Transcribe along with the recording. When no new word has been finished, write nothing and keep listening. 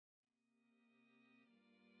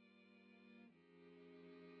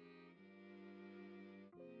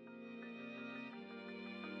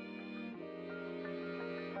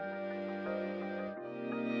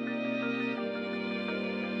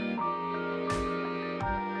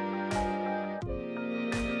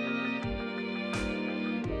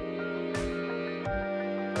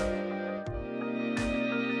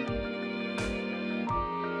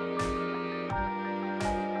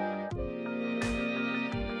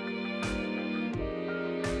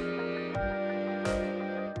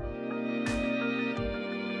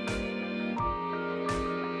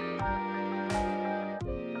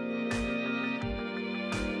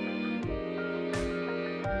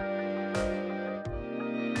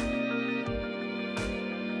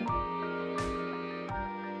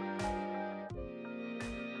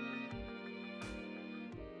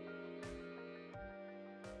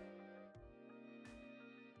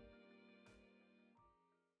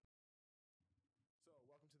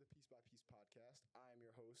podcast. I am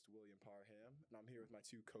your host, William Parham, and I'm here with my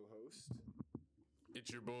two co-hosts. It's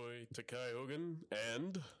your boy Takai Hogan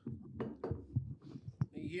and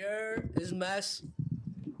Here is Mess.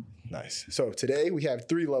 Nice. So today we have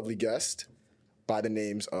three lovely guests by the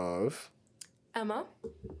names of Emma,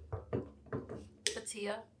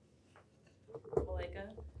 Fatia, Malika.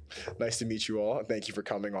 Nice to meet you all, and thank you for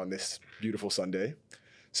coming on this beautiful Sunday.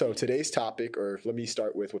 So today's topic, or let me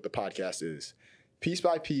start with what the podcast is. Piece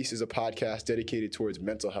by Piece is a podcast dedicated towards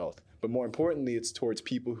mental health, but more importantly, it's towards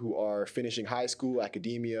people who are finishing high school,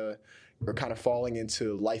 academia, or kind of falling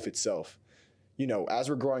into life itself. You know, as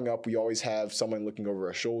we're growing up, we always have someone looking over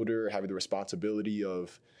our shoulder, having the responsibility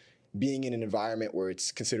of being in an environment where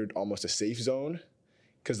it's considered almost a safe zone,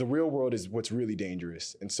 because the real world is what's really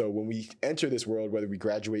dangerous. And so when we enter this world, whether we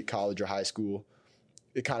graduate college or high school,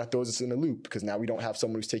 it kind of throws us in a loop, because now we don't have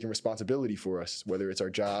someone who's taking responsibility for us, whether it's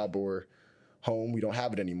our job or home. We don't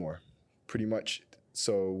have it anymore, pretty much.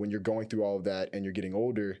 So when you're going through all of that and you're getting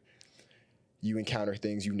older, you encounter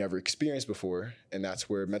things you've never experienced before, and that's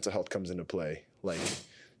where mental health comes into play. Like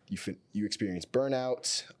you experience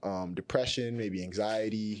burnout, depression, maybe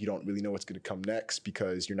anxiety. You don't really know what's going to come next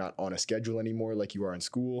because you're not on a schedule anymore like you are in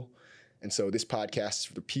school. And so this podcast is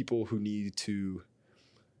for the people who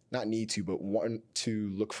but want to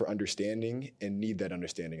look for understanding and need that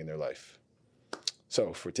understanding in their life.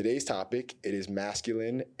 So for today's topic, it is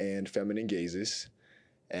masculine and feminine gazes.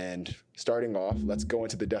 And starting off, let's go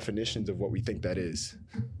into the definitions of what we think that is.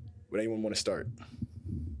 Would anyone want to start?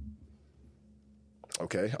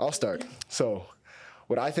 Okay, I'll start. So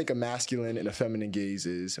what I think a masculine and a feminine gaze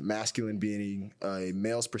is, masculine being a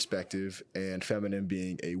male's perspective and feminine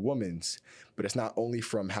being a woman's. But it's not only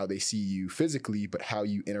from how they see you physically, but how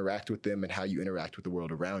you interact with them and how you interact with the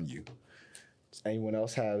world around you. Does anyone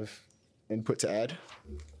else have input to add?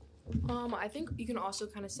 I think you can also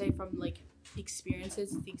kind of say from like the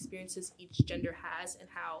experiences each gender has and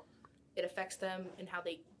how it affects them and how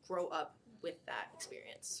they grow up with that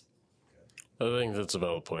experience. I think that's a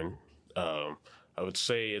valid point. I would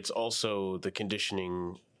say it's also the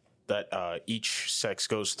conditioning that each sex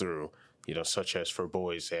goes through, such as for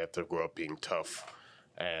boys, they have to grow up being tough.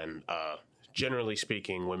 And generally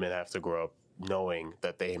speaking, women have to grow up knowing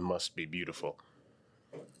that they must be beautiful.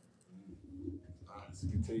 That's a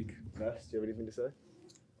good take. Ness, do you have anything to say?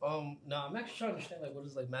 No, I'm actually trying to understand like what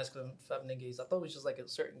is like masculine, feminine gaze. I thought it was just like a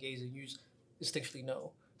certain gaze and you just instinctually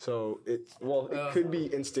know. So it could be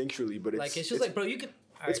instinctually, but it's just like, bro, you can.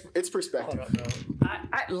 It's perspective. Hold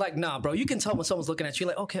up, bro. Bro, you can tell when someone's looking at you,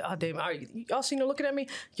 like, okay, damn, all right, y'all seen her looking at me?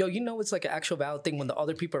 Yo, it's like an actual valid thing when the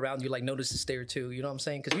other people around you like notice the stare too. You know what I'm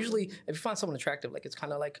saying? Because usually, if you find someone attractive, like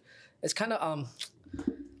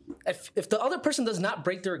if the other person does not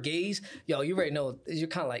break their gaze, yo, you already know. You're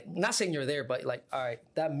kind of like, not saying you're there, but like, all right,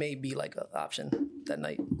 that may be like an option that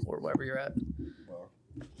night or wherever you're at. Well,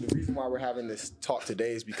 the reason why we're having this talk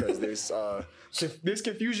today is because there's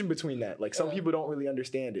confusion between that. Like some people don't really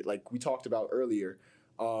understand it. Like we talked about earlier.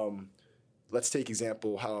 Let's take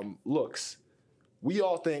example looks. We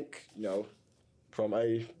all think, from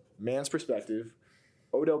a man's perspective,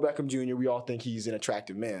 Odell Beckham Jr., we all think he's an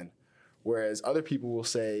attractive man. Whereas other people will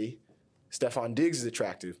say Stephon Diggs is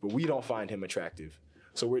attractive, but we don't find him attractive.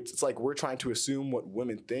 So it's like we're trying to assume what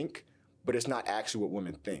women think, but it's not actually what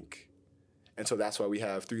women think. And so that's why we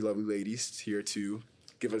have three lovely ladies here to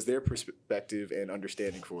give us their perspective and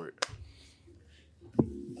understanding for it.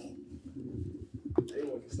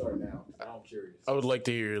 Anyone can start now. I'm curious. I would like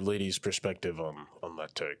to hear your ladies' perspective on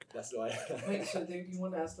that take. That's why. Wait, so do you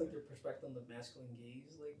want to ask like their perspective on the masculine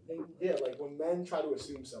gaze like thing? Yeah, like when men try to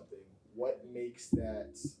assume something, what makes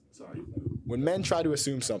that... Sorry. When men try to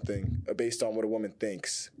assume something based on what a woman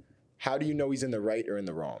thinks, how do you know he's in the right or in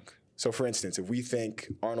the wrong? So, for instance, if we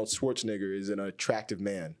think Arnold Schwarzenegger is an attractive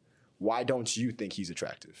man, why don't you think he's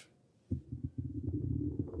attractive?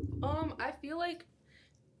 I feel like,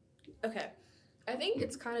 okay, I think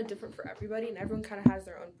it's kind of different for everybody and everyone kind of has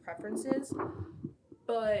their own preferences,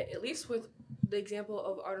 but at least with the example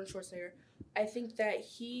of Arnold Schwarzenegger, I think the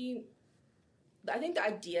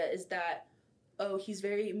idea is that, he's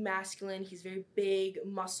very masculine, he's very big,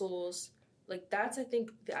 muscles. Like, that's, I think,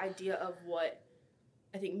 the idea of what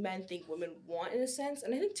I think men think women want in a sense.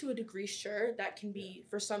 And I think to a degree, sure, that can be,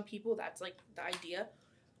 for some people, that's, like, the idea.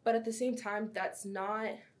 But at the same time, that's not,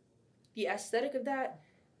 the aesthetic of that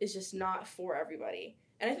is just not for everybody.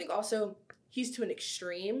 And I think also, he's to an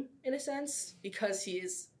extreme, in a sense, because he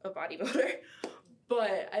is a bodybuilder.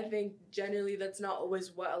 But I think generally that's not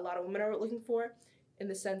always what a lot of women are looking for, in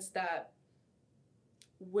the sense that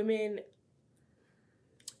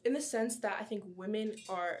I think women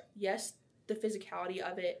are, yes, the physicality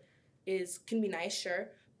of it can be nice, sure,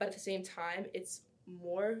 but at the same time, it's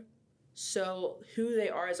more so who they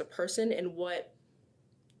are as a person and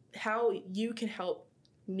how you can help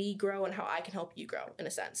me grow and how I can help you grow, in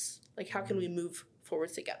a sense. Like, how can we move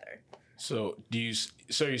forward together? So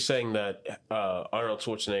you're saying that Arnold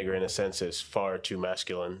Schwarzenegger, in a sense, is far too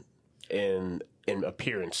masculine in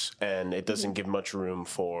appearance, and it doesn't give much room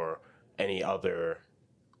for any other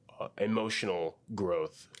emotional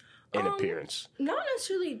growth in appearance. Not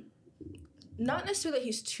necessarily that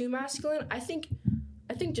he's too masculine. I think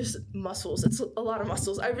just muscles. It's a lot of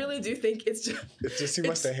muscles. I really do think it's just too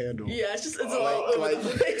much to handle. Yeah, it's a lot over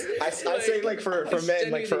the place. I say, like, for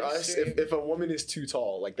men, like, for us, if a woman is too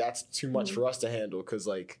tall, like, that's too much for us to handle, because,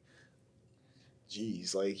 like,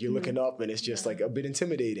 geez, like, you're looking up and it's just like a bit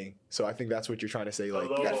intimidating. So I think that's what you're trying to say, like,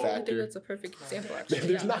 that factor. I think that's a perfect example, actually.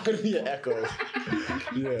 There's not going to be an echo.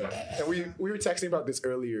 Yeah. And we were texting about this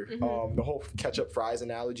earlier, the whole ketchup fries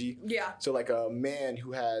analogy. Yeah. So, like, a man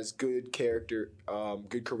who has good character,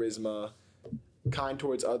 good charisma, kind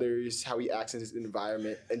towards others, how he acts in his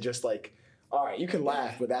environment, and just, like, all right, you can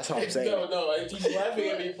laugh, but that's how I'm saying. No, he's laughing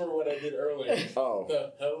at me for what I did earlier. Oh.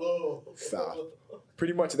 Hello. Stop.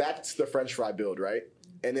 Pretty much that's the French fry build, right?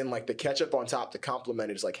 And then, like, the ketchup on top to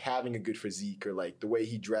complement it is, like, having a good physique, or, like, the way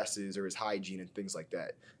he dresses or his hygiene and things like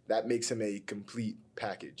that. That makes him a complete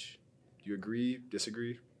package. Do you agree?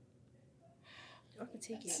 Disagree? I can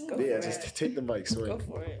take it. Just take the mic. Sorry. Go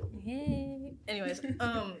for it. Yay. Anyways,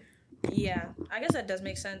 yeah, I guess that does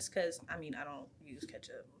make sense, because, I mean, I don't use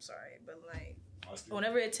ketchup. I'm sorry. But, like,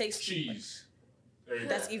 whenever it takes cheese.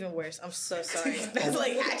 That's even worse. I'm so sorry. That's,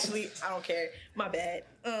 like, actually, I don't care. My bad.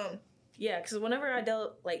 Yeah, because whenever I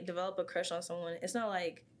develop a crush on someone, it's not,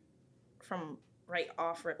 like, from right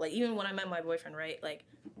off. Like, even when I met my boyfriend, right, like,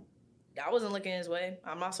 I wasn't looking his way.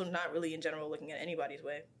 I'm also not really, in general, looking at anybody's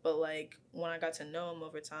way. But, like, when I got to know him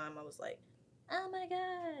over time, I was like, oh, my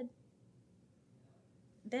God.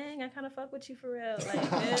 Dang, I kind of fuck with you for real. Like,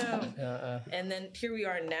 damn. And then here we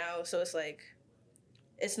are now. So it's like,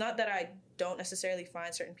 it's not that I don't necessarily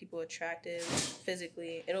find certain people attractive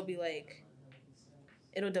physically. It'll be like,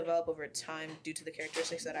 it'll develop over time due to the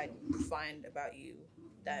characteristics that I find about you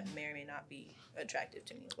that may or may not be attractive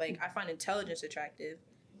to me. Like, I find intelligence attractive,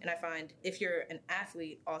 and I find if you're an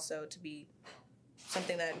athlete also to be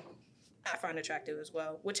something that I find attractive as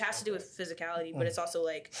well, which has to do with physicality, but it's also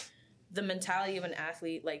like the mentality of an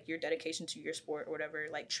athlete, like your dedication to your sport or whatever,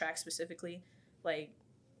 like track specifically, like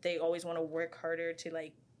they always want to work harder to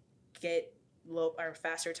like get low or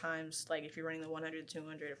faster times, like if you're running the 100,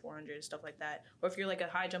 200, or 400, stuff like that. Or if you're like a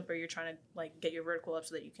high jumper, you're trying to like get your vertical up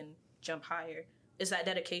so that you can jump higher. It's that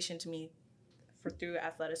dedication to me through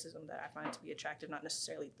athleticism that I find to be attractive, not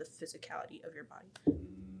necessarily the physicality of your body.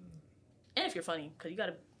 And if you're funny, because you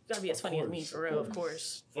gotta be as funny as me, for real, of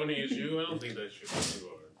course. Funny as you? I don't think that shit you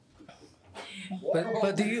are.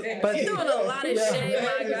 But do you? But you're doing a lot of shit,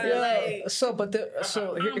 my guy. Yeah,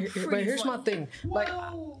 but here's my thing. Like,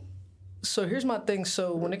 so here's my thing.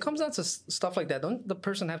 So when it comes down to stuff like that, don't the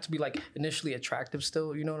person have to be like initially attractive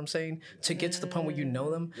still? You know what I'm saying? To get to the point where you know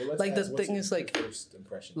them. Like the thing is like, first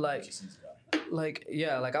impression, like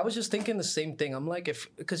yeah, like I was just thinking the same thing. I'm like,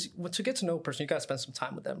 because to get to know a person, you gotta spend some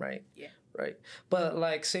time with them, right? Yeah. Right. But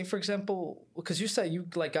like, say for example, because you said you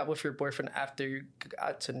like got with your boyfriend after you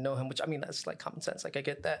got to know him, which I mean that's like common sense. Like I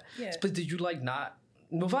get that. Yeah. But did you like not?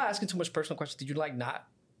 Without asking too much personal questions, did you like not?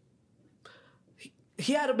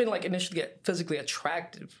 He had to been like initially physically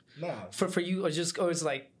attractive. Nah. For you, or it's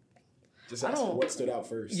like. Just ask what stood out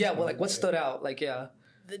first. Yeah. Well, like what stood out? Like yeah.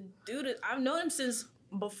 The dude, I've known him since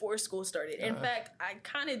before school started. In fact, I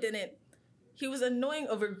kind of didn't. He was annoying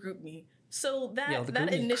over GroupMe. So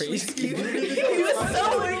that initially skewed. He was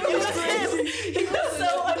so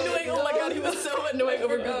annoying. Oh my God, he was so annoying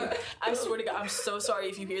over GroupMe. I swear to God, I'm so sorry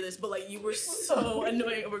if you hear this, but like you were so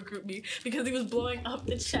annoying over GroupMe because he was blowing up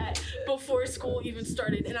the chat before school even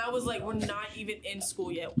started, and I was like, we're not even in school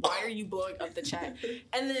yet. Why are you blowing up the chat?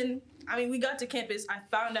 And then I mean, we got to campus. I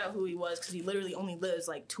found out who he was because he literally only lives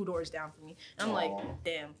like 2 doors down from me. And I'm like,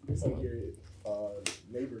 damn. It's like your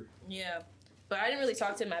neighbor. Yeah. But I didn't really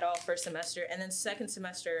talk to him at all first semester. And then second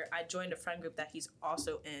semester, I joined a friend group that he's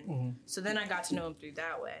also in. Mm-hmm. So then I got to know him through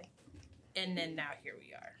that way. And then now here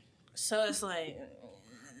we are. So it's like...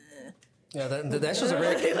 Yeah, that's just a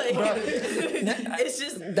rare case. It's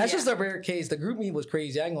just... That's just a rare case. The GroupMe was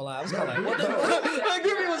crazy. I ain't gonna lie. I was kind of like, what the fuck? The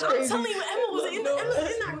GroupMe was crazy. I'm telling you, Emma was in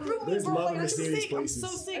that GroupMe, There's bro. love Like, in I'm mysterious sick. places. I'm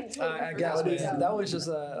so sick. I guess, man. That was just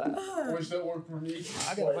Wish that worked for me.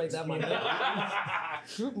 I gotta write that one down.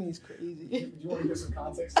 GroupMe's crazy. Do you want to get some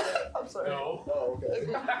context to that? I'm sorry. No. Oh,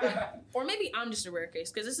 okay. Or maybe I'm just a rare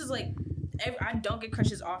case, because this is like... I don't get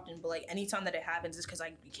crushes often, but like anytime that it happens, it's because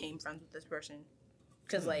I became friends with this person.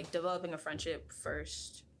 Because like developing a friendship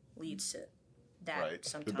first leads to that. Right.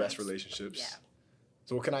 Sometimes. The best relationships. Yeah.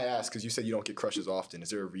 So what can I ask? Because you said you don't get crushes often. Is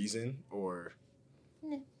there a reason or?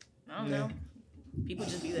 I don't know. People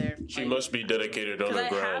just be there. She must be dedicated on her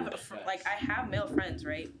ground. I have male friends,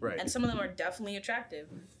 right? Right. And some of them are definitely attractive,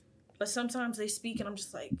 but sometimes they speak and I'm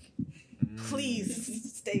just like,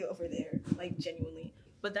 please stay over there, like genuinely.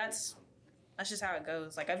 But that's just how it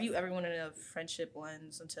goes. Like I view everyone in a friendship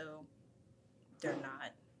lens until they're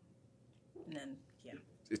not, and then yeah.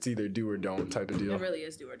 It's either do or don't type of deal. It really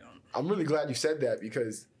is do or don't. I'm really glad you said that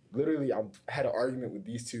because literally I had an argument with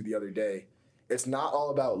these two the other day. It's not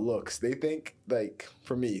all about looks. They think, like,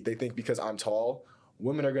 for me, they think because I'm tall,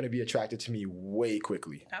 women are going to be attracted to me way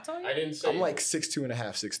quickly. How tall are you? I didn't say. I'm like 6'2" and a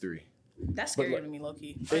half, 6'3". That's scary like- to me,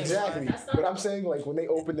 low-key. Exactly. But I'm saying, like, when they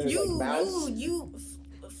open their like, mouths.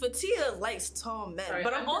 Fatia likes tall men, Sorry,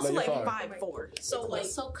 but I'm also No, you're like fine. 5'4".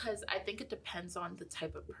 So because I think it depends on the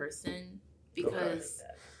type of person because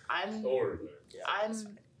I'm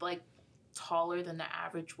like taller than the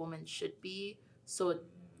average woman should be. So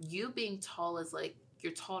you being tall is like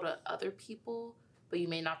you're tall to other people, but you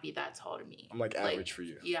may not be that tall to me. I'm like average for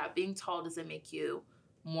you. Yeah, being tall doesn't make you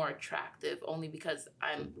more attractive only because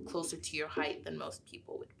I'm closer to your height than most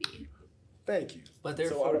people would be. Thank you. But So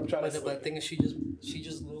therefore, I'm trying to but the say- thing is, she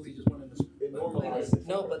just literally just wanted to. It normalizes it.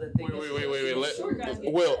 No, but the thing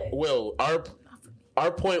Wait. Will,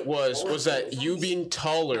 our point was that you being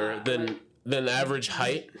taller than average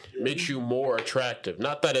height makes you more attractive.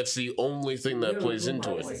 Not that it's the only thing that plays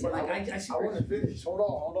into it. I want to finish. Hold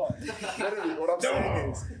on. Literally, what I'm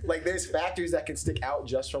saying is, like, there's factors that can stick out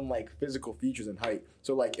just from like physical features and height.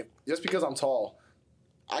 So, like, just because I'm tall,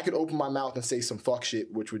 I could open my mouth and say some fuck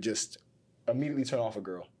shit, which would just immediately turn off a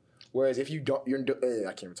girl. Whereas if you don't, I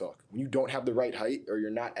can't even talk. When you don't have the right height or you're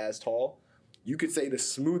not as tall, you could say the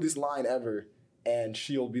smoothest line ever, and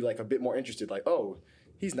she'll be like a bit more interested. Like, oh,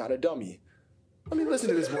 he's not a dummy. Let me listen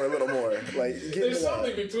to this boy a little more. Like, There's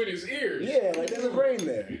something between his ears. Yeah, like there's a brain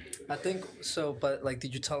there. I think so, but like,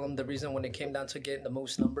 did you tell him the reason when it came down to getting the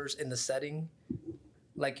most numbers in the setting?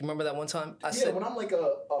 Like, you remember that one time I said, when I'm like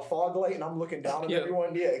a fog light and I'm looking down at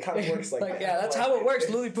everyone, it kind of works like that. Yeah, that's how it works.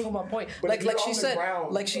 Literally proving my point. But if Like you're she on the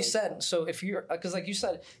said, ground, So if you're, because like you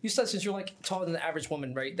said since you're like taller than the average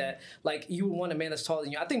woman, right? That like you would want a man that's taller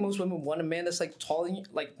than you. I think most women want a man that's like taller than you,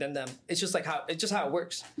 like than them. It's just how it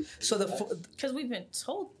works. So because we've been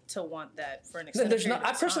told to want that for an extended there's period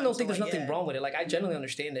I of personally time, don't think so, there's like, nothing wrong with it. Like I genuinely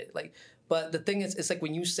understand it. Like, but the thing is, it's like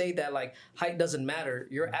when you say that like height doesn't matter,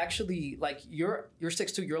 you're actually like you're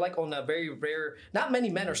 6'2". You're like on a very rare. Not many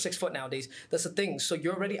men are 6 foot nowadays. That's the thing. So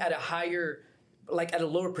you're already at a higher, like at a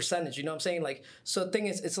lower percentage. You know what I'm saying? Like, so the thing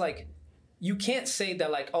is, it's like you can't say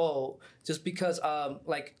that like, oh, just because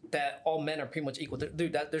like that all men are pretty much equal.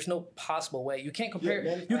 Dude, there's no possible way. You can't compare.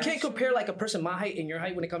 Yeah, you can't compare like a person my height and your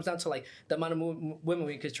height when it comes down to like the amount of women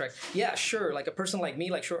we could attract. Yeah, sure. Like a person like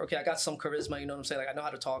me, like sure, okay, I got some charisma. You know what I'm saying? Like I know how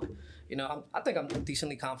to talk. You know, I think I'm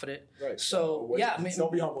decently confident. Right. So yeah, I mean,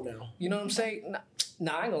 don't be humble now. you know what I'm saying?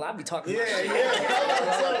 Nah, I ain't gonna lie. I be talking. Yeah, my shit.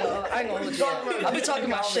 yeah. I ain't gonna hold y'all. I be talking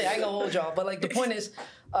my shit. I ain't gonna hold y'all. But like the point is,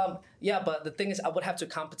 yeah. But the thing is, I would have to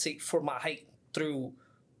compensate for my height through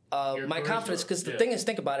my confidence. Because the thing is,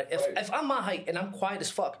 think about it. If I'm my height and I'm quiet as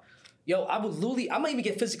fuck, yo, I might even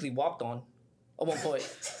get physically walked on at one point.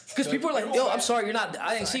 Because people are like, yo, I'm sorry, you're not.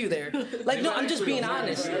 I didn't see you there. Like, no, I'm just being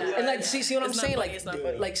honest. And like, see what I'm saying?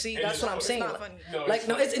 Like, see, that's what I'm saying. Like,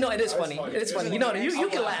 no, it is funny. It's funny. You know, you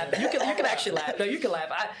can laugh. You can actually laugh. No, you can laugh.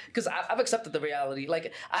 Because I've accepted the reality.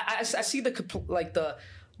 Like, I see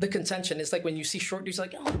the contention. It's like when you see short dudes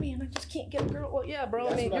like, oh man, I just can't get a girl. Well, yeah, bro.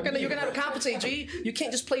 I mean, you're gonna have to compensate, G. You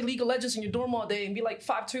can't just play League of Legends in your dorm all day and be like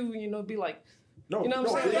 5'2", and be like. No, you know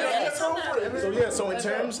what I'm saying? So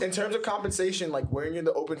in terms of compensation, like when you're in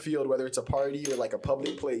the open field, whether it's a party or like a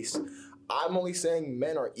public place, I'm only saying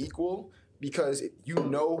men are equal because you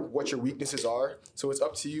know what your weaknesses are. So it's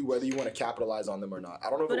up to you whether you want to capitalize on them or not. I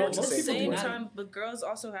don't know if But it at works the the same same time, but girls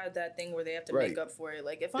also have that thing where they have to Right. make up for it.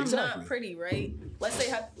 Like if I'm Exactly. not pretty, right? Let's say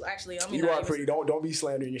You are pretty. Don't be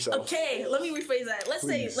slandering yourself. Okay, let me rephrase that.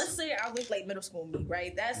 Please. Let's say I look like middle school me,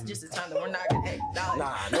 right? That's just the time that we're not gonna acknowledge.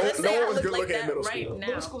 Nah, Let's no say I one's look good like looking at that middle right school. now.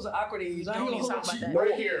 Middle school's an awkward age. I Don't ain't even gonna talk hold about you. that.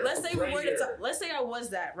 Right here. Let's say we right were here. to let's say I was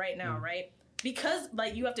that right now, right? Because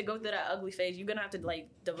like you have to go through that ugly phase, you're gonna have to like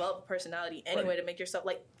develop a personality anyway to make yourself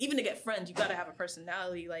like even to get friends, you gotta have a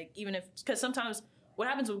personality. Like even if because sometimes what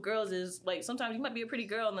happens with girls is like sometimes you might be a pretty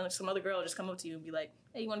girl and then some other girl will just come up to you and be like,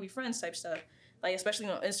 hey, you want to be friends type stuff. Like especially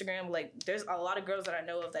on Instagram, like there's a lot of girls that I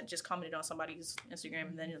know of that just commented on somebody's Instagram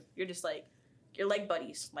and then you're just like, you're like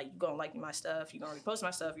buddies. Like, you're gonna like my stuff, you're gonna repost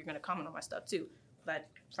my stuff, you're gonna comment on my stuff too. Like,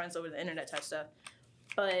 friends over the internet type stuff.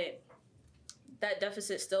 But that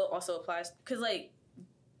deficit still also applies because, like,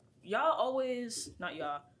 y'all always, not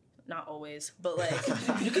always, but like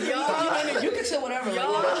you can say whatever.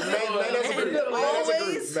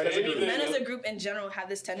 Men as a group in general have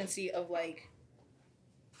this tendency of like,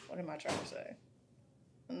 what am I trying to say?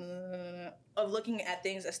 Of looking at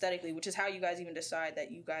things aesthetically, which is how you guys even decide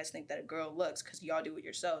that you guys think that a girl looks, because y'all do it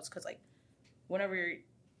yourselves. Because like, whenever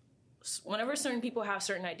certain people have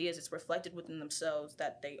certain ideas, it's reflected within themselves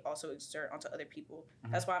that they also exert onto other people.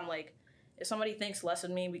 Mm-hmm. That's why I'm like, if somebody thinks less of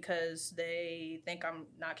me because they think I'm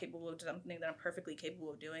not capable of something that I'm perfectly capable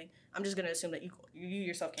of doing, I'm just going to assume that you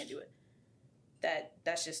yourself can't do it.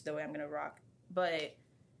 That's just the way I'm going to rock. But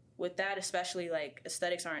with that, especially, like,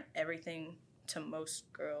 aesthetics aren't everything to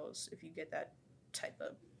most girls if you get that type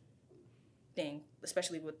of thing,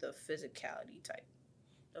 especially with the physicality type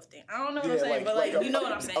of thing. I don't know what I'm saying, but, like, you know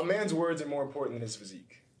what I'm saying. A man's words are more important than his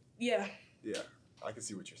physique. Yeah. Yeah, I can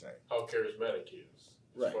see what you're saying. How charismatic he is.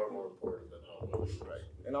 Right. It's far more important than how well he is. Right.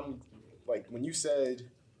 And I'm like, when you said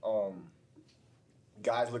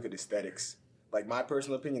guys look at aesthetics, like, my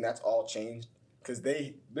personal opinion, that's all changed because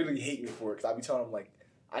they literally hate me for it. Because I be telling them, like,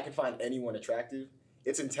 I can find anyone attractive.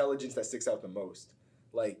 It's intelligence that sticks out the most.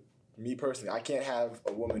 Like, me personally, I can't have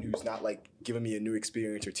a woman who's not, like, giving me a new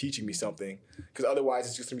experience or teaching me something, because otherwise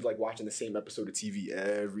it's just going to be like watching the same episode of TV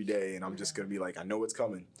every day, and I'm just going to be like, I know what's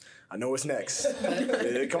coming. I know what's next.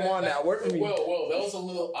 Yeah, come on now, work with me. Well, that was a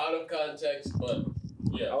little out of context, but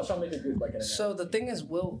yeah. I was trying to make it good, like, an so the thing is,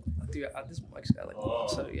 dude, this mic's got, like,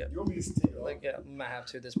 so yeah. You want me to take it off? Like, yeah, I might have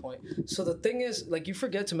to at this point. So the thing is, like, you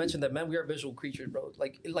forget to mention that, man, we are visual creatures, bro.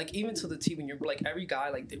 Like even to the T, when you're, like, every guy,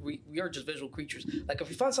 like, we are just visual creatures. Like, if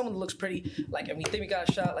you find someone that looks pretty, like, and we think we got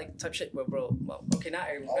a shot, like, type shit, well, okay, not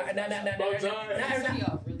every guy.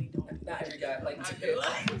 Not every guy. Like,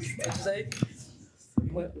 what'd you say?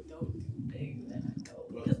 What? Don't do things that I know.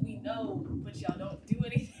 Because we know, but y'all don't do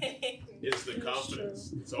anything. It's the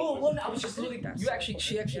confidence. Well, I was just literally,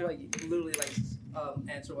 she actually, like, literally, like,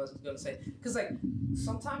 answered what I was going to say. Because, like,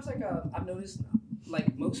 sometimes, like, I've noticed,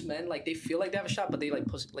 like, most men, like, they feel like they have a shot, but they, like,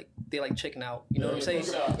 chicken out. You know what I'm saying?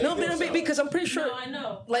 No, because I'm pretty sure. No, I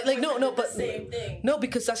know. Like, no, but same thing. No,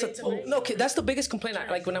 because that's that's the biggest complaint.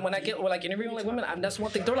 Like, when I get, or, like, interviewing, like, women, that's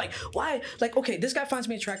one thing. They're like, why? Like, okay, this guy finds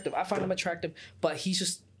me attractive. I find him attractive, but he's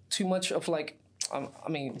just too much of, like,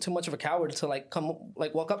 too much of a coward to, like,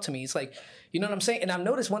 walk up to me. It's like, you know what I'm saying? And I've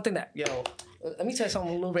noticed one thing that, let me tell you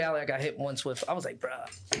something, a little reality I got hit once with. I was like, bruh,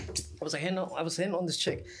 I was hitting on this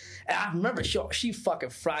chick. And I remember she fucking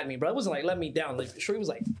fried me, bro. It wasn't like let me down. Like, Sheree was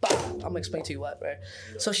like, bah. I'm gonna explain to you what, right?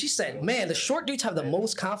 So she said, man, the short dudes have the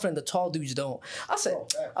most confidence, the tall dudes don't. I was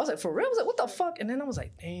like, for real? I was like, what the fuck? And then I was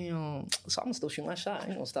like, damn. So I'm gonna still shoot my shot.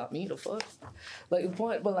 Ain't gonna stop me, the fuck. Like,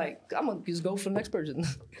 but like, I'm gonna just go for the next person.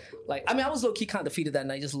 Like, I mean, I was low key kind of defeated that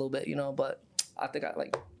night just a little bit, but I think I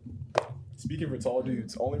like. Speaking for tall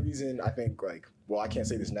dudes, only reason I think, like, well, I can't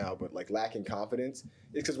say this now, but, like, lacking confidence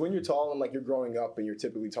is because when you're tall and, like, you're growing up and you're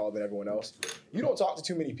typically taller than everyone else, you don't talk to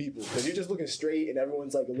too many people because you're just looking straight and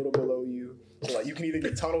everyone's, like, a little below you. So, like, you can either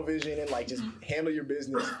get tunnel vision and, like, just handle your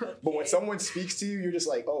business. But when someone speaks to you, you're just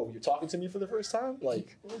like, oh, you're talking to me for the first time?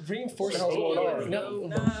 Like, reinforce what the hell's going on?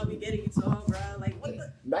 Nah, we getting it tall, bro. Like, what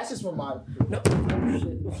the? That's just from my... No,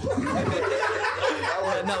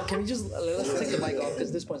 can we just... let's take the mic off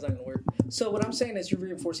because this point's not going to work. So what I'm saying is you're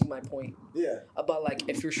reinforcing my point. Yeah. About, like,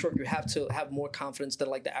 if you're short, you have to have more confidence than,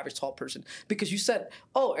 like, the average tall person. Because you said,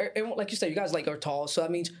 like you said, you guys, like, are tall, so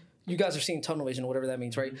that means you guys are seeing tunnel vision, whatever that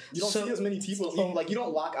means, right? You don't see as many people. You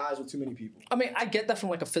don't lock eyes with too many people. I mean, I get that from,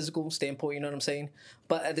 like, a physical standpoint, you know what I'm saying?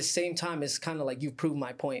 But at the same time, it's kind of like you've proved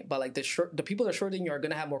my point. But, like, the people that are shorter than you are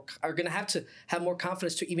gonna have to have more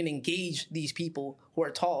confidence to even engage these people who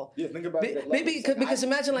are tall. Yeah, think about it. Maybe because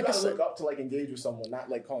imagine, like, you gotta look up to, like, engage with someone,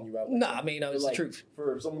 not, like, calling you out. Like, I mean, no, it's like, the truth.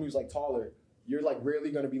 For someone who's, like, taller, you're, like,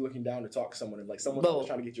 rarely going to be looking down to talk to someone, and, like, someone's always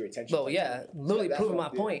trying to get your attention. Well, yeah, literally proving my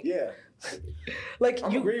point. Yeah. Like,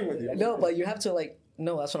 I'm agreeing with you. No, but you have to, like,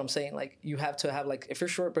 no, that's what I'm saying. Like, you have to have, like, if you're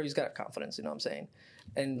short, bro, you just got confidence, you know what I'm saying?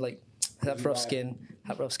 And, like, have rough skin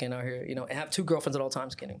out here, and have 2 girlfriends at all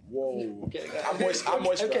times, kidding. Whoa. I'm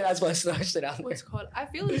moist. Okay, that's why I shit out there. What's it called? I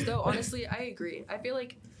feel as though, honestly, I agree. I feel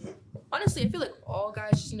like all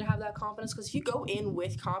guys just need to have that confidence, because if you go in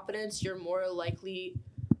with confidence, you're more likely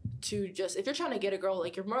to just, if you're trying to get a girl,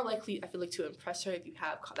 like, you're more likely, I feel like, to impress her if you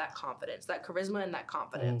have that confidence, that charisma and that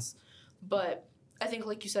confidence. But I think,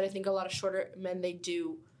 like you said, I think a lot of shorter men, they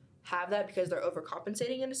do have that because they're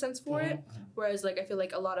overcompensating in a sense for it. Whereas, like, I feel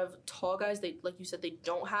like a lot of tall guys, they, like you said, they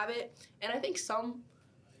don't have it. And I think some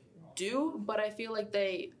do, but I feel like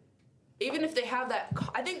even if they have that,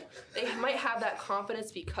 I think they might have that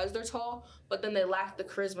confidence because they're tall, but then they lack the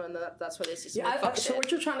charisma, and that's why they see. So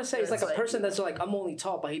what you're trying to say is like a person that's like, I'm only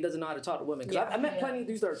tall, but he doesn't know how to talk to women. Because I met plenty of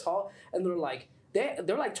dudes that are tall, and they're like,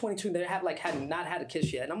 they're like 22, and they have like not had a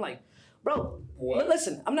kiss yet, and I'm like, bro,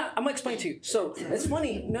 listen, I'm gonna explain to you. So it's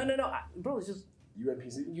funny, no, bro, it's just.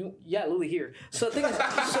 UNPC? Literally here. So the thing is,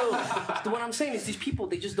 what I'm saying is these people,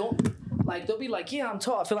 they just don't, like, they'll be like, yeah, I'm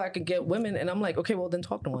tall, I feel like I can get women, and I'm like, okay, well, then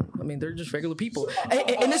talk to one. I mean, they're just regular people.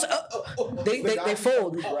 And this, they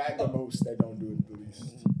fold. Who brag the most, they don't do it the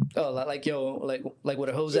least. Oh, like, yo, like with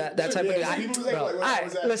a hose at, that type of guy.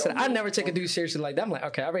 Listen, I never take a dude seriously like that. I'm like,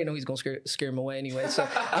 okay, I already know he's going to scare him away anyway, so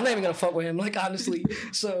I'm not even going to fuck with him, like, honestly.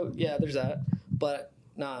 So, yeah, there's that. But,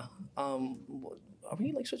 nah, are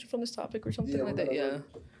we like switching from this topic or something like that? Yeah.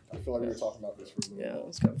 I feel like we were talking about this for a little bit. Yeah,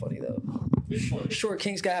 it's kind of funny though. Sure,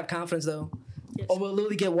 kings gotta have confidence though. Yes. Or we'll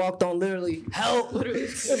literally get walked on. Literally, help! Literally.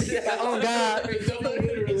 Oh God, it's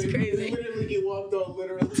crazy. Literally get walked on.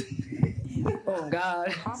 Literally. Oh God.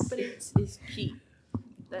 Confidence is key.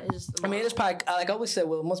 That is. I mean, it's probably like I always said.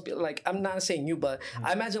 Well, it must be like I'm not saying you, but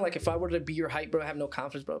I imagine like if I were to be your height, bro, have no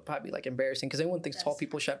confidence, bro, it'd probably be like embarrassing because everyone thinks tall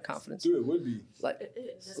people should have confidence. Dude, it would be. That's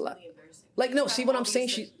really embarrassing. Like no, see what I'm saying?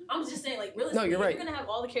 I'm just saying, like, really. No, you're right. You're gonna have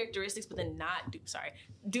all the characteristics, but then not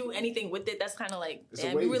do anything with it. That's kind of like,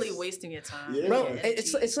 damn, you're really wasting your time, bro.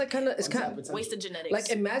 It's like kind of wasted genetics. Like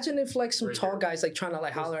imagine if like some tall guy's like trying to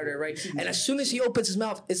like holler at her, right? And as soon as he opens his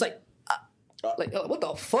mouth, it's like. What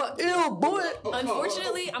the fuck? Ew, boy.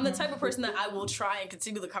 Unfortunately, I'm the type of person that I will try and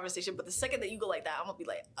continue the conversation, but the second that you go like that, I'm gonna be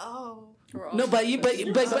like, oh. No, but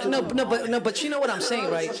you know what I'm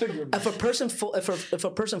saying, right? If a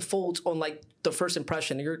person folds on like the first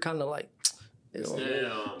impression, you're kind of like,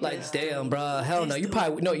 damn, bro, hell no,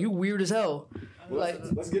 you weird as hell.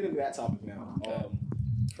 Let's get into that topic now.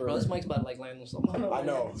 Bro, this mic's about to like land on something. I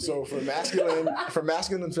know. So for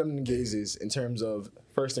masculine and feminine gazes, in terms of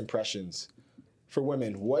first impressions. For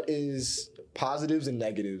women, what is positives and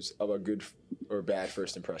negatives of a good or bad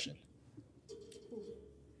first impression?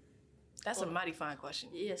 That's a mighty fine question.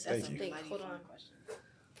 Yes, that's a big question.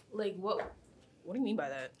 Like what do you mean by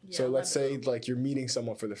that? So let's say like you're meeting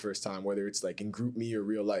someone for the first time, whether it's like in group me or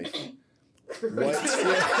real life. It's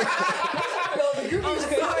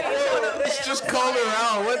just called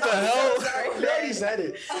around. What the hell? You already said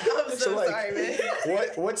it. I'm so like, sorry, man.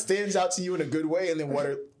 What stands out to you in a good way, and then what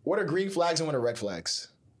are green flags and what are red flags?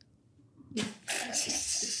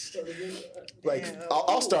 Like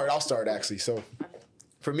I'll start actually. So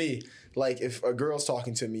for me, like if a girl's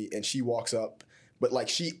talking to me and she walks up, but like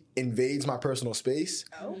she invades my personal space,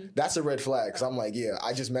 that's a red flag. Because I'm like, yeah,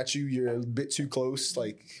 I just met you. You're a bit too close.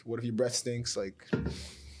 Like, what if your breath stinks? Like,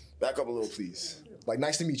 back up a little, please. Like,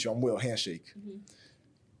 nice to meet you. I'm Will. Handshake. Mm-hmm.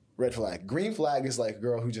 Red flag. Green flag is like a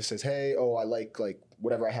girl who just says, hey, I like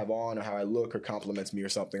whatever I have on or how I look or compliments me or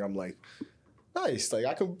something. I'm like, nice. Like,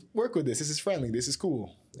 I could work with this. This is friendly. This is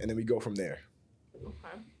cool. And then we go from there.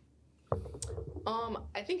 Okay.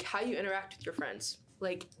 I think how you interact with your friends.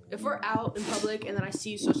 Like, if we're out in public and then I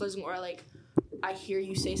see you socializing or I hear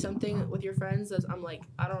you say something with your friends that I'm like,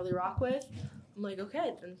 I don't really rock with, I'm like,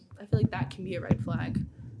 okay, then I feel like that can be a red flag.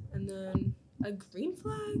 And then a green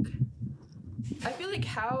flag? I feel like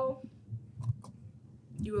how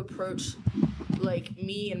you approach, like,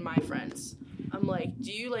 me and my friends. I'm like,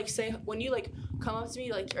 do you, like, say, when you, like, come up to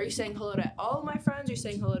me, like, are you saying hello to all of my friends? Or are you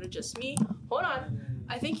saying hello to just me? Hold on.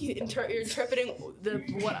 I think you're interpreting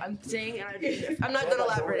what I'm saying, and I'm not gonna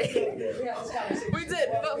elaborate. We did,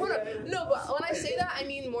 but hold on. No, but when I say that, I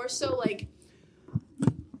mean more so like,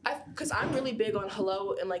 because I'm really big on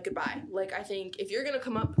hello and like goodbye. Like I think if you're gonna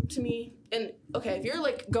come up to me and okay, if you're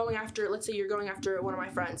like going after, let's say you're going after one of my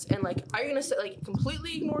friends, and like, are you gonna say like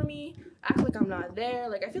completely ignore me, act like I'm not there?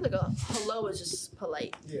 Like I feel like a hello is just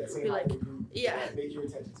polite. Yeah, be like, yeah, make your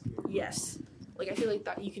attention to me. Yes. Like, I feel like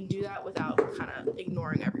that you can do that without kind of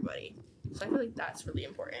ignoring everybody. So I feel like that's really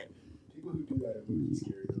important. People who do that are really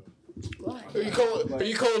scary, though. Why? Are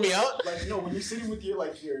you calling me out? Like, no, when you're sitting with your,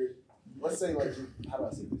 let's say, how do I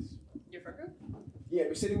say this? Your friend group? Yeah,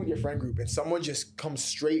 you're sitting with your friend group, and someone just comes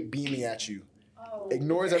straight beaming at you.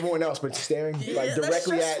 Ignores everyone else, but staring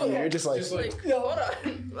directly at you. You're just like no, hold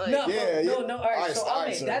on. Like, no. All right,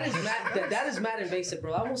 so that is mad invasive,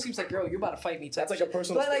 bro. It almost seems like, girl, you're about to fight me. That's like a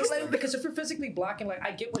personal space. Like, because if you're physically blocking, like,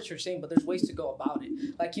 I get what you're saying, but there's ways to go about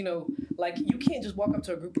it. Like, you know, like you can't just walk up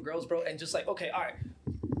to a group of girls, bro, and just like, okay, all right.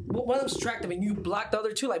 One of them's attractive and you block the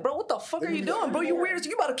other two. Like, bro, what the fuck are you doing, bro? You weird as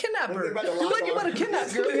you about to kidnap her. You about to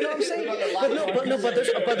kidnap girl. You know what I'm saying?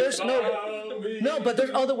 But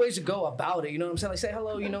there's other ways to go about it. You know what I'm saying? Like, say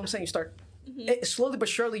hello. You know what I'm saying? You start slowly but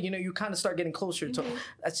surely, you kind of start getting closer to.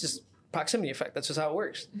 That's just proximity effect. That's just how it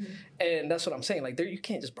works. And that's what I'm saying. Like, there, you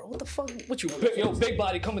can't just, bro, what the fuck? What you, big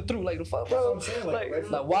body coming through? Like, the fuck, bro? That's what I'm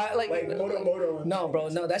saying. Like why? Like Moto. no, bro,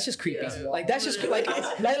 no, that's just creepy. Like, that's just, like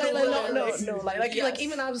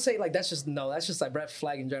even I would say, like, that's just like red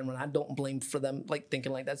flag in general. I don't blame for them, like,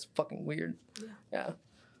 thinking, like, that's fucking weird. Yeah.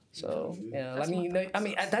 So I mean,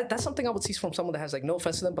 that's something I would see from someone that has, like, no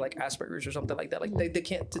offense to them, but like Asperger's or something like that. Like, they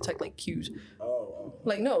can't detect, like, cues.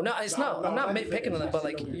 Like, no, it's not. I'm not picking on them, but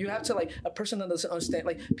like, you have to, like, a person that doesn't understand,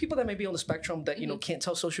 like, people that may be on the spectrum that can't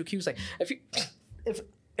tell social cues. Like,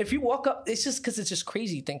 if you walk up, it's just because it's just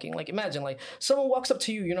crazy thinking. Like, imagine, like, someone walks up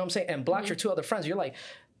to you, you know what I'm saying, and blocks your two other friends. You're like,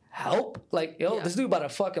 help, like, this dude about to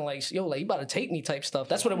fucking, like, you about to take me type stuff.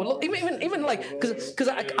 That's what it would look. Even like, because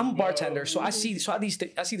I'm a bartender, so I see these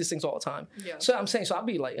things all the time. So I'm saying, so I'll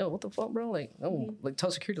be like, what the fuck, bro? Like, like,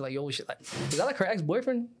 tell security, like, shit, like, is that like her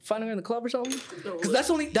ex-boyfriend finding her in the club or something? Because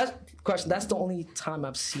that's the only time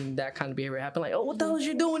I've seen that kind of behavior happen. Like, what the hell is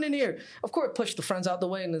you doing in here? Of course, push the friends out the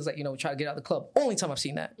way and is like, try to get out of the club. Only time I've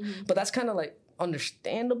seen that. But that's kind of like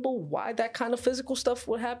understandable why that kind of physical stuff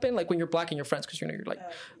would happen, like when you're blocking your friends because you're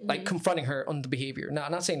like confronting her on the behavior. Now,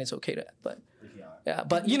 I'm not saying it's okay to, but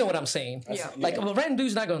but you know what I'm saying. Like, a random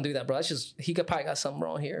dude's not gonna do that, bro. That's just, he probably got something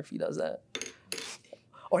wrong here if he does that,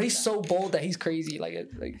 or he's so bold that he's crazy. Like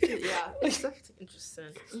That's interesting.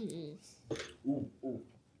 Ooh. All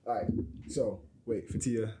right. So wait,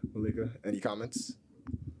 Fatia, Malika, any comments?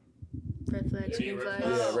 Red flags, green flags.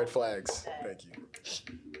 Yeah, red flags. Thank you.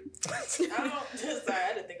 Sorry, I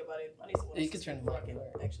had to think about it. You can turn the mic in.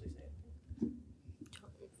 Actually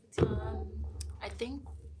say. I think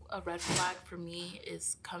a red flag for me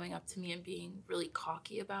is coming up to me and being really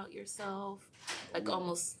cocky about yourself. Like,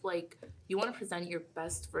 almost like you want to present your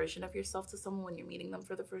best version of yourself to someone when you're meeting them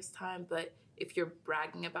for the first time. But if you're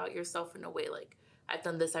bragging about yourself in a way like, I've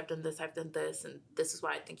done this, and this is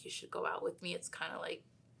why I think you should go out with me, it's kind of like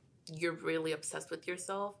you're really obsessed with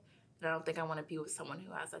yourself. And I don't think I want to be with someone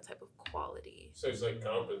who has that type of quality. So it's like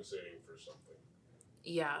compensating for something.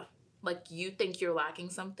 Yeah. Like, you think you're lacking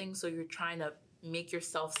something, so you're trying to make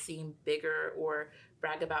yourself seem bigger or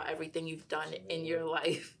brag about everything you've done in your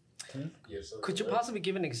life. Could you possibly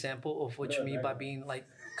give an example of what you mean by being, like,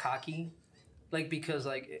 cocky? Like, because,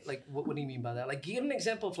 like, what do you mean by that? Like, give an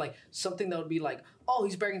example of, like, something that would be like, oh,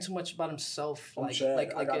 he's bragging too much about himself. I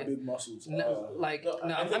got big muscles.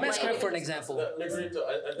 I'm asking her for an example. I think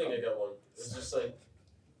I got one. It's just like,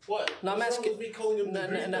 what? No, I'm asking.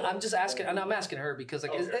 No, I'm just asking, and I'm asking her because,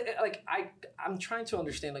 like, I'm trying to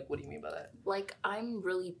understand, like, what do you mean by that? Like, I'm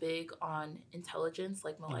really big on intelligence,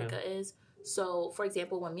 like Malika is. So, for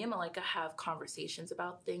example, when me and Malika have conversations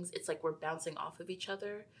about things, it's like we're bouncing off of each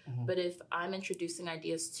other. But if I'm introducing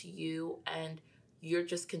ideas to you and you're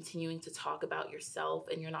just continuing to talk about yourself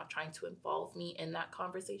and you're not trying to involve me in that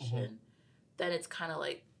conversation, then it's kind of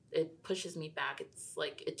like, it pushes me back. It's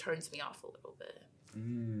like, it turns me off a little bit.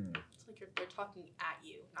 It's like they're talking at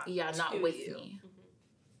you, not with me.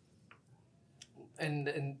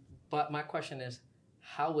 But my question is,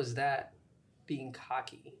 how was that being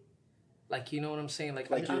cocky? Like, you know what I'm saying? Like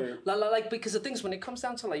because the things, when it comes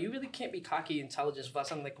down to, like, you really can't be cocky intelligence without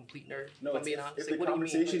sounding like a complete nerd. No, being honest. If the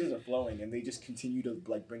conversation isn't flowing and they just continue to,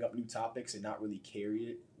 like, bring up new topics and not really carry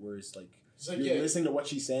it, whereas, like, you're listening to what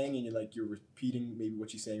she's saying and you're repeating maybe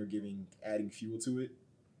what she's saying or adding fuel to it.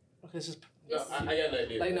 Okay, this is. I got an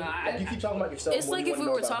idea. Like, you keep talking about yourself. It's like if we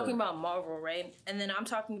were talking about Marvel, right? And then I'm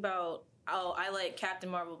talking about, I like Captain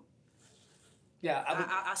Marvel. Yeah, I'm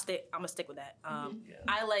gonna stick with that.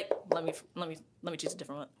 I like. Let me choose a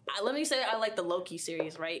different one. Let me say I like the Loki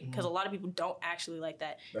series, right? Because a lot of people don't actually like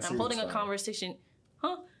that. And I'm holding a conversation.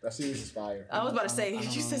 Huh? That series is fire. I was about to say,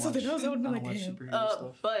 if you said something else, I would be like, damn.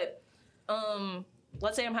 But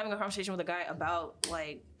let's say I'm having a conversation with a guy about,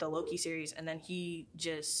 like, the Loki series, and then he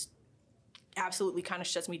just absolutely kind of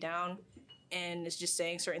shuts me down and is just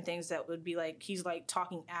saying certain things that would be like, he's like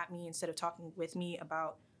talking at me instead of talking with me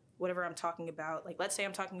about whatever I'm talking about. Like, let's say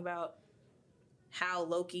I'm talking about how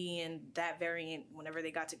Loki and that variant, whenever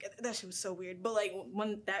they got together, that shit was so weird. But, like,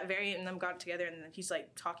 when that variant and them got together, and then he's,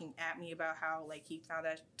 like, talking at me about how, like, he found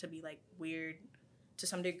that to be, like, weird to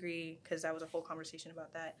some degree, because that was a whole conversation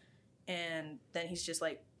about that. And then he's just,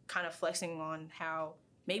 like, kind of flexing on how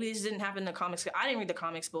maybe this didn't happen in the comics. I didn't read the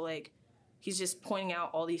comics, but, like, he's just pointing out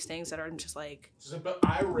all these things that are just like, but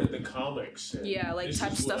I read the comics. Yeah, like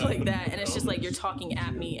type stuff like that. And it's just like you're talking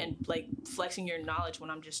at me and like flexing your knowledge when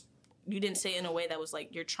I'm just, you didn't say it in a way that was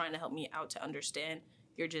like you're trying to help me out to understand.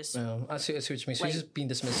 You're just. I see what you mean. So, like, you're just being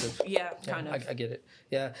dismissive. Yeah, kind of. I get it.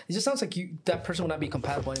 Yeah, it just sounds like that person would not be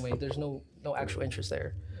compatible anyway. There's no actual interest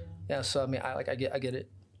there. Yeah, so I mean, I get it.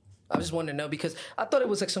 I just wanted to know because I thought it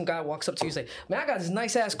was like some guy walks up to you and say, "Man, I got this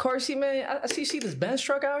nice ass car seat, man. I see this Benz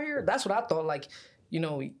truck out here." That's what I thought. Like, you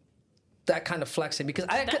know, that kind of flexing because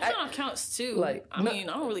that kind of counts too. Like, I mean,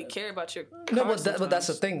 I don't really care about your car. No, but that's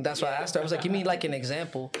the thing. That's why I asked her. I was like, give me like an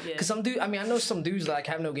example. Because some dude, I mean, I know some dudes like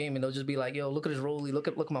have no game and they'll just be like, yo, look at his rollie, look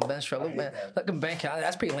at my Benz truck, look at bank account.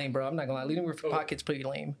 That's pretty lame, bro. I'm not gonna lie. Leading with pockets pretty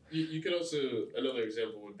lame. You could also another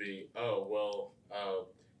example would be, well,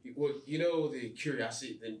 you know the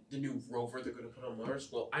Curiosity, the new rover they're gonna put on Mars.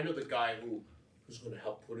 Well, I know the guy who's gonna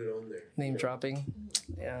help put it on there. Name dropping.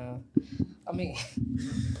 Yeah, I mean.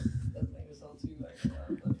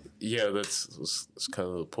 Yeah, that's kind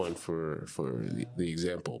of the point for the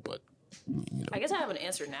example, but you know. I guess I have an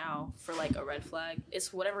answer now for like a red flag.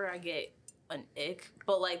 It's whatever I get an ick,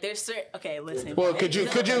 but like there's certain. Okay, listen. Well, could you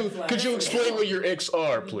explain what your icks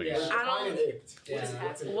are, please? Yeah. I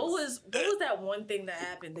don't. What was that one thing that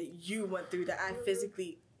happened that you went through that I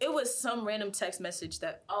physically? It was some random text message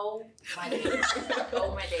that. Oh my days.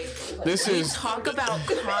 Oh my days. This we is talk about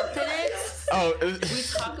confidence. We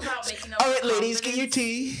talk about making up. All right, ladies, get your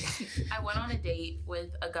tea. I went on a date with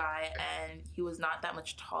a guy, and he was not that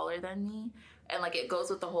much taller than me. And like it goes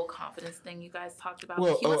with the whole confidence thing you guys talked about.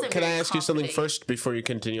 Well, can I ask you something first before you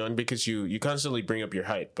continue on? Because you constantly bring up your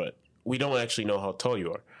height, but we don't actually know how tall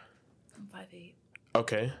you are. I'm 5'8".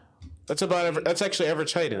 Okay, that's actually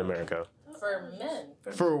average height in America. For men.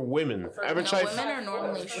 For women, average height. Women are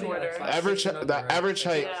normally shorter. The average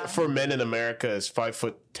height for men in America is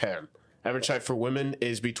 5'10". Average height for women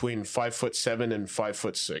is between 5'7" and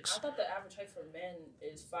 5'6". I thought the average height for men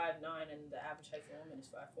is 5'9" and the average height for women is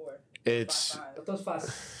 5'4".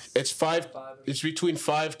 It's between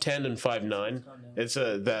 5'10" and 5'9". It's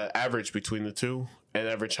the average between the two. And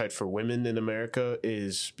average height for women in America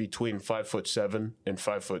is between 5'7" and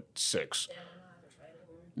 5'6".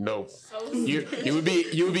 No, you would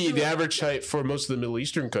be the average height for most of the Middle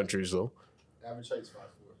Eastern countries, though. Average height's 5'4".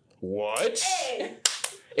 What? Hey.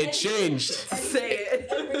 It changed. Say it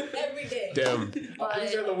every day. Damn.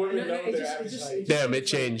 These are the women know their average height. Damn, it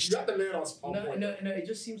changed. You got the man on point. No. It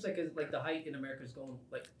just seems like the height in America is going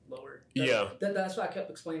like lower. That's why I kept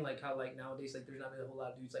explaining like how like nowadays like there's not really a whole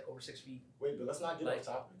lot of dudes like over 6 feet. Wait, but let's not get off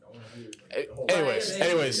topic. I want to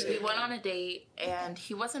Anyways. hear. We went on a date, and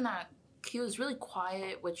he was really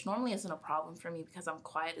quiet, which normally isn't a problem for me because I'm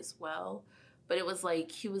quiet as well. But it was like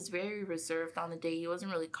he was very reserved on the date. He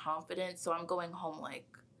wasn't really confident. So I'm going home like,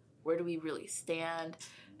 where do we really stand?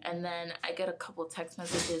 And then I get a couple text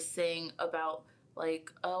messages saying about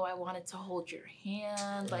like, oh, I wanted to hold your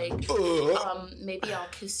hand. Like, maybe I'll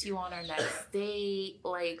kiss you on our next date.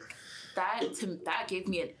 Like, that gave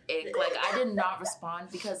me an ick. Like, I did not respond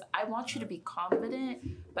because I want you to be confident,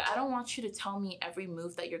 but I don't want you to tell me every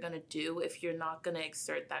move that you're going to do if you're not going to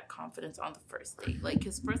exert that confidence on the first date. Like,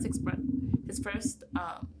 his first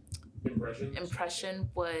impression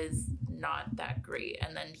was not that great.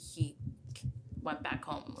 And then he went back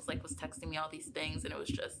home and was texting me all these things, and it was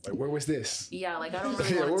just like, where was this? Yeah, like I don't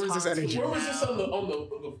really want to talk to you. Where was this on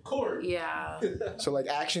the court? Yeah. So like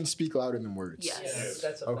actions speak louder than words. Yes.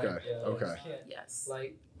 That's a okay. fact, yeah. Okay. Yes.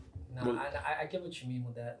 Like, no, I get what you mean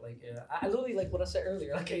with that. Like, I literally like what I said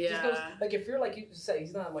earlier. Like, it just goes, like if you're like you said,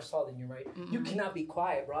 he's not that much taller than you, right? Mm-hmm. You cannot be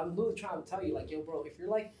quiet, bro. I'm literally trying to tell you, like, yo, bro, if you're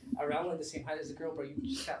like around like the same height as the girl, bro, you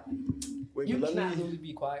just can't you cannot literally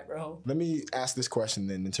be quiet, bro. Let me ask this question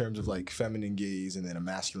then, in terms of like feminine gaze and then a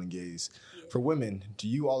masculine gaze. Yeah. For women, do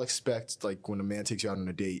you all expect like when a man takes you out on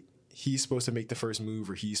a date, he's supposed to make the first move,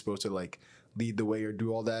 or he's supposed to like lead the way or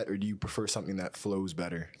do all that, or do you prefer something that flows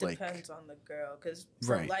better? Depends on the girl, because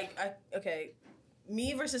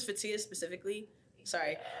me versus Fatia specifically.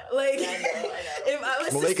 Sorry, like if I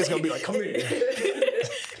was Malika's gonna be like, come here.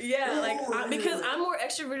 Yeah, like because I'm more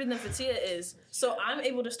extroverted than Fatia is, so I'm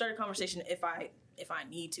able to start a conversation if I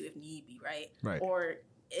need to, if need be, right? Or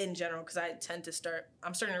in general, because I tend to start.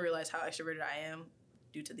 I'm starting to realize how extroverted I am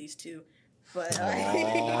due to these two, but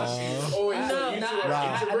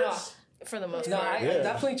for the most part. I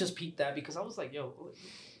definitely just peeped that because I was like, yo.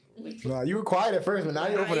 No, you were quiet at first, but now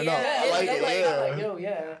you're opening up. I like it. Like, yo,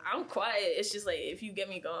 yeah. I'm quiet. It's just like if you get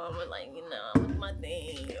me going with like, with my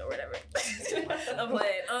thing or whatever. I'm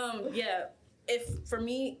playing. Yeah. If for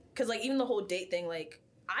me, because like even the whole date thing, like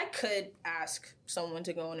I could ask someone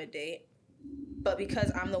to go on a date, but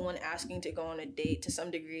because I'm the one asking to go on a date, to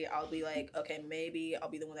some degree, I'll be like, okay, maybe I'll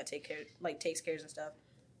be the one that takes cares and stuff.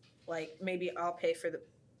 Like maybe I'll pay for the,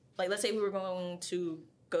 like let's say we were going to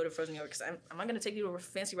go to Frozen Yogurt, because am I going to take you to a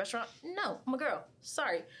fancy restaurant? No, I'm a girl.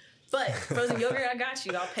 Sorry. But Frozen Yogurt, I got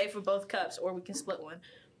you. I'll pay for both cups, or we can split one.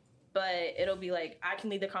 but it'll be like I can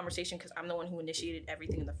lead the conversation because I'm the one who initiated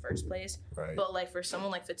everything in the first place. Right. But like for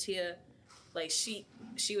someone like Fatia, like she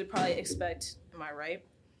would probably expect. Am I right?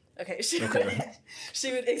 Okay. She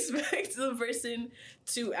would expect the person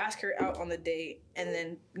to ask her out on the date and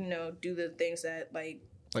then do the things that like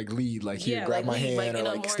lead, like here, grab my hand, like, or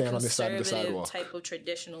like stand on this side of the sidewalk. Type of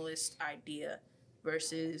traditionalist idea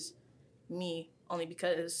versus me, only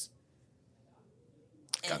because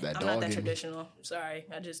got that I'm dog not that in traditional. Sorry,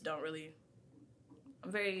 I just don't really.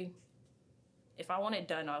 I'm very. If I want it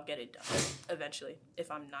done, I'll get it done eventually.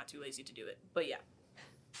 If I'm not too lazy to do it, but yeah.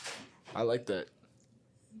 I like that.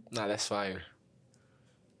 Nah, that's fire.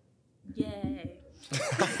 Yay. But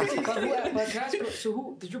can I ask you, so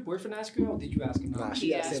who did your boyfriend ask you out? Or did you ask him out? Nah,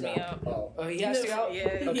 He asked me out. Oh, he asked you out?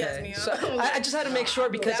 Yeah, he asked me out. So I just had to make sure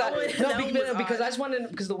because That one was because odd. I just wanted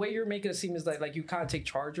because the way you're making it seem is like you kind of take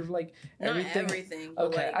charge of like everything. Not everything. But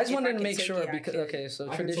Okay, like, I just if wanted to can make take sure it, I because can. okay, so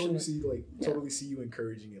I can traditional. totally see you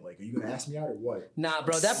encouraging it. Like, are you gonna ask me out or what? Nah,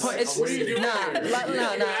 bro, that point it's What are you doing? nah. Ask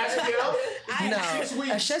me out?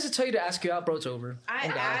 No, if she has to tell you to ask you out, bro, it's over. I I'm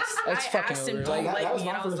done. asked. That's I fucking asked him, over. don't That like was me,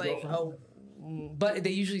 my and I was first like, girlfriend. oh. But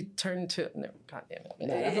they usually turn to no. God damn it.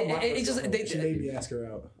 Nah, that's not my It first just girlfriend. She made me ask her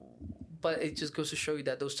out. but it just goes to show you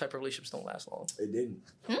that those type of relationships don't last long. It didn't.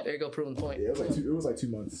 There you go, proving the point. Yeah, it was like 2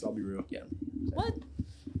 months. I'll be real. Yeah. What?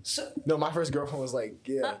 So No, my first girlfriend was like,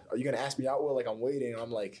 yeah, are you gonna ask me out? Well, like I'm waiting.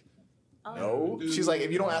 I'm like, no. She's like,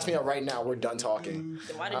 if you don't ask me out right now, we're done talking.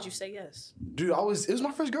 Then why did you say yes? Dude, it was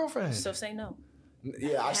my first girlfriend. So say no.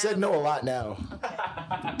 Yeah, I've said no a lot now.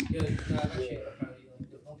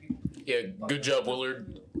 Yeah, good job,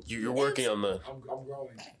 Willard. You're working on the. I'm growing.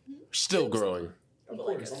 Still growing. Of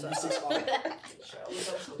course, I'm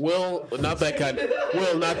 6'5". Will, not that kind.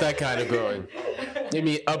 Will, not that kind of growing. I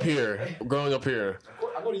mean, up here, growing up here.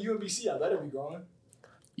 I go to UMBC. I better be growing.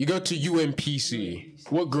 You go to UMPC.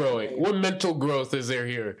 What growing? What mental growth is there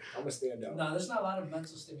here? I'm gonna stand out. no, there's not a lot of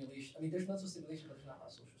mental stimulation. I mean, there's mental stimulation, but there's not a lot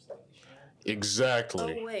of social stimulation.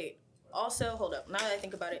 Exactly. Oh wait. Also, hold up. Now that I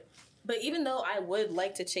think about it, but even though I would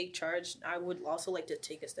like to take charge, I would also like to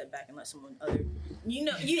take a step back and let someone other.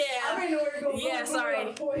 Yeah. I already know where you're going. Yeah,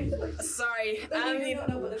 sorry. Sorry. I mean,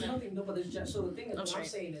 no, but there's nothing. No, but there's just so the thing is, what I'm sorry.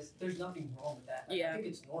 saying is, there's nothing wrong with that. Like, Yeah. I think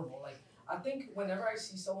it's normal. Like, I think whenever I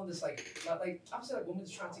see someone that's like obviously like women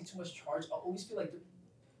that's trying to take too much charge, I always feel like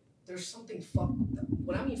there's something fucked.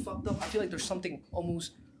 When I mean fucked up, I feel like there's something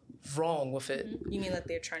almost wrong with it. you mean that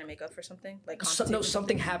they're trying to make up for something? Like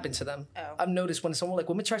Something happened to them. Oh. I've noticed when someone like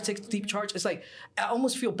women try to take deep charge, it's like I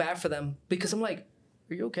almost feel bad for them because I'm like,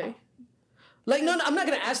 are you okay? Like no, I'm not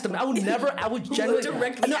gonna ask them. I would genuinely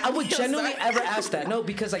ever ask that. No,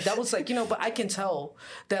 because like that was like but I can tell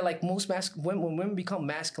that like most when women become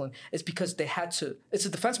masculine, it's because they had to. It's a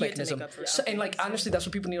defense You had to mechanism. make up for it. So, and like honestly, that's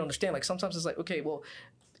what people need to understand. Like sometimes it's like okay, well.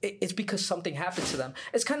 It's because something happened to them.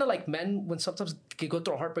 It's kind of like men when sometimes they go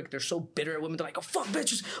through a heartbreak, they're so bitter at women. They're like, "Oh fuck,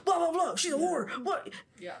 bitches, blah blah blah. She's a whore." What?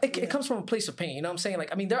 Yeah. It comes from a place of pain. You know what I'm saying?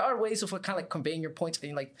 Like, I mean, there are ways of kind of like conveying your points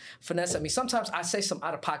and like finesse. I mean, sometimes I say some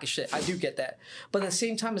out of pocket shit. I do get that, but at the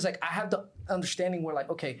same time, it's like I have the understanding where like,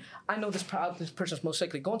 okay, I know this person's most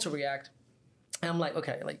likely going to react, and I'm like,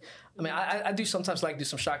 okay, like, I mean, I do sometimes like do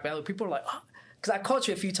some shock value. People are like, oh. Because I caught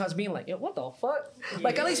you a few times being like, yo, what the fuck?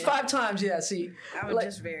 Like, at least 5 times, yeah, see. I'm like,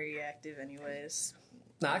 just very reactive anyways.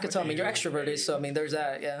 Nah, I can tell. I mean, you're extroverted, so I mean, there's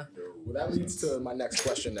that, yeah. Well, that leads to my next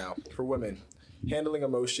question now for women. Handling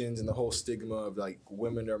emotions and the whole stigma of like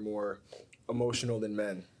women are more emotional than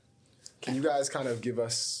men. Can you guys kind of give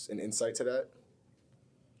us an insight to that?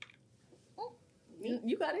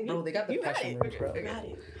 You got it. Bro, they got the passion rooms, bro.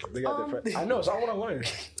 They got different. I know, so I want to learn.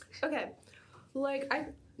 Okay. Like,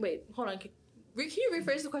 wait, hold on. Can you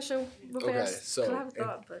rephrase the question real Okay, fast? 'Cause so I have a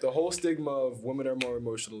thought, but... the whole stigma of women are more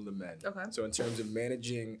emotional than men. Okay. So in terms of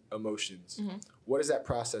managing emotions, what is that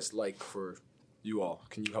process like for you all?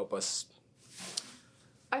 Can you help us?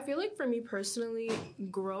 I feel like for me personally,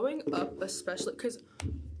 growing up especially, because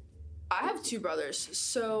I have 2 brothers,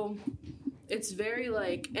 so it's very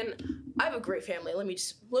like, and I have a great family. Let me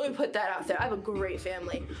put that out there. I have a great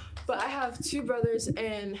family, but I have 2 brothers,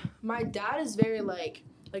 and my dad is very like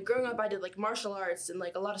growing up, I did like martial arts and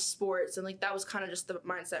like a lot of sports, and like that was kind of just the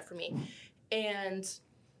mindset for me. And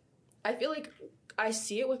I feel like I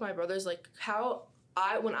see it with my brothers, like how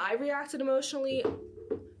when I reacted emotionally,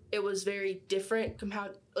 it was very different,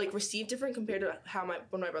 received different compared to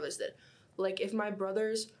when my brothers did. Like if my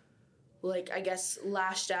brothers, like I guess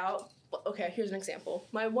lashed out. Okay, here's an example.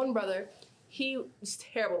 My one brother, he was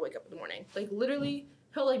terrible to wake up in the morning. Like literally.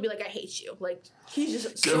 He'll like be like, I hate you. Like he's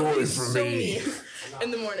just Get away from me mean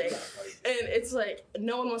in the morning, and it's like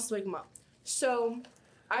no one wants to wake him up. So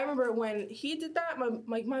I remember when he did that,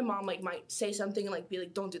 my mom like might say something and like be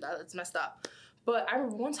like, don't do that, that's messed up. But I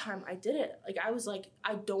remember one time I did it. Like I was like,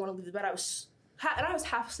 I don't want to leave the bed. I was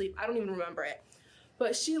half asleep. I don't even remember it.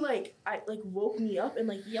 But she like woke me up and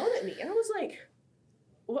like yelled at me, and I was like,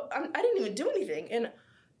 "What? I didn't even do anything." And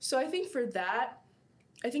so I think for that,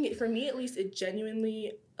 for me at least, it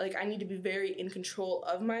genuinely like I need to be very in control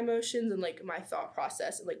of my emotions and like my thought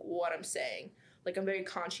process and like what I'm saying. Like I'm very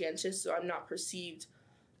conscientious, so I'm not perceived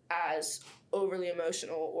as overly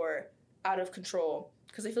emotional or out of control,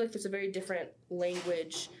 because I feel like there's a very different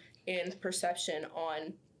language and perception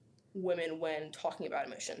on women when talking about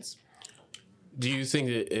emotions. Do you think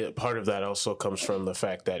that part of that also comes from the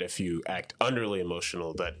fact that if you act underly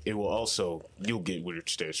emotional, that it will also, you'll get weird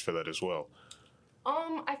stares for that as well?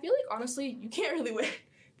 I feel like honestly you can't really win,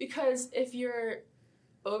 because if you're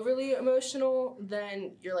overly emotional,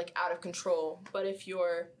 then you're like out of control. But if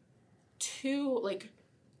you're too like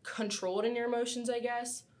controlled in your emotions, I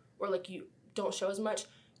guess, or like you don't show as much,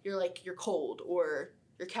 you're cold or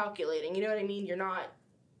you're calculating. You know what I mean? You're not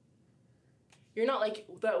like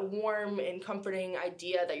that warm and comforting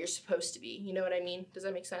idea that you're supposed to be. You know what I mean? Does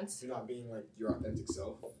that make sense? You're not being like your authentic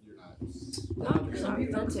self. You're not.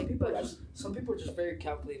 Some people are just very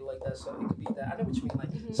calculated like that, so it could be that. I know what you mean. Like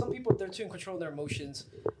some people, if they're too in control of their emotions,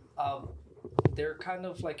 they're kind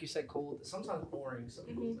of like you said, cold. Sometimes boring. Some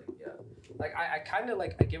people like like I kind of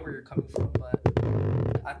like I get where you're coming from, but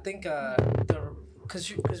I think because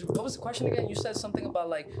what was the question again? You said something about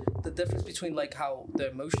like the difference between like how the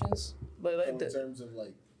emotions. Like in terms of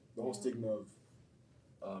like the whole stigma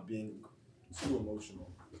of being too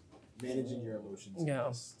emotional, managing your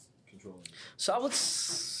emotions, controlling. So I would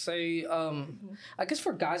say, I guess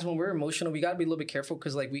for guys, when we're emotional, we gotta be a little bit careful,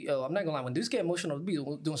 because like I'm not gonna lie, when dudes get emotional, they be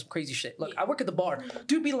doing some crazy shit. Look, I work at the bar,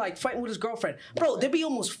 dude be like fighting with his girlfriend, bro. They be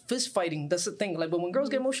almost fist fighting. That's the thing. Like, but when girls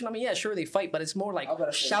get emotional, I mean, yeah, sure they fight, but it's more like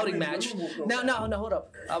shouting match. No, hold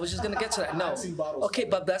up. I was just gonna get to that. No, okay,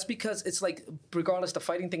 but that's because it's like regardless, the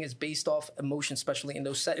fighting thing is based off emotion, especially in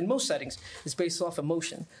in most settings, it's based off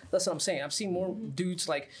emotion. That's what I'm saying. I've seen more dudes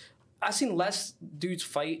I've seen less dudes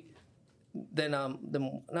fight than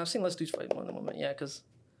I've seen less dudes fight more than women. Yeah, because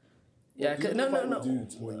no.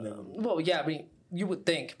 Dudes more than women. Well, yeah, I mean, you would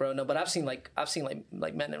think, bro. No, but I've seen like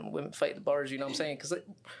men and women fight at the bars. You know what I'm saying? Because like,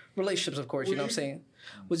 relationships, of course. You know what I'm saying?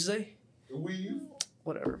 What'd you say? Weave.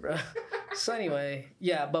 Whatever, bro. So anyway,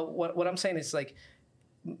 yeah. But what I'm saying is like,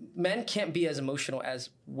 men can't be as emotional as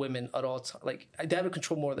women at all. Like they have to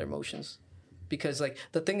control more of their emotions. Because, like,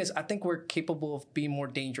 the thing is, I think we're capable of being more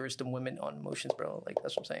dangerous than women on emotions, bro. Like,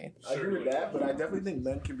 that's what I'm saying. I agree with that, but I definitely think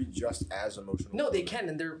men can be just as emotional. No, they can,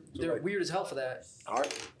 and they're like, weird as hell for that. I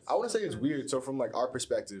want to say it's weird. So from, like, our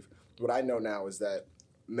perspective, what I know now is that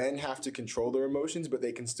men have to control their emotions, but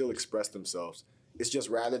they can still express themselves. It's just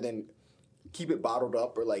rather than keep it bottled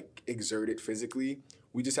up or, like, exert it physically,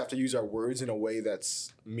 we just have to use our words in a way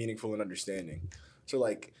that's meaningful and understanding. So,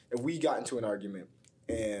 like, if we got into an argument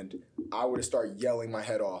and I were to start yelling my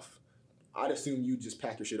head off, I'd assume you'd just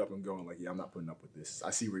pack your shit up and go, like, yeah, I'm not putting up with this. I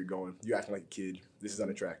see where you're going. You're acting like a kid. This is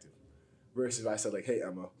unattractive. Versus if I said, like, hey,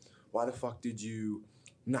 Emma, why the fuck did you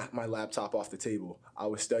knock my laptop off the table? I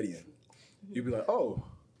was studying. You'd be like, oh,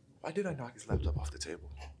 why did I knock his laptop off the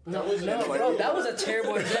table? No, bro, that was a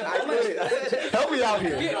terrible example. Help me out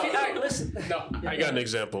here. All right, listen. No, I got an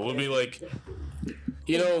example. We'll be like,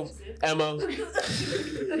 you know, Emma,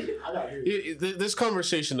 this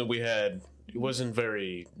conversation that we had wasn't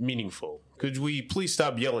very meaningful. Could we please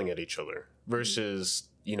stop yelling at each other versus,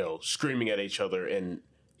 you know, screaming at each other and,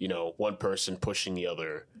 you know, one person pushing the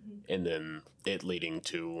other and then it leading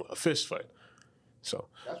to a fist fight. So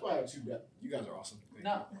that's why I have two. You guys are awesome.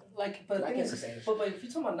 No, like, but the thing is, but if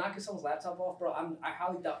you're talking about knocking someone's laptop off, bro, I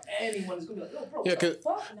highly doubt anyone is gonna be like, no, bro, yeah,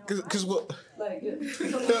 because what? Like,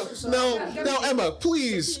 now, Emma,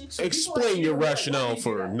 please explain your rationale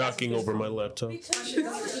for knocking over my laptop. Because I'm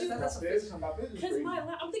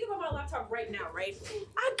thinking about my laptop right now, right?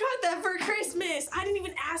 I got that for Christmas. I didn't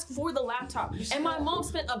even ask for the laptop, and my mom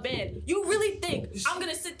spent a band. You really think I'm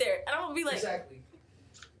gonna sit there and I'm gonna be like, exactly?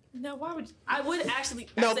 No, why would I would actually?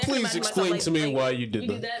 Now, please explain to me why you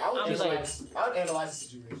did that. I would analyze the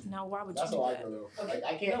situation. Now, why would That's you do all that? I know, though. Like,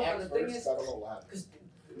 I can't act first. I don't know what happened.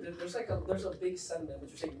 There's a big sentiment,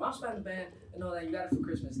 which you're saying, your mom's been in the band and all that, you got it for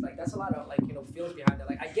Christmas. Like, that's a lot of, like, you know, feelings behind that.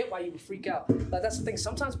 Like, I get why you would freak out. Like, that's the thing.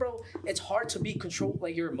 Sometimes, bro, it's hard to be controlled,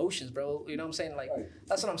 like, your emotions, bro. You know what I'm saying? Like,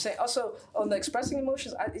 that's what I'm saying. Also, on the expressing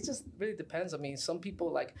emotions, it just really depends. I mean, some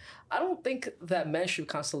people, like, I don't think that men should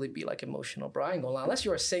constantly be, like, emotional, bro. I ain't gonna lie. Unless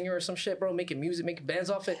you're a singer or some shit, bro, making music, making bands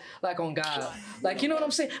off it, like, on God. Like, you know what I'm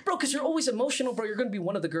saying? Bro, because you're always emotional, bro. You're gonna be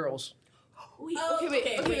one of the girls.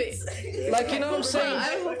 Wait. Like, you know what I'm saying? I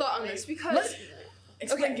have a thought on this because.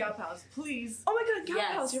 Explain gal pals, please. Oh my god,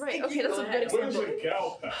 gal pals, you're right. Okay, that's a good example.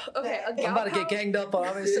 Okay, a gal I'm about to get ganged up on.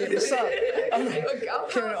 I'm gonna say, what's up? I'm a gal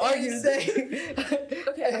can't pal argue today.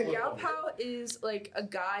 Okay, a gal pal is like a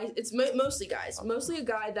guy. It's mostly guys. Mostly a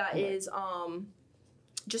guy that is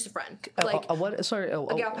just a friend. Like a what? Sorry, a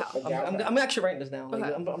gal pal. I'm actually writing this down. Like,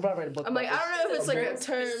 Okay. I'm about to write a book. I'm like, I don't know if it's like a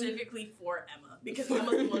term. Specifically for Emma. Because Emma's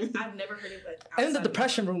the one I've never heard of it. And the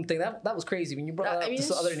depression room thing, that was crazy when you brought that up this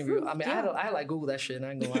other interview. True. I mean, Yeah. I had like Google that shit, and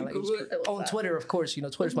I ain't gonna lie. Like, Google it. on Twitter, of course, you know,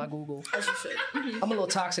 Twitter's my Google. As you should. I'm a little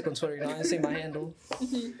toxic on Twitter, you know. I didn't say my handle.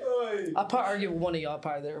 I probably argue with one of y'all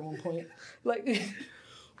probably there at one point. Like,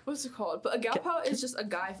 What's it called? But a gal pal is just a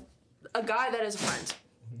guy that is a friend.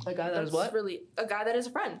 a guy that That's is what? really a guy that is a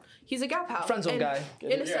friend. He's a gal pal. Friend zone And guy.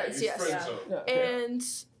 In a sense, yes. Yeah. And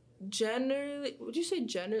generally, would you say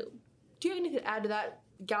generally? Do you have anything to add to that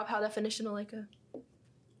gal pal definition, Aleka?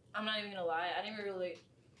 I'm not even gonna lie. I didn't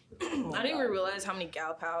even realize how many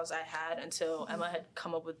gal pals I had until Emma had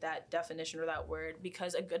come up with that definition or that word.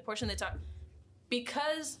 Because a good portion of the time,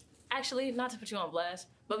 actually, not to put you on blast,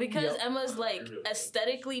 but because Emma's like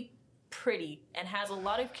aesthetically pretty and has a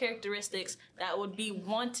lot of characteristics that would be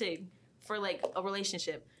wanted for like a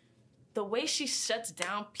relationship, the way she shuts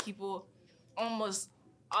down people almost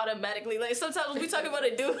automatically, like sometimes when we talk about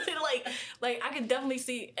a dude, like I can definitely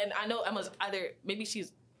see, and I know Emma's either maybe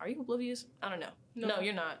she's, are you oblivious? I don't know. No,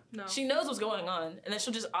 you're not. No. She knows what's going on, and then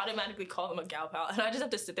she'll just automatically call them a gal pal, and I just have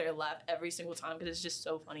to sit there and laugh every single time because it's just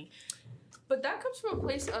so funny. But that comes from a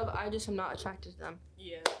place of I just am not attracted to them.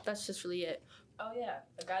 Yeah. That's just really it. Oh yeah,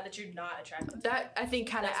 a guy that you're not attracted to. That I think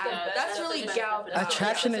kind of That's that's really the gal. definition.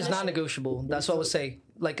 Attraction is definition. non-negotiable. That's what I would say.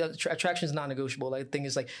 Like attraction is non-negotiable. Like the thing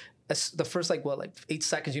is like the first like 8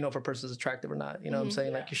 seconds you know if a person is attractive or not. You know what I'm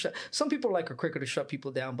saying? Like some people are quicker to shut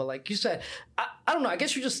people down, but like you said, I don't know. I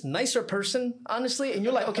guess you're just a nicer person, honestly, and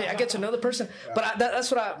you're like, okay, I get to know the person. But that's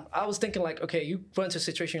what I was thinking. Like, okay, you run into a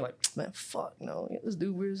situation, you're like, man, fuck, no, this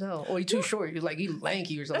dude weird as hell, or he too short. You're like, he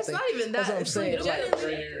lanky or something. That's not even that. That's what I'm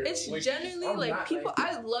It's saying. it's genuinely like people.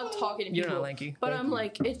 I love talking to people. You're not lanky. But I'm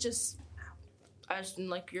like, it's just, I just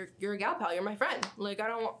like you're a gal pal. You're my friend. Like I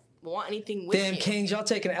don't want anything with Damn, you. Kings, y'all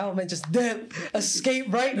taking an element, just dip,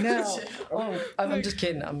 escape right now. I'm just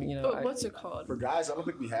kidding. But what's it called? For guys, I don't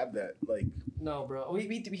think we have that. Like, No, bro.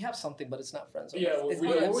 We have something, but it's not friends. Yeah, It's- we're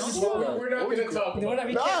not going to talk about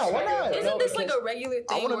it. no, why not? Isn't this like a regular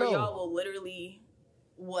thing wanna where know. y'all will literally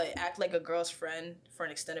act like a girl's friend for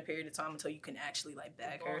an extended period of time until you can actually like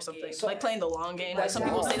bag her or something? So- like playing the long game. Like some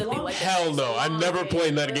people say that they like that. Hell no, I never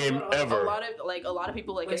played that game A ever. lot of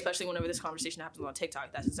people, like, especially whenever this conversation happens on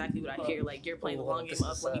TikTok, that's exactly what I hear. Like, you're playing the long game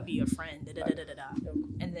of let me be your friend,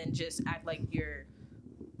 and then just act like you're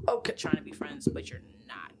Okay. trying to be friends, but you're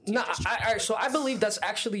not. You're No, just trying to be so I believe that's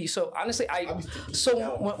actually so. Honestly,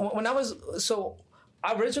 when I was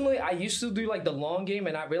originally I used to do like the long game,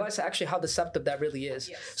 and I realized actually how deceptive that really is.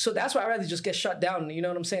 Yes. So that's why I rather just get shut down. You know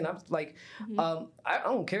what I'm saying? I'm like, I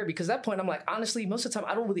don't care because at that point I'm like, honestly, most of the time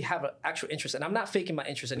I don't really have an actual interest, and I'm not faking my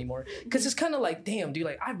interest anymore because it's kind of like, damn, dude,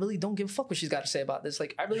 like I really don't give a fuck what she's got to say about this.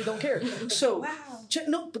 Like I really don't care. So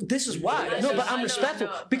no, but this is why. No, but I'm respectful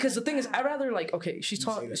because the thing is, I rather like, okay, she's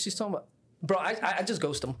talking about. Bro, I just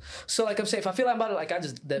ghost them. So like I'm saying, if I feel like about it, like I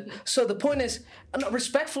just dip. So the point is, no,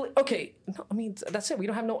 respectfully, okay. No, I mean that's it. We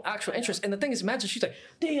don't have no actual interest. And the thing is, imagine she's like,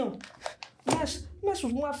 damn, mess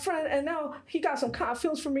with my friend, and now he got some kind of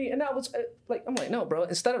feelings for me, and now it's like I'm like, no, bro.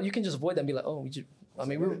 Instead of you can just avoid that and be like, oh,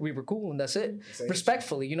 we were cool and that's it.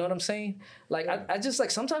 Respectfully, you know what I'm saying? Like I just like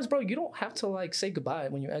sometimes, bro, you don't have to like say goodbye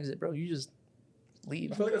when you exit, bro. You just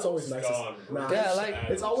leave. I feel like it's always nice. Yeah, like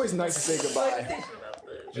It's always nice to say goodbye.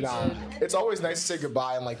 Nah, it's always nice to say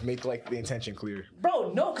goodbye and like make like the intention clear.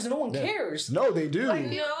 bro, no, because no one cares. No, they do. You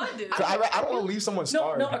know, I do. 'Cause I don't want to leave someone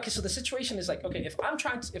scarred. No. Okay, so the situation is like, okay, if I'm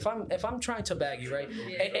trying to bag you, right,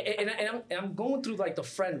 and I'm going through like the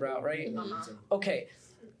friend route, right? Okay,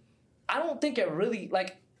 I don't think it really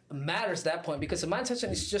like matters at that point because if my intention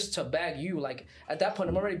is just to bag you, like at that point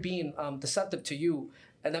I'm already being deceptive to you,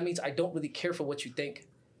 and that means I don't really care for what you think.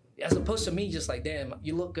 As opposed to me just like, damn,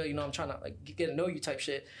 you look good, you know, I'm trying to like get to know you type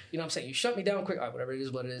shit. You know what I'm saying? You shut me down quick, all right, whatever it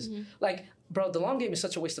is, what it is. Like, bro, the long game is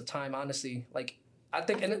such a waste of time, honestly. Like, I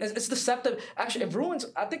think, and it's deceptive. Actually, it ruins,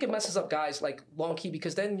 I think it messes up guys, like, long key,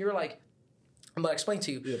 because then you're like, I'm gonna explain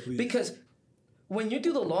to you. Yeah, please. Because when you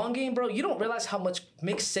do the long game, bro, you don't realize how much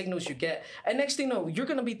mixed signals you get. And next thing you know, you're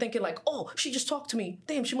gonna be thinking like, oh, she just talked to me.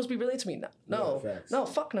 Damn, she must be related to me. No,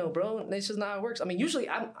 fuck no, bro. That's just not how it works. I mean, usually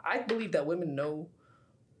I believe that women know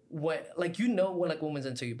when like a woman's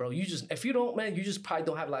into you, bro. You just if you don't, man, you just probably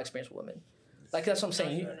don't have a lot of experience with women. Like that's what I'm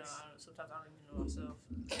saying. Sometimes I don't even know myself.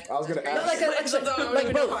 I was gonna ask.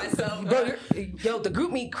 Bro, yo, the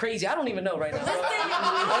group me crazy. I don't even know right now.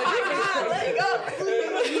 Let it go.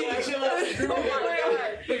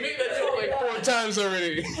 You made that joke like 4 times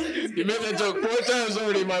already. You made that joke 4 times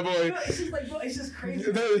already, my boy. It's just like, bro, it's just crazy.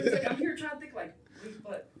 It's like, I'm here trying to think like, wait,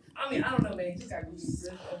 but I mean, I don't know, man. He just got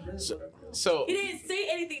So he didn't say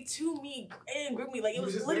anything to me and group me. Like it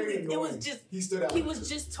was literally, it was just he stood out. He was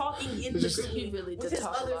just talking in the group. He really did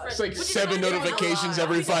talk Other about friends. it's like 7 notifications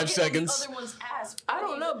every 5 seconds. Other one's ass. I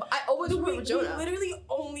don't know, but I always remember We Jonah. literally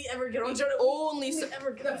only ever get on Jonah. Only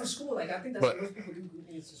ever get Yeah, for school, like I think that's what most people do.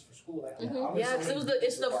 It's just for school, like Yeah, because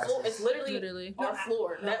it's the floor. It's literally our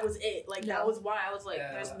floor. No. That was it. Like that was why I was like,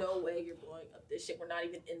 Yeah. "There's no way you're blowing up this shit. We're not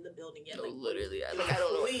even in the building yet." No, Like literally, I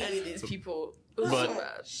don't know any of these people. It was But-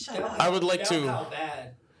 so bad. I would like to. How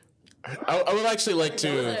bad? I would actually like to.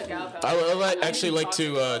 I would actually like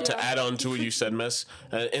to add on to what you said, Mess.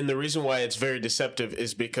 And the reason why it's very deceptive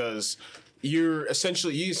is because you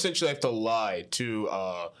essentially have to lie to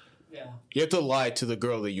the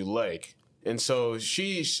girl that you like, and so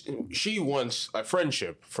she wants a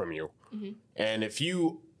friendship from you, and if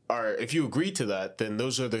you agree to that, then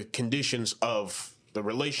those are the conditions of the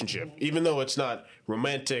relationship, even though it's not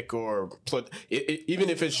romantic or even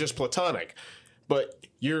if it's just platonic. But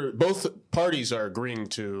both parties are agreeing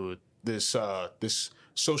to this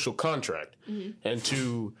social contract, and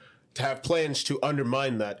to have plans to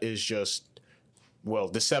undermine that is just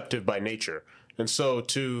deceptive by nature. And so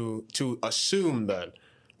to assume that,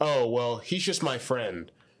 oh well, he's just my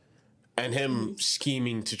friend, and him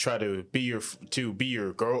scheming to try to be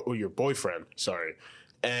your girl or your boyfriend,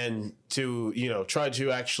 and to try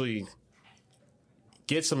to actually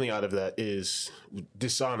get something out of that is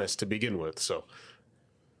dishonest to begin with. So.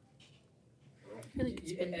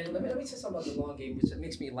 And let me say something about the long game, which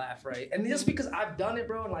makes me laugh, right? And just because I've done it,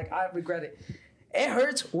 bro, and like I regret it. It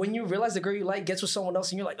hurts when you realize the girl you like gets with someone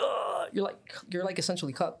else, and you're like, ugh, you're like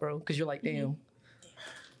essentially cut, bro, because you're like, damn.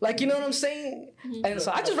 Like, you know what I'm saying? And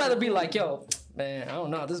so I just rather be like, yo, man, I don't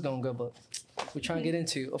know how this is going good, but we're trying to get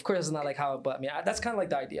into. Of course, it's not like how, but I mean, that's kind of like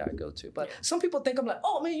the idea I go to. But some people think I'm like,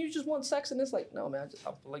 oh man, you just want sex, and it's like, no, man,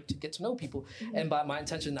 I like to get to know people. And by my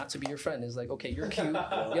intention not to be your friend is like, okay, you're cute,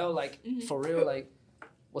 yo, like for real, like,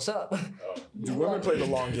 what's up? Do women play the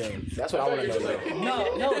long game? That's what I want to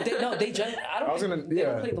know. They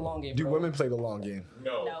don't play the long game. Do bro. women play the long game?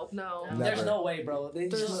 No. No. There's no way, bro.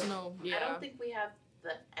 There's no. Yeah. I don't think we have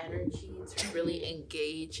the energy to really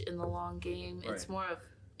engage in the long game. It's more of,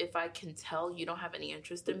 if I can tell you don't have any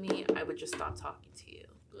interest in me, I would just stop talking to you.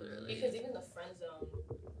 Literally. Because even the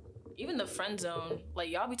friend zone, like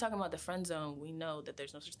y'all be talking about the friend zone, we know that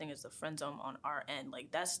there's no such thing as the friend zone on our end. Like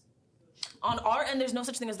that's on our end, there's no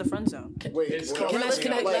such thing as the friend zone. Wait, Can I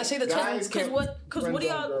say the term? Because what do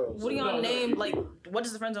y'all name? Like, what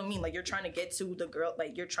does the friend zone mean? Like, you're trying to get to the girl,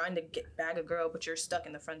 like you're trying to bag a girl, but you're stuck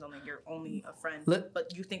in the friend zone. Like, you're only a friend,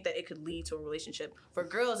 but you think that it could lead to a relationship. For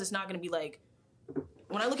girls, it's not going to be like,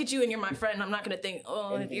 when I look at you and you're my friend, I'm not going to think,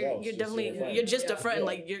 oh, you're definitely you're just a friend.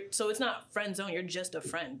 Like so it's not friend zone. You're just a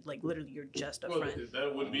friend. Like literally, you're just a friend.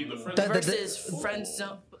 That would be the friend Versus friend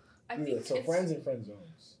zone. I think so friends and friend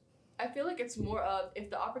zones. I feel like it's more of, if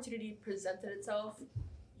the opportunity presented itself,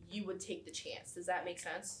 you would take the chance. Does that make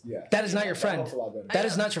sense? Yeah. That is not your friend. That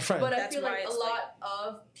is not your friend. But I That's feel like why a it's lot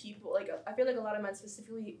of people, like I feel like a lot of men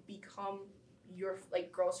specifically become your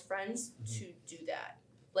like girls' friends to do that.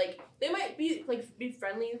 Like they might be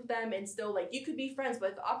friendly with them and still like you could be friends, but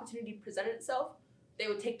if the opportunity presented itself, they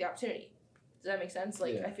would take the opportunity. Does that make sense?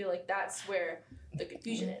 Like I feel like that's where the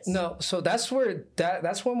confusion is. No, so that's when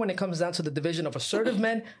when it comes down to the division of assertive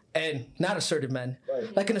men and not assertive men.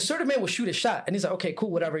 Right. Like an assertive man will shoot a shot and he's like, okay,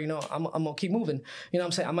 cool, whatever, I'm gonna keep moving. You know what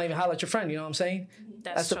I'm saying? I might even holler at your friend, you know what I'm saying?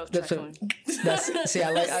 That's see,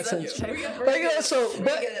 I like accents. Let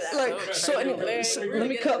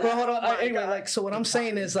me cut, bro, hold on. Anyway, like, so what I'm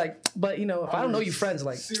saying is like, but if I don't know you friends,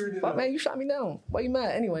 like, fuck, man, you shot me down. Why you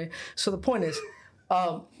mad? Anyway, so the point is,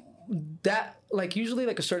 that like usually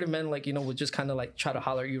like assertive men like would just kind of like try to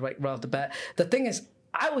holler at you right off the bat. The thing is,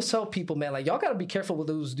 I always tell people, man, like y'all gotta be careful with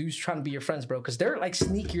those dudes trying to be your friends, bro, because they're like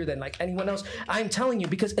sneakier than like anyone else. I'm telling you,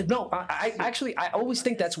 because I always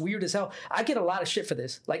think that's weird as hell. I get a lot of shit for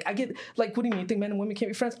this. Like I get like, what do you mean? You think men and women can't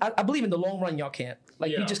be friends? I believe in the long run y'all can't.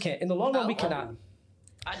 Like we just can't. In the long run we cannot.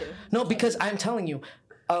 I do. No, because I'm telling you,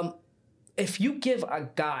 if you give a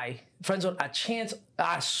guy friend zone a chance,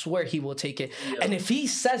 I swear he will take it. Yeah. And if he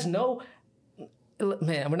says no,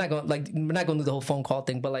 man, we're not going to do the whole phone call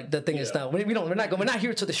thing, but like the thing is, no, we're not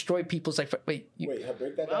here to destroy people's like. Wait,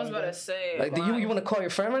 break that down. I was about to say, like, do you want to call your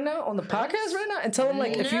friend right now on the podcast right now and tell him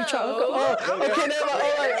like if you try? Okay, never.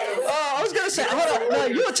 I was gonna say, hold up, no,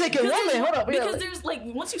 you're taking woman. Hold up, because there's like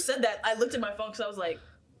once you said that, I looked at my phone because I was like,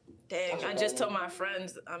 dang, I just told my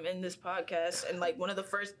friends I'm in this podcast, and like one of the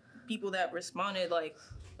first people that responded, like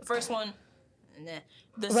the first one, nah.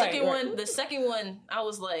 The second one, I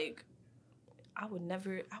was like, I would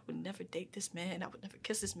never date this man. I would never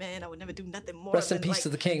kiss this man. I would never do nothing more. Rest in peace to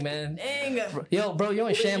the king, man. Dang. Yo, bro, you're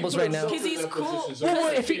in shambles right now. Because he's cool.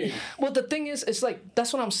 Well, the thing is, it's like,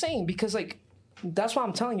 that's what I'm saying. Because, like, that's why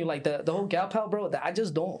I'm telling you, like, the whole gal pal, bro, that I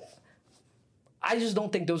just don't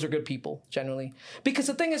think those are good people, generally. Because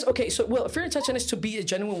the thing is, okay, so, well, if your intention is to be a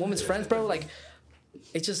genuine woman's friend, bro, like,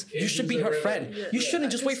 it's just, you should be her friend. You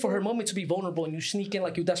shouldn't just wait for her moment to be vulnerable and you sneak in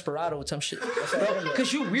like you desperado with some shit.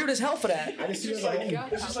 Because you weird as hell for that. It's just like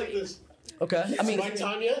this. Okay, I mean, my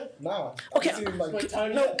time yet? Nah. Okay,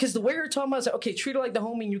 no, because the way you're talking about is like, okay, treat her like the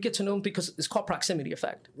homie and you get to know him because it's called proximity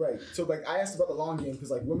effect. Right. So like, I asked about the long game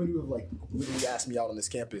because like women who have like literally asked me out on this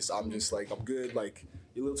campus, I'm just like, I'm good. Like,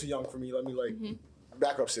 you're a little too young for me. Let me like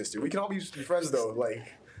back up, sister. We can all be friends though. Like,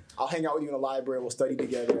 I'll hang out with you in the library. We'll study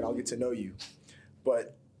together and I'll get to know you.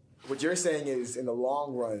 But what you're saying is, in the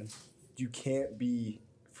long run, you can't be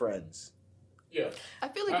friends. Yeah. I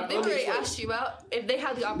feel like if they already asked you out, if they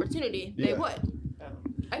had the opportunity, they would.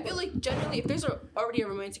 I feel like generally, if there's already a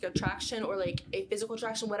romantic attraction or like a physical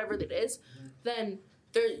attraction, whatever it is, then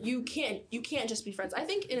you can't just be friends. I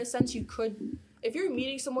think in a sense you could, if you're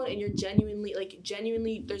meeting someone and you're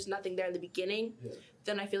genuinely, there's nothing there in the beginning. Yeah.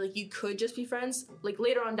 Then I feel like you could just be friends. Like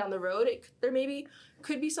later on down the road, there maybe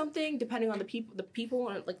could be something depending on the people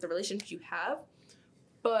and like the relationship you have.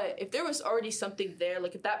 But if there was already something there,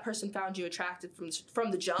 like if that person found you attractive from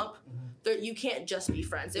the jump, you can't just be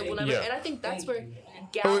friends. It will never. Yeah. And I think that's where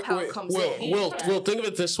gal pal comes in. Will, think of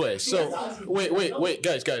it this way. So wait,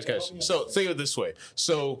 guys. So think of it this way.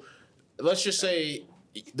 So let's just say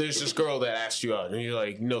there's this girl that asked you out, and you're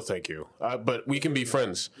like, no, thank you, but we can be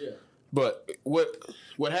friends. Yeah. But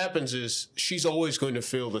what happens is she's always going to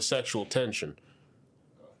feel the sexual tension.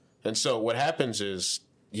 And so what happens is,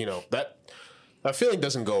 that feeling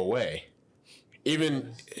doesn't go away.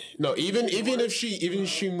 Even if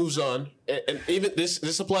she moves on, and even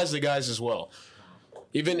this applies to guys as well.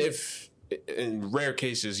 Even if in rare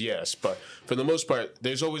cases, yes, but for the most part,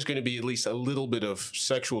 there's always going to be at least a little bit of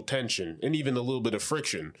sexual tension and even a little bit of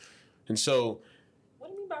friction. And so, what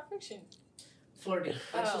do you mean by friction? Flirting.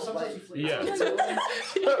 Yeah. Get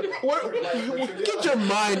your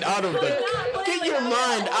mind out of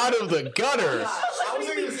the gutter.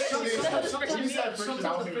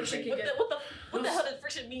 What the hell does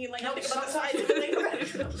friction mean? Like, think about the size of the thing.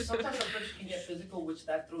 Sometimes the friction can get physical, which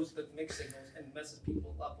that throws the mixed signals and messes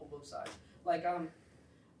people up on both sides. Like, how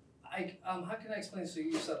can I explain this to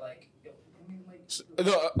you? You said like.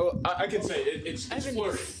 I can say it's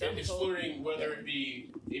flirting. It's flirting, whether it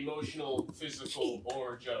be emotional, physical,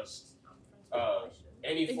 or just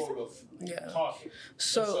any form of talking.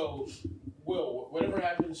 So, Will, whatever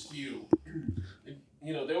happens to you,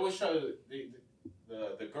 they always try to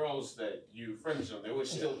the girls that you friend zone. They always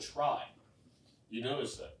still try. You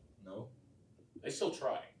notice that? No. They still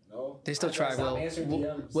try. No. They still try,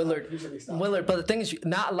 Willard. But the thing is,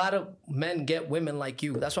 not a lot of men get women like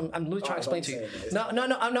you. That's what I'm literally trying to explain to you. No.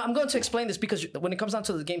 I'm going to explain this because when it comes down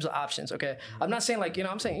to the games of options, okay? I'm not saying like,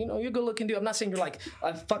 I'm saying, you're a good looking dude. I'm not saying you're like,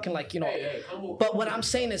 fucking like, But what I'm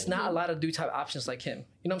saying is not a lot of dudes have options like him.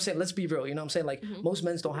 You know what I'm saying? Let's be real. You know what I'm saying? Like, most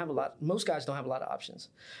guys don't have a lot of options.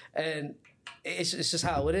 And it's just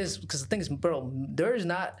how it is. Because the thing is, bro,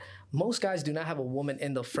 most guys do not have a woman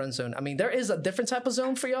in the friend zone. I mean, there is a different type of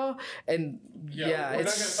zone for y'all, and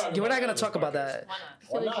we're not gonna talk about that.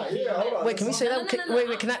 Why not? Yeah, hold on. Wait, can we say that?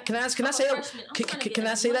 Wait, can I say that? Can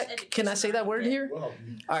I say that? Can I say that word here? All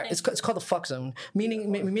right, it's called the fuck zone, meaning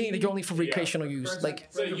that you're only for recreational use. Like,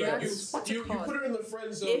 so you put her in the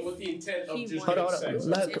friend zone with the intent of just having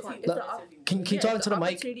sex. Can you talk into the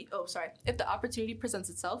mic? Oh, sorry. If the opportunity presents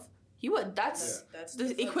itself, he would. That's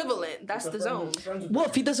the equivalent. That's the zone. Well,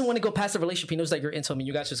 if he doesn't want to go past the relationship, he knows that you're into him, and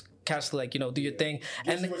you guys just casually do your thing.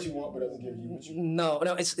 Gives you what you want, but doesn't give you what you want.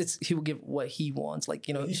 No, it's he will give what he wants. Like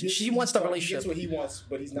she wants the relationship. He gets what he wants,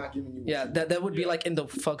 but he's not giving you. That would be like in the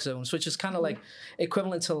fuck zone, which is kind of like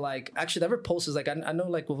equivalent to like actually the repulsive. Like I know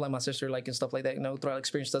like with like my sister like and stuff like that. Throughout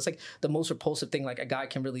experience, that's like the most repulsive thing like a guy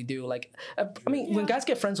can really do. Like when guys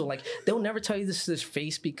get friends with like they'll never tell you this to his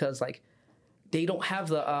face because like. They don't have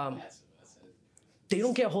the they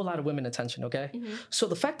don't get a whole lot of women attention, okay? So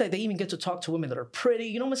the fact that they even get to talk to women that are pretty,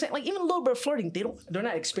 you know what I'm saying? Like even a little bit of flirting, they're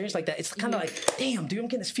not experienced like that. It's kind of like, damn, dude, I'm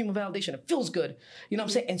getting this female validation. It feels good. You know what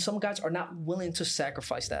I'm saying? And some guys are not willing to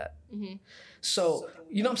sacrifice that. So,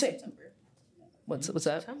 you know what I'm saying? What's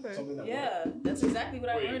that? September. Yeah, that's exactly what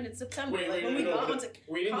I learned in September. When we got onto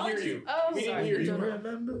we didn't college. hear you. Oh, We sorry. didn't hear you.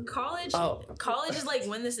 Remember? College is like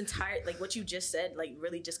when this entire, like what you just said, like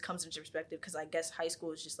really just comes into perspective, because I guess high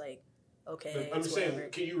school is just like, okay, I'm it's saying, whatever.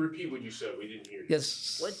 can you repeat what you said? We didn't hear you.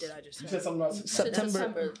 Yes. What did I just say? You said something about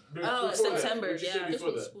September. Oh, Before September, That. What you said yeah.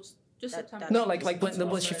 before that? Just That- September. No, like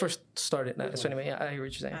when she first started. So anyway, yeah, I hear what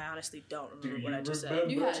you're saying. I honestly don't remember Do what I you just said.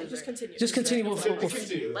 remember? You had it. Just continue. Just continue with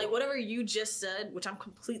Continue. Like whatever you just said, which I'm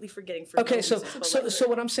completely forgetting. For Okay, no so reason, but so like- so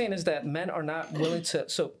what I'm saying is that men are not willing to.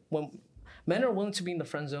 So when men are willing to be in the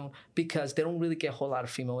friend zone because they don't really get a whole lot of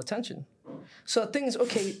female attention. So the thing is,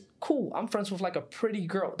 okay, cool. I'm friends with like a pretty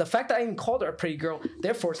girl. The fact that I even called her a pretty girl,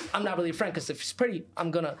 therefore, I'm not really a friend because if she's pretty, I'm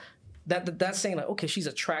gonna. That's saying like, okay, she's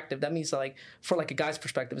attractive. That means like for like a guy's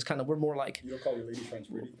perspective, it's kind of we're more like You don't call your lady friends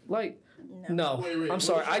pretty? like. No, Wait, I'm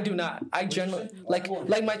sorry, I do not. I generally like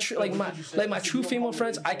my true female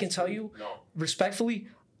friends. I can tell you respectfully,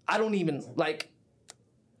 I don't even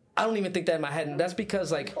think that in my head, and that's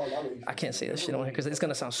because like I can't say that shit on here because it's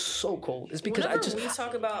gonna sound so cold. It's because Whenever we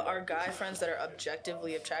talk about our guy friends that are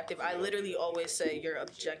objectively attractive, I literally always say you're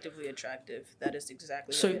objectively attractive. That is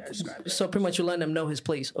exactly the way I describe it. so pretty much you're letting them know his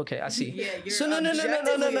place. Okay, I see. Yeah, you're so no,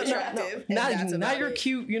 objectively attractive, and that's Now about you're it.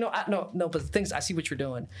 cute. You know, no. But the things I see what you're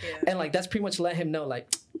doing, Yeah. and like that's pretty much let him know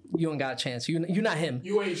like you don't got a chance. You're not him.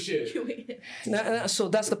 You ain't shit. So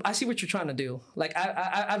that's I see what you're trying to do. Like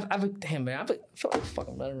I've damn man, I feel like a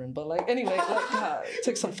fucking veteran. But like anyway, like God,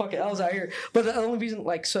 took some fucking L's out here. But the only reason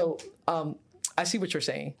like I see what you're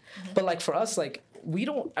saying. But like for us, like we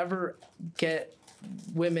don't ever get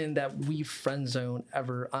women that we friend zone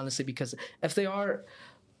ever, honestly, because if they are,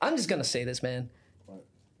 I'm just gonna say this, man.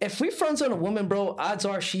 If we friend zone a woman, bro, odds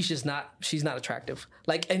are she's not attractive.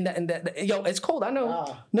 Like and that yo, it's cold. I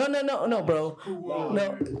know. No, bro.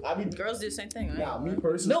 No. I mean, Girls do the same thing, right? nah, me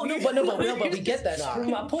personally. But we get that. Prove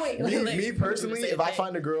my point. Me personally, if I thing.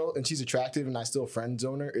 find a girl and she's attractive and I still friend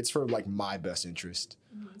zone her, it's for like my best interest.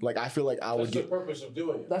 Like I feel like I would What's the get. purpose of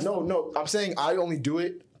doing it? No, I'm saying I only do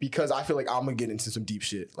it because I feel like I'm gonna get into some deep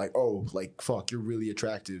shit. Like, oh, like fuck, you're really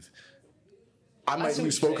attractive. I might see what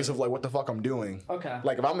lose you're focus saying. of like what the fuck I'm doing. Okay.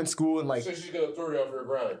 Like if I'm in school and like So she's gonna throw you off your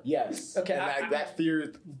grind. yes, Okay, and that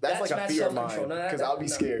fear, that's like a mad fear of mine self-control. No, because I'll be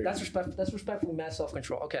scared. That's respectfully mad self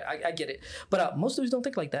control. Okay, I get it. But most dudes don't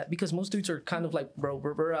think like that because most dudes are kind of like, bro,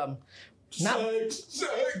 we're not. Sex.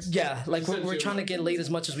 Yeah, like we're trying to get laid as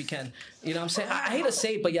much as we can. You know what I'm saying? I hate to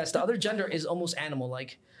say it, but yes, the other gender is almost animal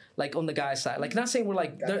like on the guy's side. Like not saying we're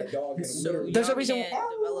like Got that dog in the So middle. There's a y'all reason-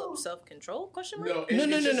 can't develop self-control? Question mark?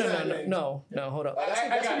 No, no, hold up.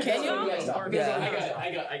 I got it. Can y'all? Yeah.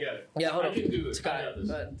 I got it. Yeah, hold I up. can do this. Takai, I got this.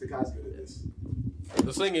 go ahead. Takai's good at this.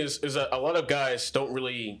 The thing is that a lot of guys don't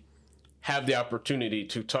really have the opportunity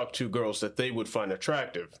to talk to girls that they would find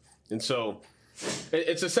attractive, and so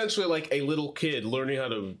it's essentially like a little kid learning how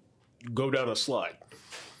to go down a slide.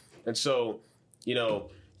 And so,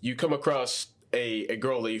 you come across a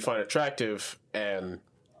girl that you find attractive, and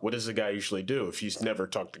what does the guy usually do if he's never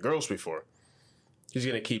talked to girls before? He's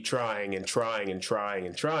gonna keep trying and trying and trying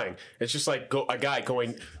and trying. It's just like a guy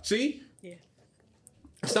going, see? Yeah.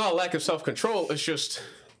 It's not a lack of self-control,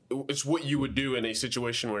 it's what you would do in a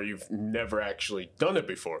situation where you've never actually done it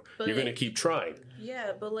before. But You're gonna keep trying.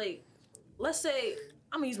 Yeah, but like, let's say,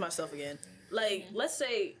 I'm gonna use myself again. Like, let's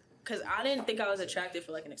say, because I didn't think I was attractive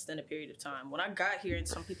for like an extended period of time. When I got here and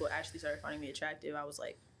some people actually started finding me attractive, I was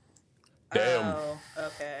like, Damn. oh,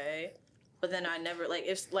 okay. But then I never,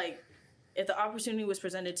 if the opportunity was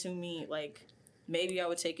presented to me, like, maybe I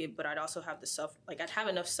would take it, but I'd also have I'd have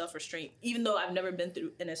enough self-restraint, even though I've never been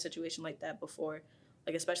in a situation like that before.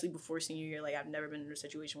 Like, especially before senior year, like, I've never been in a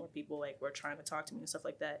situation where people, like, were trying to talk to me and stuff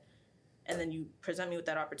like that. And then you present me with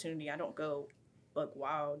that opportunity, I don't go, like,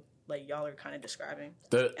 wild, like y'all are kind of describing.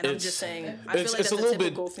 And I'm just saying, I feel like that's a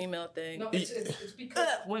typical female thing. No, it's because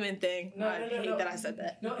Women thing. I hate that I said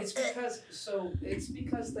that. No, it's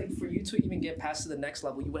because like for you to even get past to the next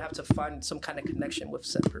level, you would have to find some kind of connection with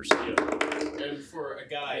said person. Yeah. And for a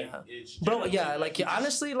guy, it's Bro, yeah, like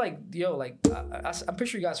honestly, like yo, like I'm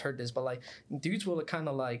pretty sure you guys heard this, but like dudes will kind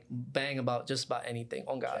of like bang about just about anything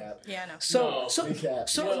on God. Yeah, I know. So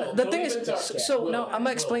No. the thing is, so no, I'm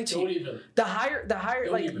gonna explain to you. The higher,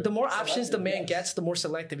 like the more options the man gets, the more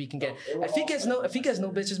selective he can get. If he gets no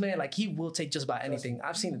bitches, man, like he will take just about anything.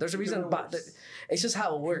 I've seen it. There's a reason about that. It's just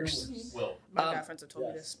how it works. My guy friends have told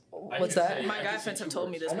me this. What's that? My guy friends have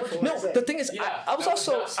told me this before. No, the thing is, I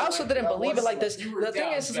also didn't believe it like this. The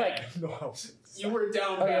thing is like. You were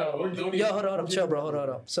down bad. Hold on, chill, bro. Hold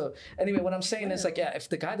on. So anyway, what I'm saying is like, yeah, if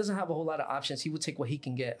the guy doesn't have a whole lot of options, he would take what he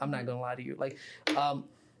can get. I'm not gonna lie to you. Like,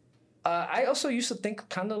 I also used to think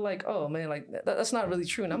kind of like, oh man, like that's not really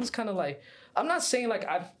true. And I'm just kind of like, I'm not saying like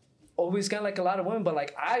I've always got like a lot of women, but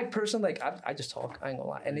like I personally like I just talk. I ain't gonna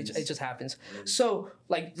lie, and it just happens. So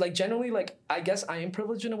like generally like I guess I am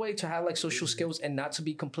privileged in a way to have like social skills and not to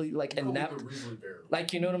be completely like inept.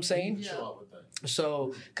 Like you know what I'm saying? Yeah.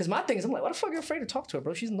 So, cause my thing is, I'm like, why the fuck are you afraid to talk to her,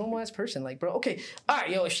 bro? She's a normal ass person, like, bro. Okay, all right,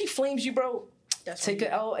 yo, if she flames you, bro, take an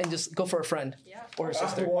L and just go for a friend or her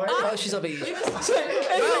sister. Oh, she's of age. Bro,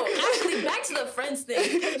 actually, back to the friends thing.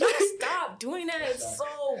 You stop doing that. It's so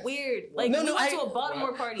weird. Like, we went to a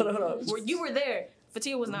Baltimore party where you were there.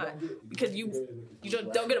 Fatia was not, because you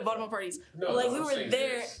don't get at Baltimore parties. But, like, we were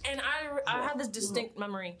there, and I have this distinct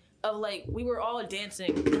memory of like we were all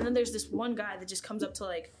dancing, and then there's this one guy that just comes up to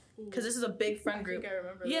like. Because this is a big friend group. I think I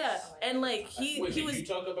remember yeah, this. And like he was. Did you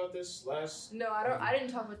talk about this last? No, I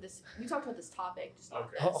didn't talk about this. We talked about this topic. Just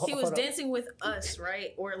okay. He was dancing with us,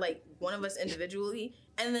 right, or like one of us individually,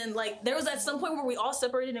 and then like there was at some point where we all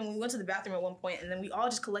separated and we went to the bathroom at one point, and then we all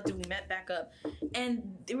just collectively met back up,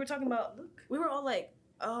 and they were talking about. We were all like,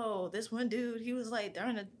 "Oh, this one dude, he was like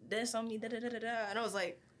trying to dance on me, da da da da da," and I was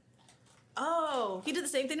like. Oh, he did the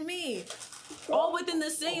same thing to me. All within the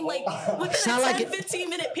same, like, within a 10,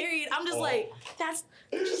 15-minute period. I'm just like, that's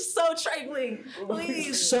so trifling.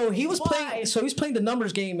 Please. So he was playing the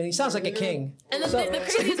numbers game, and he sounds like a king. And the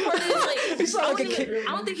craziest part is, like, he sounds like a king.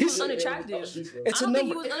 I don't think he was unattractive. I don't think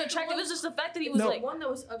he was unattractive. It's just the fact that he was like one that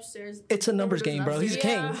was upstairs. It's a numbers game, bro. He's a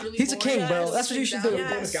king. He's a king, bro. That's what you should do.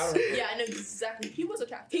 Yes. Yeah, I know exactly. He was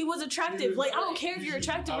attractive. He was attractive. Like, I don't care if you're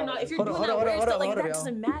attractive or not. If you're doing that weird stuff, like, that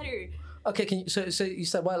doesn't matter. Okay, can you? So you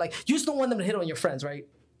said why? Like you just don't want them to hit on your friends, right?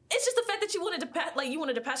 It's just the fact that you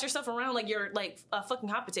wanted to pass yourself around like you're like a fucking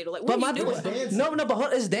hot potato. Like, what are you doing? No,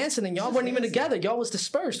 but it's dancing, and y'all weren't even together. Y'all was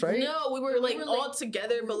dispersed, right? No, we were like all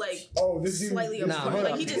together, but like slightly apart. Hold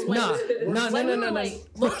like he just went. No. Like,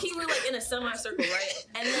 low-key, we were like in a semicircle, right?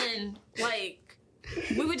 And then like.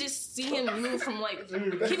 We would just see him move from like.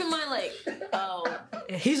 Keep in mind, like,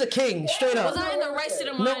 he's a king, straight up. Was I in the right state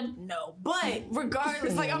of mind? No. But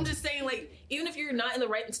regardless, like, I'm just saying, like, even if you're not in the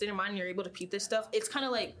right state of mind, and you're able to peep this stuff. It's kind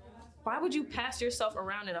of like, why would you pass yourself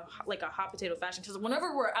around in a hot potato fashion? Because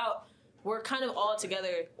whenever we're out, we're kind of all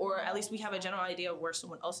together, or at least we have a general idea of where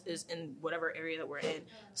someone else is in whatever area that we're in.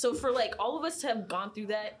 So for like all of us to have gone through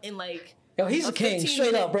that in like. Yo, he's a king,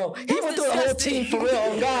 straight up, bro. He went through the whole team for real.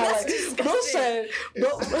 Oh God, like, bro said, bro.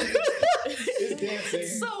 It's dancing.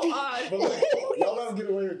 So odd. But like, y'all let him get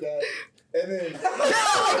away with that, and then.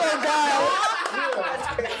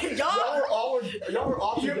 Y'all were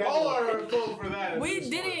all together. You all are at fault for that. We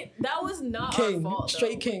didn't. That was not king, our fault.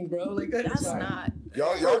 Straight king, bro. Like that's not.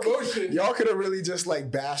 Y'all could have really just like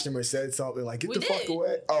bashed him or said something like, "Get the fuck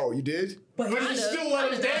away." Oh, you did? But you still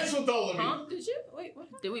let him dance with all of you. Huh? Did you? Wait,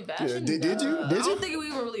 what? Did we bash him? Did you? I don't think we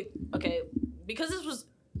even really. Okay, because this was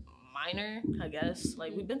minor, I guess.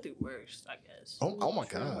 Like we've been through worse, I guess. Oh my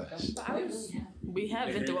gosh. We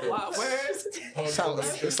have been through a lot worse. It sounds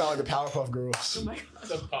like the Powerpuff Girls. Oh my God.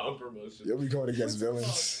 It's a palm promotion. You'll be going against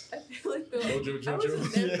villains. I feel like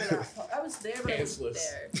Jojo. I was there, but I wasn't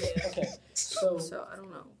there. Yeah. Okay, So I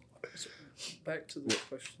don't know. back to the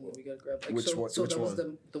question that we gotta grab. Like, Which one? So Which that was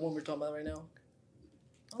one? the one we're talking about right now.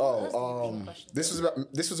 This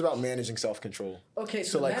was about managing self-control. Okay,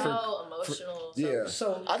 So, like, emotional. Yeah.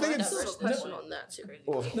 So I think I it's have a question on that too.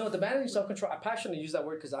 well, no, the managing self control. I passionately use that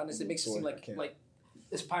word because honestly, it makes it seem like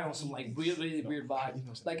it's probably on some like really weird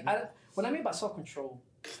vibe. Like what I mean by self control,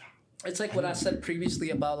 it's like what I said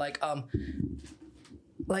previously about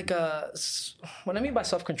when I mean by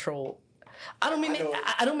self control, I don't mean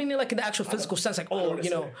it like in the actual physical sense, like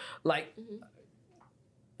like.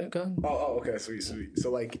 Okay. Oh, okay, sweet. So,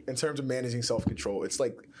 like, in terms of managing self-control, it's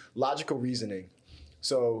like logical reasoning.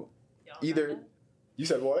 So, either you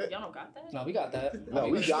said what? Y'all don't got that? No, we got that. No,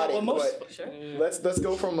 we got it. But Sure. let's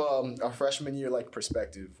go from a freshman year like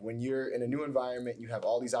perspective. When you're in a new environment, you have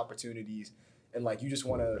all these opportunities, and like you just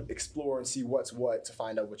want to explore and see what's what to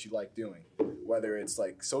find out what you like doing. Whether it's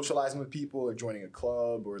like socializing with people, or joining a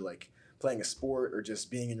club, or like playing a sport, or just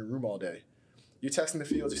being in your room all day. You're testing the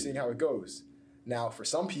field, you're seeing how it goes. Now, for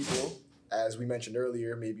some people, as we mentioned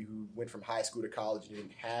earlier, maybe who went from high school to college and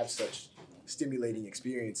didn't have such stimulating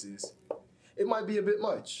experiences, it might be a bit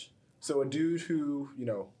much. So a dude who,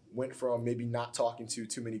 went from maybe not talking to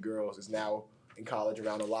too many girls, is now in college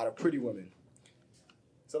around a lot of pretty women.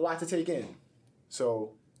 It's a lot to take in.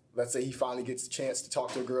 So let's say he finally gets a chance to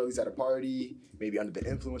talk to a girl. He's at a party, maybe under the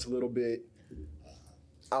influence a little bit.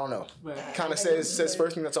 I don't know. Kind of says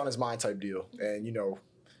first thing that's on his mind type deal. And, you know,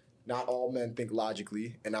 not all men think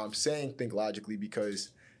logically. And I'm saying think logically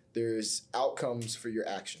because there's outcomes for your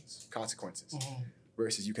actions, consequences. Mm-hmm.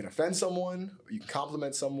 Versus you can offend someone, or you can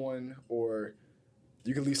compliment someone, or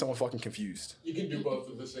you can leave someone fucking confused. You can do both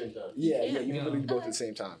at the same time. Yeah, you can really do both at the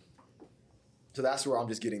same time. So that's where I'm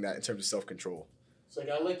just getting that in terms of self-control. It's like,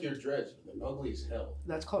 I like your dreads, but they're ugly as hell.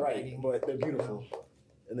 That's called right, ragging. but they're beautiful.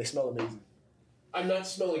 And they smell amazing. I'm not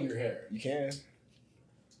smelling your hair. You can.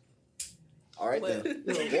 All right, then.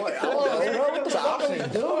 What? What the fuck are you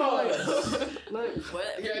doing? What?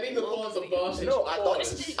 Yeah, I need to pull out the boss. No,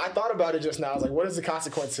 I thought about it just now. I was like, what is the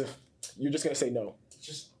consequence if you're just going to say no?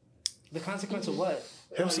 Just the consequence of what?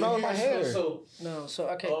 Him smelling my hair. No, so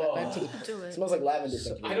okay, back to the. It smells like lavender.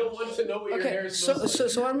 I don't want to know what your hair smells like.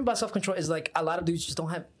 So what I mean by self-control is like a lot of dudes just don't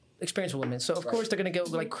have experience with women. So of course they're gonna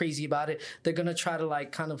get like crazy about it. They're gonna try to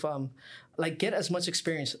like kind of like get as much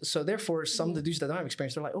experience. So therefore some of the dudes that don't have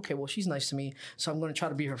experience, they're like, okay, well she's nice to me, so I'm gonna try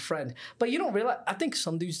to be her friend. But you don't realize, I think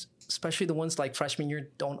some dudes, especially the ones like freshman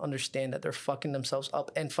year, don't understand that they're fucking themselves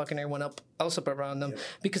up and fucking everyone else up around them. Yeah.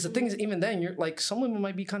 Because the thing is, even then, you're like, some women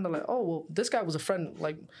might be kind of like, oh, well, this guy was a friend,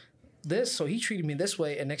 like this, so he treated me this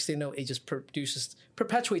way, and next thing you know, it just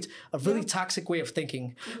perpetuates a really toxic way of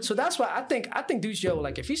thinking. So that's why I think dudes, yo,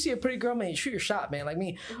 like if you see a pretty girl, man, you shoot your shot, man. Like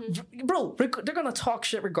me, bro, they're gonna talk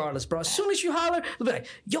shit regardless, bro. As soon as you holler, they'll be like,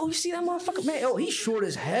 yo, you see that motherfucker, man? Oh, he's short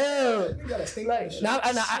as hell. Like now,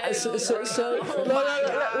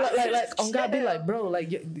 like on God, be like, bro, like,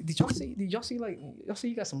 did y'all see, like, y'all see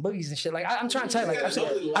you got some boogies and shit. Like I'm trying to tell you,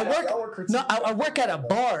 like, I work at a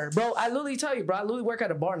bar, bro. I literally tell you, bro, I literally work at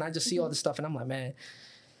a bar, and I just see all this stuff, and I'm like, man.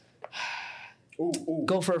 Ooh.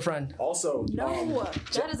 Go for a friend. Also, no,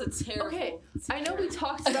 that is a terrible. Okay, I know we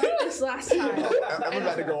talked about this last time. I'm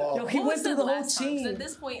about to go off. Yo, he went through the whole team. At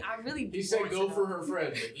this point, I really. He said go for her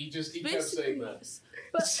friend. He kept saying that.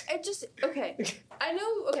 But it just okay. I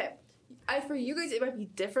know. Okay, for you guys it might be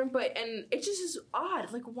different, but and it just is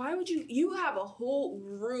odd. Like, why would you have a whole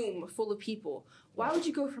room full of people? Why would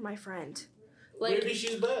you go for my friend? Like, maybe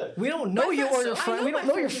she's bad. We don't know you or your friend. We don't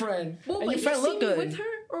know your friend. Well, and your friend look good. With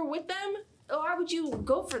her or with them, why would you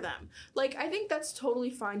go for them? Like, I think that's totally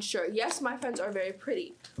fine. Sure, yes, my friends are very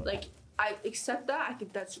pretty. Like, I accept that. I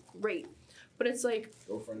think that's great. But it's like,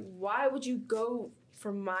 why would you go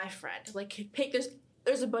for my friend? Like,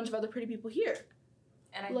 there's a bunch of other pretty people here.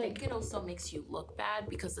 And I think it also makes you look bad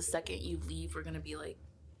because the second you leave, we're gonna be like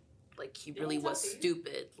he really was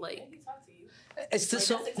stupid. Like. It's just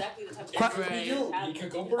that's exactly the type of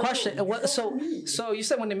question. So you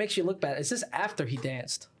said when it makes you look bad, is this after he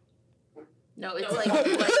danced? No, it's like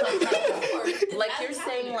you're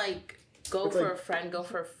saying, like, go for a friend.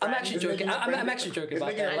 I'm actually joking. I'm actually joking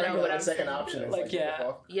about that. I know what I'm second option is. Like,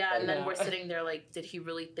 yeah. Yeah, and then we're sitting there like, did he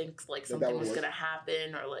really think like something was gonna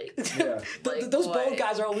happen or like? Yeah. Those bold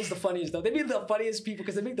guys are always the funniest though. They be the funniest people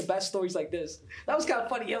because they make the best stories like this. That was kind of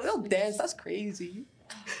funny. Yo, they'll dance. That's crazy.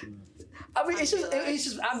 I mean, it's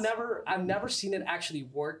just. I've never seen it actually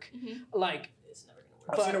work. Like, it's never gonna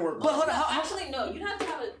work. I've seen it work. But hold on, actually, no. You'd have to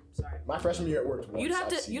have a. Sorry. My freshman year it worked. You'd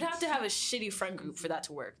have to have a shitty friend group for that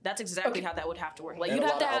to work. That's exactly how that would have to work. Like, you'd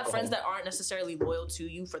have to have friends that aren't necessarily loyal to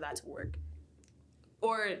you for that to work.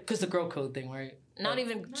 Or because the girl code thing, right? Not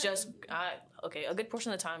even just. Okay, a good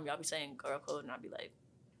portion of the time y'all be saying girl code, and I'll be like.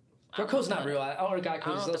 Girl code's not real. Or guy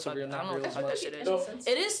code is also real, not real as much. It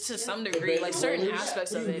is to some degree, like certain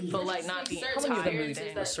aspects of it, but like not the entire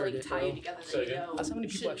thing. Asserted, bro. That's how many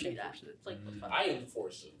people actually enforce it. I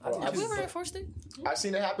enforce it. Have we ever enforced it? I've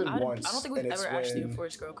seen it happen once. I don't think we've ever actually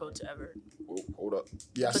enforced girl code to ever. Hold up.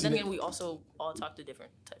 Yeah, but then again, we also all talk to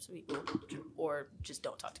different types of people, or just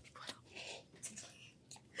don't talk to people.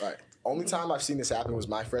 Right. Only time I've seen this happen was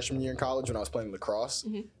my freshman year in college when I was playing lacrosse.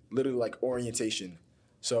 Literally like orientation.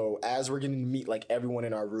 So as we're getting to meet like everyone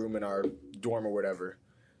in our room, in our dorm or whatever,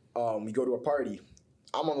 we go to a party.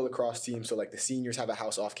 I'm on the lacrosse team, so like the seniors have a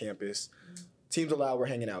house off campus. Teams allowed, we're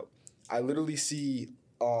hanging out. I literally see,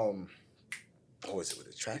 was it with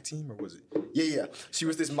a track team or was it? Yeah. She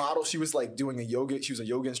was this model. She was like doing she was a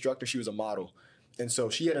yoga instructor. She was a model. And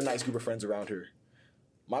so she had a nice group of friends around her.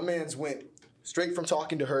 My man's went straight from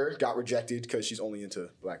talking to her, got rejected because she's only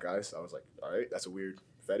into black guys. I was like, all right, that's a weird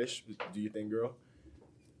fetish. Do your thing, girl.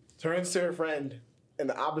 Turns to her friend in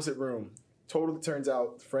the opposite room. Totally turns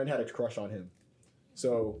out the friend had a crush on him.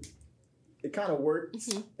 So it kind of works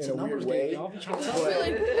in a weird game, way. y'all. I feel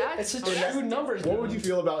like that's It's a true numbers. What would you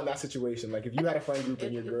feel about in that situation? Like if you had a friend group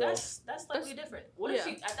and your girl. That's slightly different. What if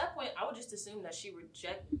she at that point? I would just assume that she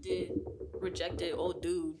rejected old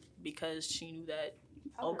dude because she knew that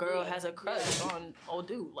old girl has a crush on old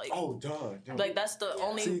dude. Like like that's the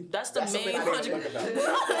only that's the main logical.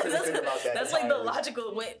 That's like the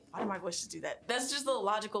logical way. Why do my voices do that? That's just the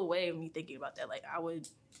logical way of me thinking about that. Like I would.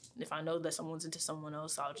 If I know that someone's into someone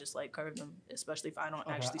else, I'll just like curve them, especially if I don't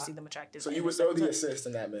actually see them attractive. So you would throw the assist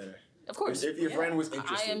in that manner? Of course. If your friend was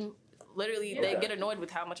interested. I am literally, they get annoyed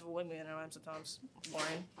with how much of a woman I am sometimes.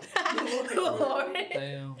 Lauren.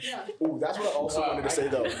 Damn. Ooh, that's what I also wanted to say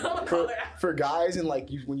though. For guys and like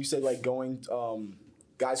when you say like going,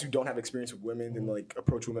 guys who don't have experience with women and like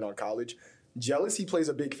approach women on college, jealousy plays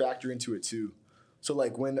a big factor into it too. So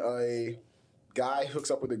like when a guy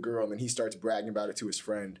hooks up with a girl and then he starts bragging about it to his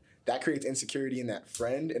friend, that creates insecurity in that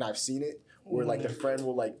friend, and I've seen it where like the friend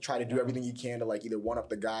will like try to do everything he can to like either one up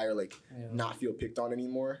the guy or like not feel picked on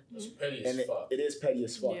anymore. It's petty and as fuck. It is petty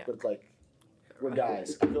as fuck, but like we're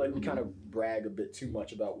guys. I feel like we kind of brag a bit too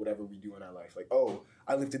much about whatever we do in our life. Like, oh,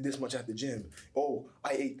 I lifted this much at the gym. Oh,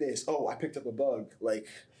 I ate this. Oh, I picked up a bug. Like,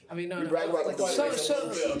 I mean, we brag about like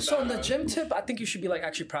so in the gym tip, I think you should be like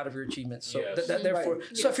actually proud of your achievements. So therefore,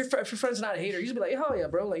 so if your friend's not a hater, you should be like, hell yeah,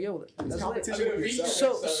 bro, like yo, that's competition with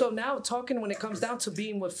yourself. So now talking when it comes down to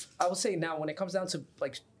being with, I would say now when it comes down to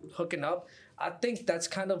like hooking up, I think that's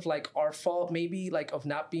kind of like our fault, maybe like of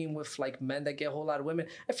not being with like men that get a whole lot of women.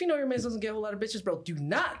 If you know your man doesn't get a whole lot of bitches, bro, do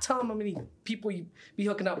not tell him how many people you be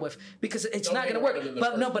hooking up with because it's not gonna work.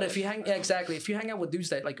 But if you if you hang out with dudes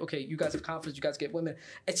that like, okay, you guys have confidence, you guys get women,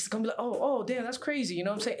 it's gonna be like, oh damn, that's crazy. You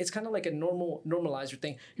know what I'm saying? It's kind of like a normalizer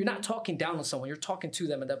thing. You're not talking down on someone, you're talking to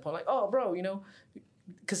them at that point, like, oh, bro, you know,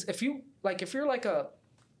 because if you're like a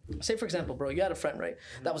say, for example, bro, you had a friend, right?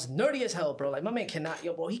 That was nerdy as hell, bro. Like, my man cannot,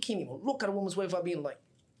 bro, he can't even look at a woman's way without being like,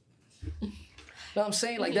 you know what I'm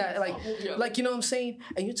saying? Like that, like, you know what I'm saying?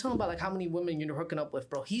 And you're talking about, like, how many women you're hooking up with,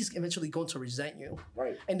 bro. He's eventually going to resent you.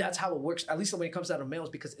 Right. And that's how it works, at least when it comes down to males,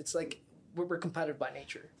 because it's like, we're competitive by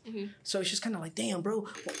nature. So it's just kind of like, damn, bro,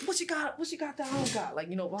 what you got that I don't got? Like,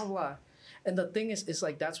 you know, blah, blah, blah. And the thing is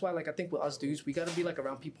like, that's why, like, I think with us dudes, we got to be, like,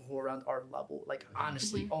 around people who are around our level, like,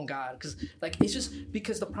 honestly, on God. Because, like, it's just,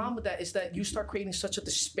 because the problem with that is that you start creating such a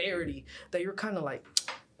disparity that you're kind of like,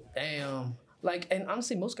 damn. Like, and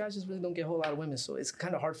honestly, most guys just really don't get a whole lot of women, so it's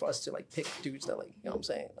kind of hard for us to, like, pick dudes that, like, you know what I'm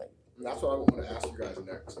saying? Like, and that's what I want to ask you guys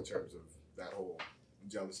next in terms of that whole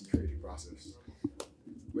jealousy creating process.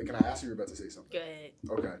 Wait, can I ask you? You're about to say something. Good.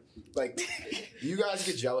 Okay. Like, do you guys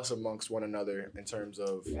get jealous amongst one another in terms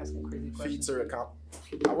of feats or I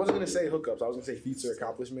wasn't going to say hookups. I was going to say feats or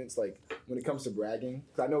accomplishments, like, when it comes to bragging.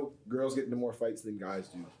 Because I know girls get into more fights than guys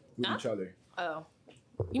do with each other. Oh.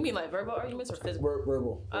 You mean like verbal arguments or physical?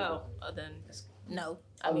 Verbal. Oh, then no.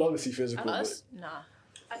 I'd love to see physical. Us? Nah.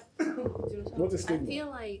 What's the stigma?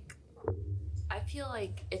 I feel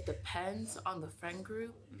like it depends on the friend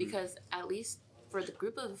group, because at least for the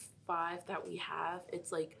group of 5 that we have,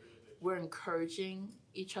 it's like we're encouraging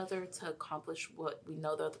each other to accomplish what we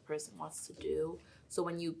know the other person wants to do. So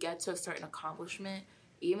when you get to a certain accomplishment,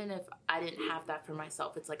 even if I didn't have that for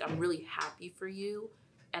myself, it's like I'm really happy for you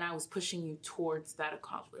and I was pushing you towards that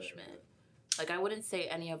accomplishment. Like, I wouldn't say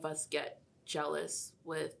any of us get jealous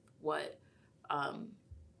with what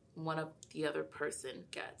one of the other person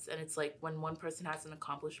gets. And it's like when one person has an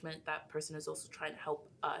accomplishment, that person is also trying to help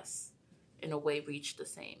us in a way reach the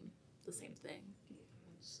same thing.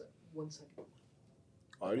 1 second.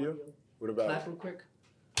 Audio? What about? Clap real quick.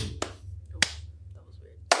 That was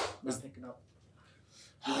weird. Not picking up.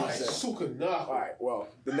 All right. Well,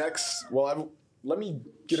 let me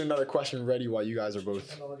get another question ready while you guys are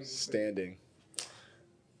both standing.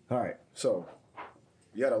 All right. So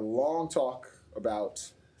we had a long talk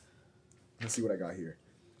about. Let's see what I got here.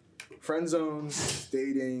 Friend zones,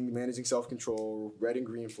 dating, managing self-control, red and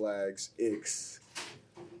green flags, icks.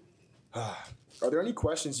 Are there any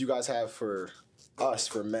questions you guys have for us,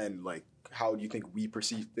 for men? Like, how do you think we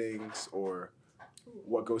perceive things, or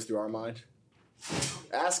what goes through our mind?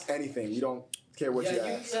 Ask anything. We don't care what you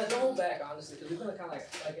ask. Yeah, don't hold back, honestly, because we're going to kind of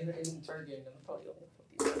like interrogate them. Probably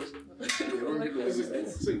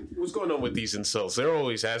What's going on with these incels? They're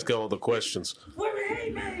always asking all the questions. Women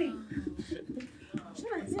hate me!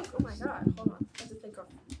 Oh my god, hold on. I have to think of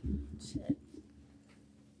shit.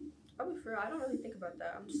 I'll be for real, I don't really think about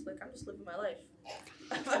that. I'm just living my life.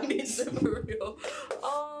 I mean, for real.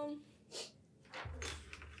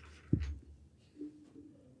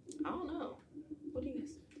 I don't know. What do you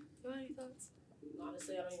guys? You have any thoughts?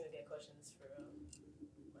 Honestly, I don't even get questions for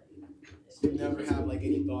You've never have like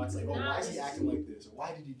any thoughts like, oh, why is he acting like this? Or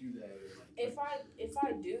why did he do that? If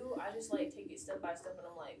I do, I just like take it step by step, and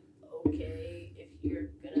I'm like, okay, if you're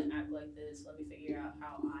gonna act like this, let me figure out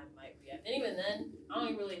how I might react. And even then, I don't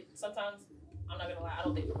even really. Sometimes I'm not gonna lie, I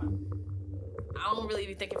don't really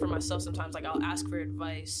be thinking for myself. Sometimes like I'll ask for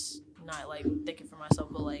advice, not like thinking for myself,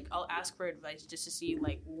 but like I'll ask for advice just to see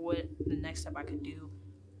like what the next step I could do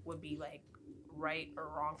would be like right or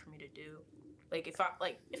wrong for me to do. Like if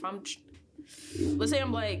I'm let's say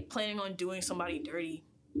I'm like planning on doing somebody dirty.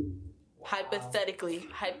 Hypothetically,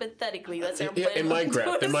 let's say I'm playing in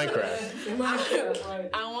Minecraft.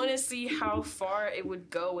 I want to see how far it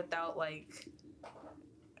would go without like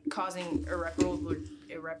causing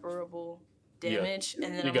irreparable damage,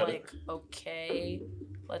 and then I'm like, okay,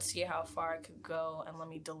 let's see how far I could go, and let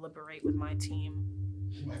me deliberate with my team.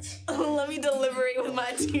 Let me deliberate with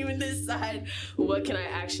my team and decide what can I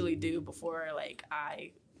actually do before like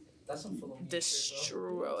I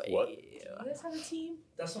destroy. What? You guys have a team?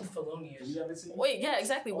 That's some felonious. Wait, yeah,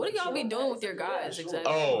 exactly. What do y'all be doing with your guys exactly?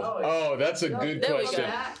 Oh, that's a good there question.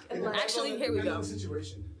 We go. Actually, here we go.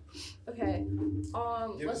 Situation. Okay.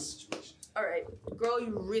 Let's. All right, girl,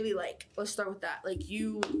 you really like. Let's start with that. Like,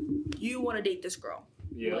 you want to date this girl.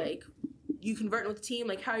 Yeah. Like, you converting with the team.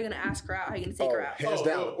 Like, how are you gonna ask her out? How are you gonna take her out? Hands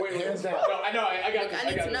down. Hands down. No, I know. I got this. I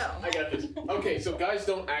need to know. I got this. Okay, so guys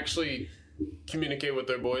don't actually Communicate with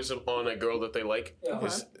their boys on a girl that they like. Really?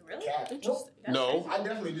 No. I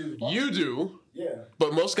definitely do. You do. Yeah.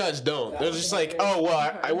 But most guys don't. They're just like, oh,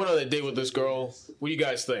 well, I went on a date with this girl. What do you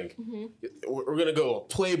guys think? Mm-hmm. We're going to go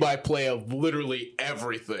play-by-play of literally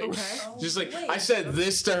everything. Okay. Just like, I said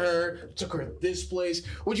this to her, took her this place.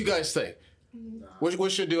 What do you guys think?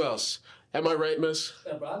 What should do else? Am I right, miss?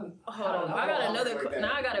 Yeah, bro, Hold on.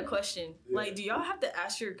 I got a question. Yeah. Like, do y'all have to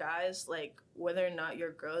ask your guys, like, whether or not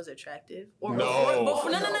your girl is attractive? Or no.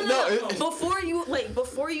 No. Before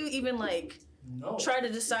you even, like, try to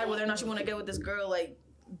decide whether or not you want to get with this girl, like,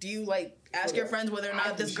 do you, like, ask your friends whether or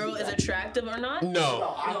not this girl is attractive or not?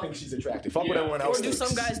 No. I think she's attractive. Fuck what everyone else Or do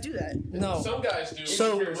some guys do that? No. Some guys do.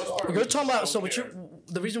 So you're talking about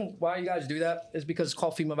the reason why you guys do that is because it's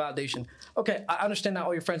called female validation. Okay, I understand that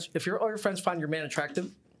all your friends, if all your friends find your man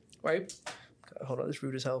attractive, right? Hold on, this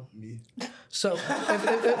rude as hell. Me. So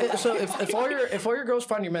if all your girls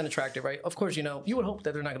find your man attractive, right? Of course, you would hope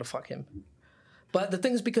that they're not gonna fuck him. But the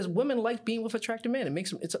thing is, because women like being with attractive men, it makes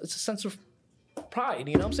them. It's a sense of pride.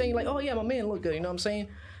 You know what I'm saying? Like, oh yeah, my man look good. You know what I'm saying?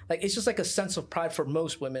 Like, it's just like a sense of pride for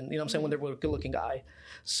most women. You know what I'm saying? When they're with a good-looking guy.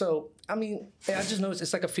 So I mean, I just noticed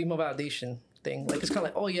it's like a female validation thing. Like, it's kind of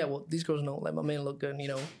like, oh yeah, well, these girls know like my man look good.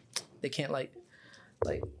 And, they can't like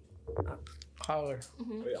holler.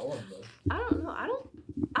 Mm-hmm. I don't know. I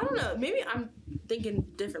don't know. Maybe I'm thinking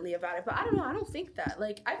differently about it, but I don't know. I don't think that.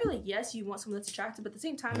 Like, I feel like yes, you want someone that's attractive, but at the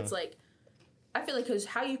same time, it's like, I feel like because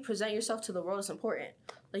how you present yourself to the world is important.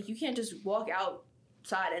 Like, you can't just walk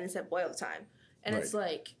outside and it's that boy all the time. And it's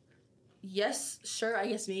like, yes, sure, I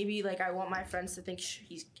guess maybe, like, I want my friends to think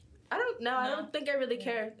he's... I don't think I really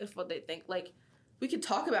care if what they think. Like, we could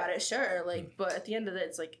talk about it, sure, like, but at the end of it,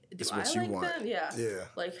 it's like, do I like them? Yeah.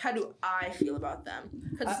 Like, how do I feel about them?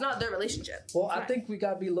 Because it's not their relationship. Well, I think we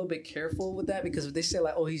gotta be a little bit careful with that, because if they say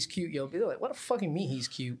like, "Oh, he's cute," they're like, "What the fucking mean he's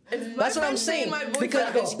cute?" That's what I'm saying. My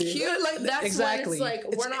boyfriend is cute. Like, that's exactly. When it's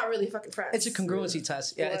like we're not really fucking friends. It's a congruency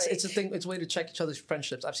test. Yeah, it's a thing. It's a way to check each other's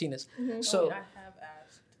friendships. I've seen this. Mm-hmm. So I have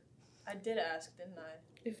asked. I did ask, didn't I?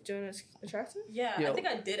 If Jonah's attractive? Yeah, I think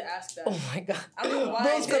I did ask that. Oh my god. I don't know why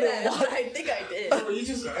I did that, but I think I did. Bro, you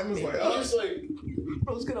just like,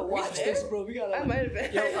 bro's gonna watch this, bro. We gotta. I might have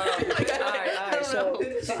been. Yo, alright. So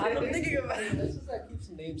I'm thinking about it. Let's just like keep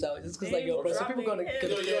some names out, just because like bro, some people gonna get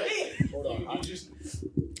it. Hold on.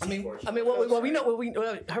 I mean, well, we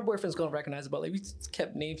know her boyfriend's gonna recognize it, but like we just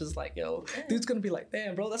kept names. It's like, yo, dude's gonna be like,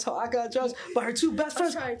 damn, bro, that's how I got judged. But her two best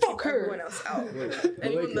friends, fuck her. Everyone else out.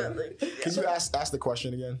 Anyone that like. Can you ask the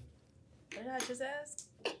question again? What did I just ask?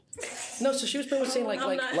 No, so she was pretty much saying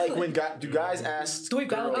like when do guys ask? Do we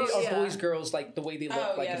validate our boys, girls like the way they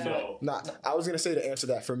look? Nah, I was gonna say to answer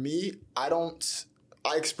that. For me, I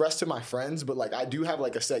express to my friends, but like I do have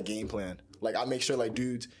like a set game plan. Like I make sure like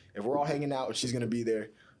dudes, if we're all hanging out and she's gonna be there,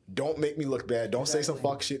 don't make me look bad. Don't say some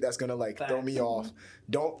fuck shit that's gonna like throw me off.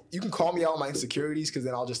 You can call me out on my insecurities because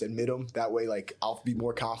then I'll just admit them. That way, like I'll be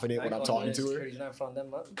more confident when I'm talking to her.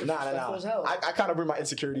 Nah. I kind of bring my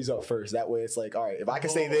insecurities up first. That way, it's like, all right, if I can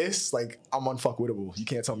say this, like I'm unfuckwittable. You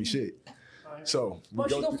can't tell me shit. So, well,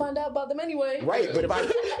 she's gonna find out about them anyway. Right, but if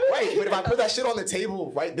I put that shit on the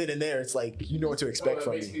table right then and there, it's like you know what to expect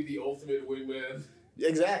from me. That makes me the ultimate wingman.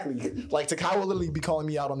 Exactly. Like Takai will literally be calling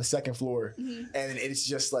me out on the second floor, and it's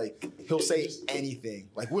just like he'll say anything.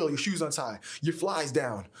 Like, Will, your shoes untied, your fly's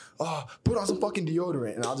down. Oh, put on some fucking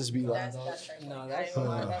deodorant, and I'll just be like, That's No, that's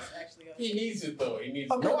actually He needs it though. He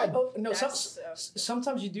needs Okay, it. no.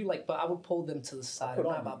 Sometimes you do like, but I would pull them to the side. I'm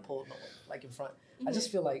not about pulling them like in front. I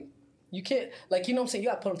just feel like you can't, like, you know what I'm saying. You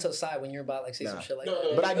gotta put them to the side when you're about like say some shit like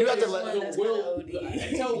that. But I do have to let. Will.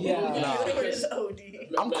 I tell Will. Deodorant OD.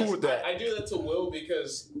 I'm cool with that. I do that to Will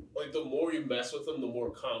because like the more you mess with him, the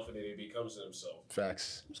more confident he becomes in himself.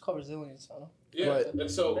 Facts. It's called resilience, I don't know. Yeah, But-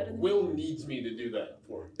 and so Will needs me to do that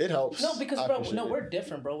for him. It helps. No, because I bro, appreciate it. we're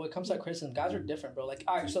different, bro. When it comes to criticism, guys are different, bro. Like,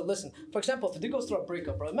 all right, so listen. For example, if a dude goes through a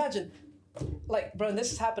breakup, bro, imagine, like, bro, and this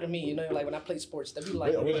has happened to me. You know, like when I played sports, they'd be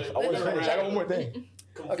like, Wait, I want to finish. I got one more thing.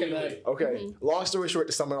 Completely. Okay. Long story short,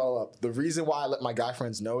 to sum it all up, the reason why I let my guy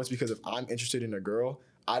friends know is because if I'm interested in a girl,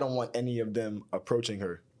 I don't want any of them approaching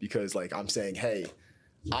her because, like, I'm saying, hey,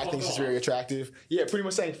 I think she's very attractive. Yeah, pretty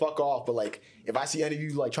much saying fuck off. But like, if I see any of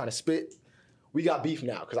you like trying to spit, we got beef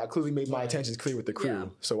now because I clearly made my intentions clear with the crew. Yeah.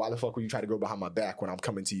 So why the fuck would you try to go behind my back when I'm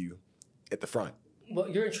coming to you at the front? well,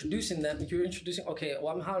 you're introducing them. You're introducing. Okay,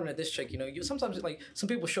 well, I'm hollering at this chick. You know, you sometimes like some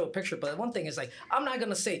people show a picture, but one thing is like I'm not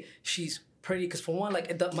gonna say she's pretty because for one,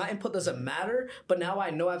 like my input doesn't matter. But now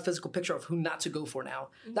I know I have a physical picture of who not to go for. Now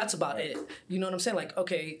that's about it. You know what I'm saying? Like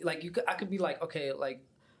okay, like I could be like okay, like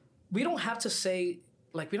we don't have to say.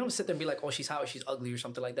 Like, we don't sit there and be like, oh, she's hot or she's ugly or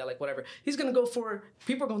something like that. Like, whatever. He's going to go for...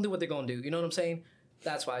 People are going to do what they're going to do. You know what I'm saying?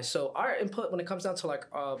 That's why. So, our input when it comes down to, like,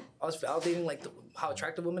 us validating, like, how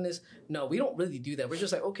attractive a woman is, no, we don't really do that. We're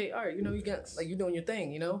just like, okay, all right, you know, you got... Like, you're doing your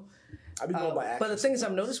thing, you know? I've been going by But the thing is,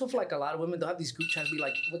 I've noticed with, like, a lot of women, they'll have these group chats be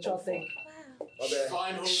like, what y'all think?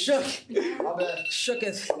 Shook. Shook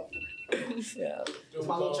it. Yeah. It's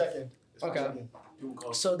my little check-in. Okay.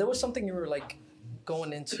 So, there was something you were, like...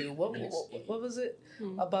 going into what was it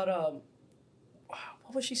about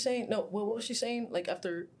what was she saying what was she saying like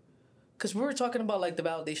after because we were talking about like the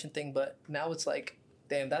validation thing but now it's like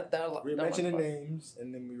damn that we were mentioning names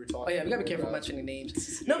and then we were talking. Oh yeah, we gotta be careful mentioning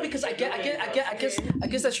names. No, because I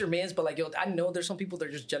guess that's your man's, but like yo, I know there's some people that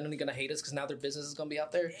are just generally gonna hate us because now their business is gonna be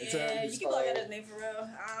out there. Yeah, you can block out his name for real.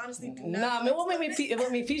 I honestly do not. Nah, man,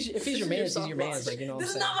 if he's your man's, he's your man's. Like you know what I'm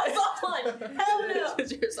This is saying. not my soft line. Hell no.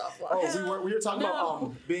 It's your soft line. Oh, we were talking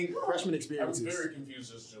about being freshman I'm experiences. very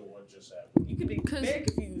confused as to what just happened. You could be very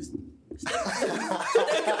confused.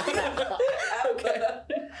 Okay.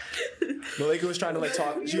 Malika was trying to like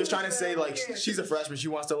talk. She was trying to say like she's a freshman. She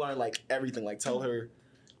wants to learn like everything. Like tell her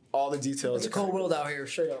all the details. It's a cold world out here,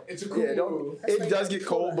 straight up. It's a Yeah, it does get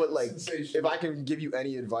cold, but like Sensation. if I can give you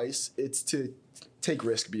any advice, it's to take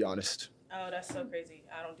risk. Be honest. Oh, that's so crazy.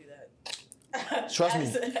 I don't do that. Trust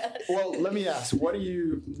me. Well, let me ask. What are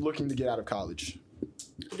you looking to get out of college?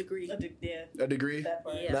 A degree. Yeah. A degree? That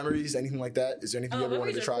part. Yeah. Memories? Anything like that? Is there anything you ever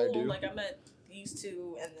wanted to memories try are to cool. do? Like I met these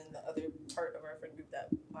two, and then the other part of our friend group that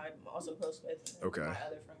I'm also close with. And Okay. My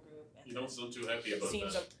other friend group. And You don't sound too happy about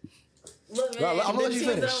teams that. Look, man. Well, I'm gonna let the you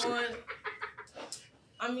teams that finish. I'm on,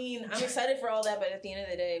 I mean, I'm excited for all that, but at the end of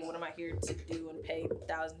the day, what am I here to do and pay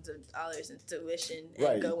thousands of dollars in tuition and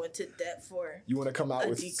Right. go into debt for? You want to come out A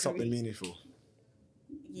with degree. something meaningful.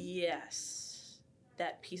 Yes.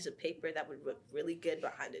 That piece of paper that would look really good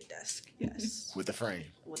behind a desk. Yes. With the frame.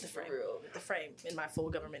 With the frame. With the frame in my full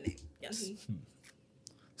government name. Yes.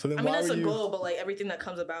 So then I mean, why that's were a you... goal, but like everything that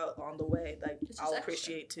comes about on the way, like Just I'll extra.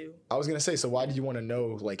 appreciate too. I was going to say, so why did you want to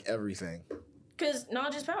know like everything? Because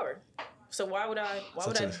knowledge is power. So why would I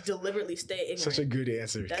deliberately stay ignorant? Such a good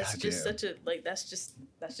answer. That's God just damn. such a like that's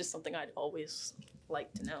just something I'd always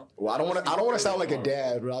like to know. Well, I don't want to sound like a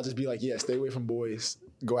dad, but I'll just be like, yeah, stay away from boys.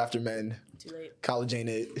 Go after men. Too late. College ain't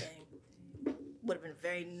it. Dang. Would have been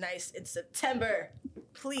very nice in September.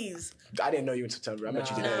 Please. I didn't know you in September. I met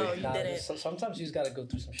you today. No, you didn't. Sometimes you just gotta go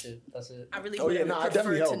through some shit. That's it. I really Oh, would yeah, have no, it preferred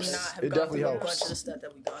definitely to helps. not have It gone definitely through a helps. bunch of the stuff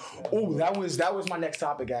that we've gone through. Oh, that was my next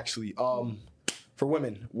topic actually. For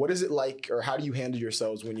women, what is it like, or how do you handle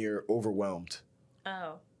yourselves when you're overwhelmed?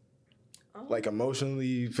 Oh. Like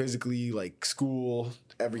emotionally, physically, like school,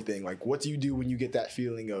 everything. Like, what do you do when you get that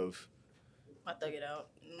feeling of? I thug it out.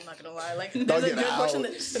 I'm not gonna lie. Like, Thug there's a it good out. portion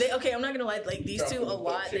that okay, I'm not gonna lie. Like these two a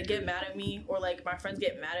lot, they get mad at me, or like my friends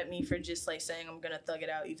get mad at me for just like saying I'm gonna thug it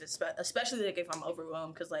out, even especially like if I'm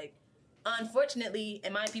overwhelmed. Because like, unfortunately,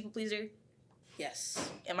 am I a people pleaser? Yes.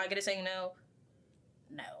 Am I good at saying no?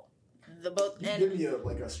 No. The both and me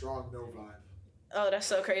a strong no vibe. oh, that's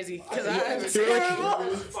so crazy. Because I'm You're like-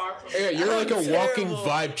 terrible. Yeah, you're like a I'm walking terrible.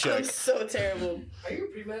 vibe I'm check. so terrible. Are you a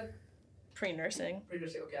pre-med? Pre-nursing.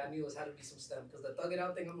 Pre-nursing. Okay, I knew it had to be some STEM because the thug it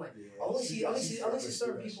out thing. I'm like, I only see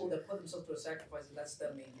certain people that put themselves through a sacrifice, and that's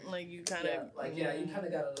STEM major. Like you kind of, you kind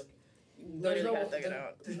of gotta.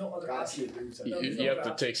 There's no other option. You have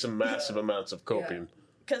to take some massive amounts of copium.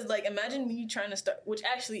 Because, like, imagine me trying to start, which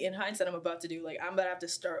actually, in hindsight, I'm about to do. Like, I'm about to have to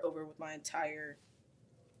start over with my entire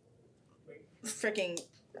freaking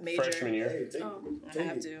major. Freshman year. I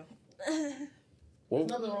have to. Well,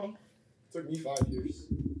 nothing wrong. Took me 5 years.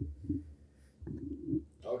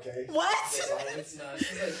 Okay. What?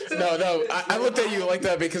 No. I looked at you like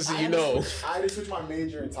that because I had to switch my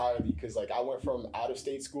major entirely because, like, I went from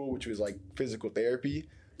out-of-state school, which was, like, physical therapy,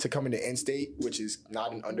 to coming to in-state, which is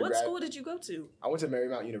not an undergrad. What school did you go to? I went to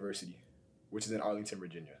Marymount University, which is in Arlington,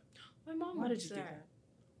 Virginia. My mom Why went did you do there.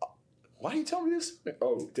 that? Why did you tell me this?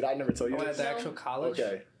 Oh, did I never tell you At this? the actual college?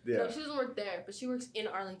 Okay, yeah. No, she doesn't work there, but she works in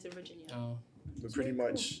Arlington, Virginia. Oh. But pretty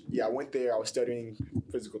much, yeah, I went there. I was studying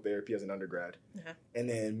physical therapy as an undergrad. Uh-huh. And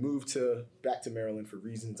then moved back to Maryland for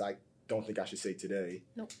reasons I don't think I should say today.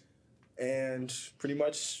 Nope. And pretty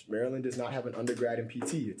much, Maryland does not have an undergrad in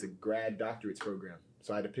PT. It's a grad doctorates program.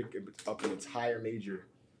 So I had to pick up an entire major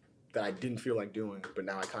that I didn't feel like doing, but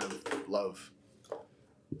now I kind of love.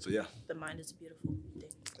 So yeah. The mind is a beautiful thing.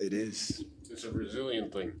 It is. it's a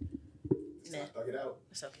resilient thing. Meh. Thug it out.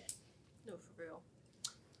 It's okay. No, for real.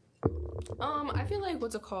 I feel like,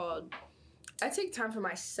 what's it called? I take time for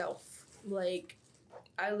myself. Like,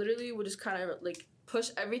 I literally would just kind of, like, push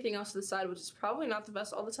everything else to the side, which is probably not the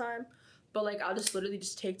best all the time. But, like, I'll just literally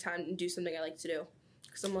just take time and do something I like to do.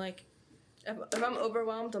 Because I'm like, if I'm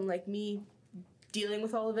overwhelmed, I'm like, me dealing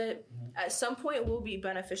with all of it, at some point will be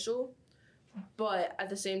beneficial. But at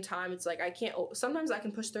the same time, it's like, I can't, sometimes I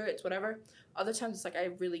can push through it, it's whatever. Other times, it's like, I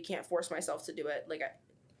really can't force myself to do it. Like,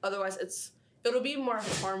 otherwise, it'll be more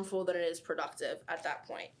harmful than it is productive at that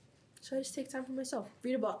point. So I just take time for myself.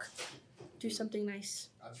 Read a book. Do something nice.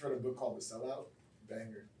 I just read a book called The Sellout.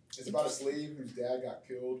 Banger. It's about a slave whose dad got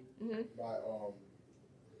killed by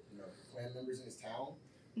clan members in his town.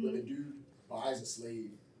 But the dude buys a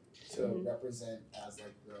slave to represent as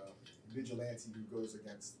like the vigilante who goes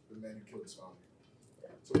against the men who killed his father.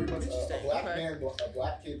 So pretty much a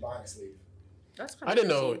black kid buying a slave. That's I didn't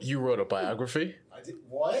know you wrote a biography. I did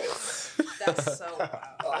what? That's so wild.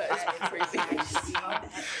 That's crazy.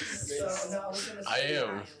 I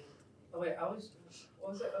am. Oh wait, I was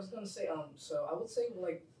gonna say so I would say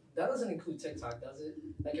like that doesn't include TikTok, does it?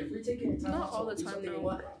 Like if you're taking your time, Not all the time, you though.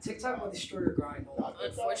 want, TikTok will destroy your grind.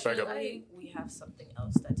 Unfortunately, we have something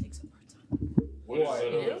else that takes up our time. What is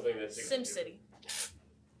another thing that takes SimCity.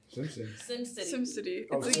 Simpsons. SimCity. SimCity.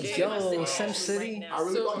 Oh, It's a SimCity. game. Yo, SimCity. I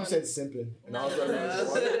really thought you said simping. And I was like,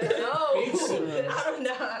 No, I'm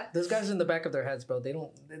not. Those guys in the back of their heads, bro. They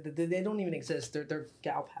don't even exist. They're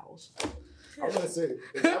gal pals. I was gonna say,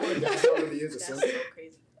 is that what a gal really is? A That's simp? so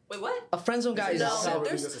crazy. Wait, what? A friend zone guy is No, a simp. Really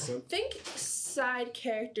just a simp? Think side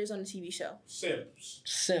characters on a TV show. Simps.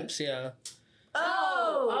 Simps, yeah.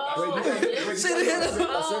 Wait, you Say it again.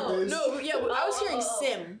 a simp is? No, yeah, I was hearing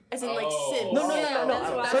sim, as in like sim. No.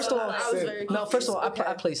 That's why First of all, I was very No, first of all, confused.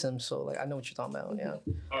 I play Sims, so like I know what you're talking about.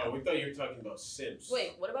 Yeah. Oh, we thought you were talking about Simps.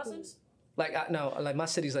 Wait, what about Sims? Like like my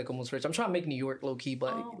city's like almost rich. I'm trying to make New York low key,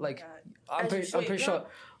 but Oh my like God. I'm pretty sure.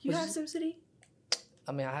 You have SimCity?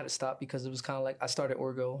 I mean, I had to stop because it was kind of like I started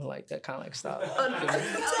Orgo, and like that kind of like stopped.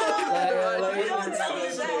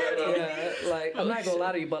 Like I'm not gonna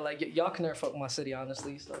lie to you, but like y'all can never fuck with my city,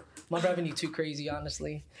 honestly. So my revenue too crazy,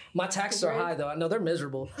 honestly. My taxes are high though. I know they're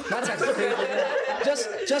miserable. My taxes are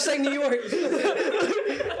crazy. Just like New York.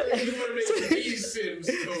 You want to make these Sims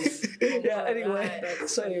go. Yeah. Anyway.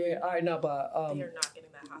 So anyway, all right. No, but They are not getting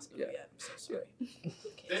that hospital yet. I'm so sorry.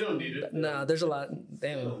 They don't need it. nah, there's a lot.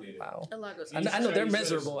 Damn. don't need it. Wow. A lot goes. I know they're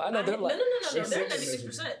miserable. I know they're like. No. They're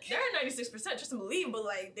 96%. They're at 96%. Trust and believe, but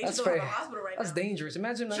like they That's just don't fair. have a hospital right That's now. dangerous.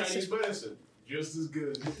 Imagine Chinese 96. medicine, just as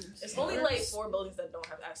good. It's only like 4 buildings that don't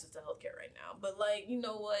have access to healthcare right now. But like, you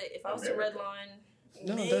know what? If I was to America. redline,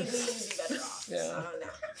 No, maybe that's- we'd be better off. Yeah. I don't know.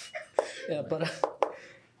 Yeah, but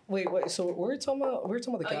wait. So we're talking about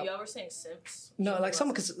the Oh, gal. y'all were saying simps? No, like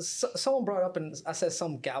someone brought up and I said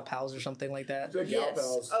some gal pals or something like that. Gal Yes.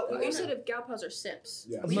 pals. Oh, you said if gal pals are simps.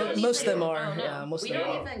 Yeah. We don't Most of even- them are. Oh, no. Yeah, most We of them.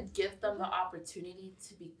 don't Are. even Give them the opportunity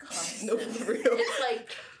to become No, Sims. for real. It's like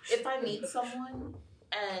if I meet someone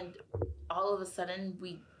and all of a sudden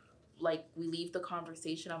we leave the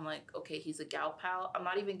conversation, I'm like, okay, he's a gal pal. I'm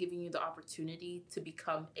not even giving you the opportunity to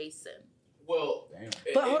become a sim. Well,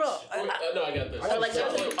 But hold on. No, I got this. But like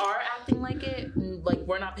if you are acting like it, and, like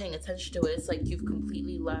we're not paying attention to it, it's like you've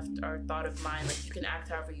completely left our thought of mind. Like you can act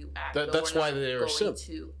however you act. but That's we're why not they're a going simp.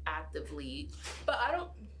 to actively. But I don't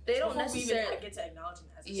they don't Before we necessarily even get to acknowledging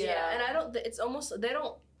that. yeah, and I don't. It's almost they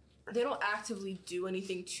don't actively do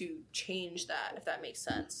anything to change that, if that makes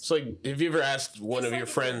sense. So, like, have you ever asked one of your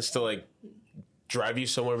friends to, like, drive you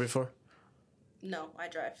somewhere before? No, I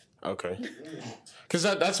drive. Okay. Because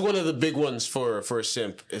that's one of the big ones for a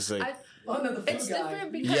simp is, like... It's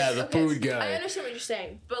different because... Yeah, the food guy. I understand what you're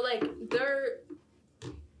saying, but, like,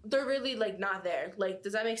 they're really, like, not there. Like,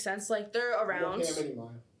 does that make sense? Like, they're around.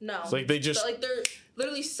 No. It's like they just... But, like, they're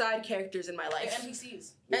literally side characters in my life. They're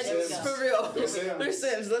NPCs. And for real. They're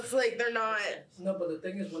Sims. That's, like, they're not... No, but the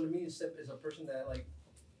thing is, when me, a simp is a person that, like...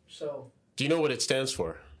 So... Do you know what it stands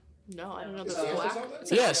for? No, I don't know the full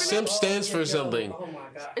acronym. Yeah, simp stands for something. Oh, my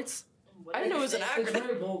God. I didn't know it was an It's acronym.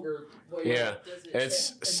 very vulgar. But Yeah.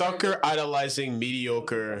 It's sucker idolizing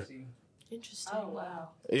mediocre. Interesting. Oh, wow.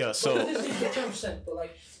 Yeah, so... This is the term simp, but,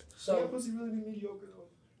 like... So... pussy really be mediocre though?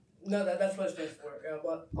 No, that's what it stands for. Yeah,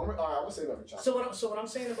 but... Alright, I'm gonna say that for Chuck. So what I'm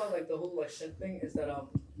saying about, like, the whole, like, simp thing is that,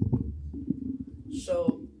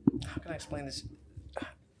 So... How can I explain this?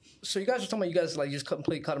 So you guys were talking about you guys, like, you just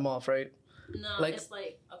completely cut them off, right? No, Like- it's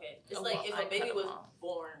like, okay. It's like if a baby was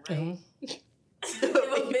born, right? Mhm. If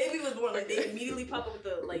a baby was born, like, they immediately pop up with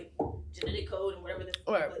the, like, genetic code and whatever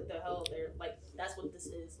the hell they're, like, that's what this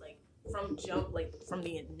is. Like, from jump, like, from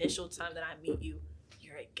the initial time that I meet you,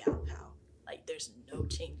 you're a gal pal. Like, there's no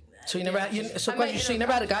changing that. So you never had, you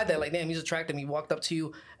never had a guy that, like, damn, he's attractive, he walked up to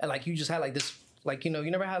you, and, like, you just had, like, this, like, you know,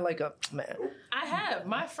 you never had, like, a, man. I have.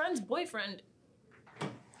 My friend's boyfriend.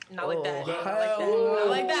 Not Oh, like that. Not hell like that. Not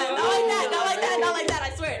like that. Not like that. Not like that. Not like that.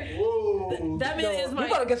 I swear. Whoa. That man is my. You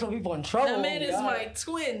gotta get some people in trouble. That man is God. my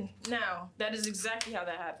twin. Now that is exactly how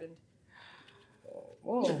that happened.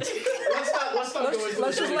 Whoa. Let's not go into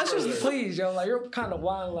Let's this any just further. please, yo, like, you're kind of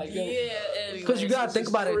wild, like, yo. Yeah. Because you gotta think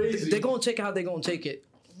about crazy. it. They're gonna take it how they're gonna take it.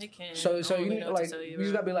 They can. So I don't you really need, know what to like, tell you bro.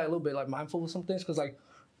 just gotta be, like, a little bit, like, mindful of some things, because, like,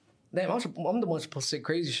 damn, I'm the one supposed to say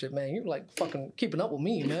crazy shit, man. You're, like, fucking keeping up with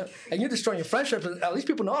me, man. And you're destroying your friendship. At least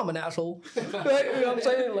people know I'm an asshole. Right? You know what I'm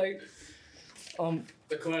saying? Like,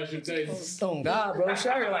 The Clash of Titans. oh, God, bro.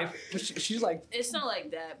 She's like, It's not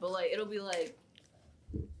like that, but like it'll be like.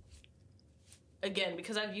 Again,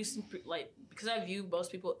 because I view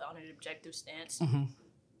most people on an objective stance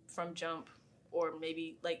from jump, or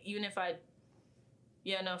maybe like even if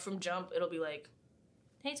from jump it'll be like,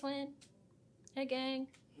 hey twin, hey gang.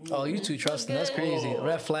 oh, you two trusting. That's crazy. Oh.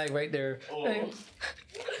 Red flag right there. Oh. Hey.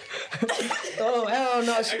 Oh, hell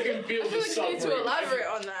no. I can feel the You need suffering. to elaborate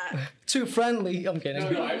on that. Too friendly. I'm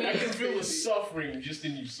kidding. No, I can feel the suffering just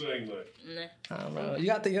in you saying that. Nah. I don't know. You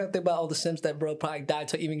got to think about all the Sims that bro probably died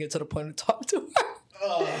to even get to the point to talk to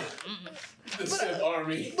her. The Sith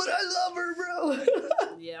army. But I love her,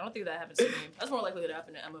 bro. Yeah, I don't think that happens to me. That's more likely to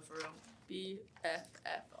happen to Emma for real.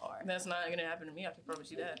 BFFR. That's not gonna happen to me. I can promise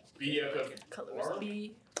you that. BFF.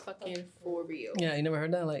 Be fucking for real. Yeah, you never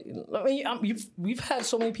heard that? Like, I mean, we've had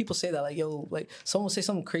so many people say that. Like, yo, like, someone will say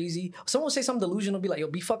something crazy. Someone will say something delusional. Be like, yo,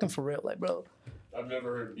 be fucking for real. Like, bro. I've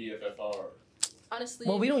never heard BFFR. Honestly,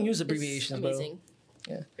 Well, we don't use it's abbreviations, bro. amazing.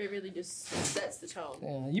 Yeah. It really just sets the tone.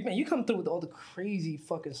 Yeah, you come through with all the crazy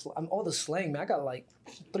fucking all the slang, man. I got like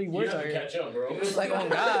 3 You words have out to here. catch up, bro. Like, oh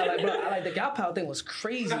God, like, bro, like the gal pal thing was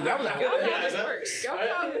crazy. I was like, Yeah, is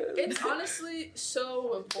that- It's honestly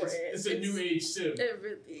so important. It's a new age sim. It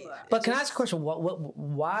really. but can I ask a question?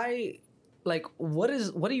 Why, like, what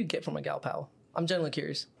do you get from a gal pal? I'm genuinely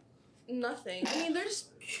curious. Nothing. I mean, they're just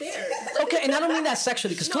there. Okay, and I don't mean that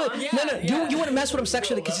sexually, because you wouldn't mess with him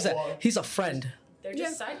sexually because he's a friend. They're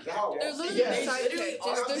just side How? characters. There's literally Yes. side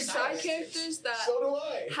characters. There's side characters that So do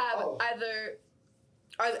I. have Oh. either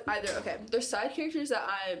okay. There's side characters that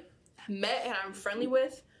I met and I'm friendly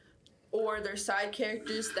with, or there's side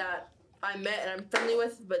characters that I met and I'm friendly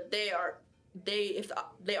with, but they aren't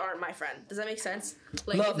my friend. Does that make sense?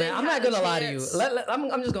 Like, Look, if they man, I'm had not a gonna lie to you. chance-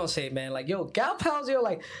 I'm just gonna say it, man. Like, yo, gal pals, you're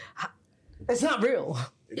like, it's not real.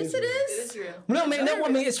 Yes, it is. real. No, man. No, I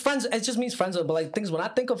mean, it's friends. It just means friends. But like things, when I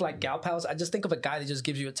think of like gal pals, I just think of a guy that just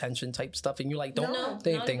gives you attention type stuff, and you like don't No,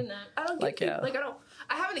 do not anything. even that. I don't Like, get yeah. like I don't.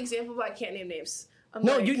 I have an example, but I can't name names. I'm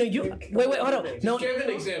No, like, you. Wait, hold on. No, Give an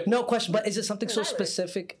example. no question. But is it something so Tyler.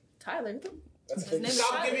 specific? Tyler. His name is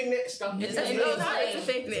Stop Tyler. giving that. Stop His giving name that. is No, Tyler. it's a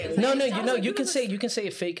fake name. No, Sounds like you can say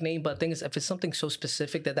a fake name, but the thing is, if it's something so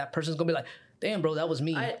specific that person's gonna be like, damn, bro, that was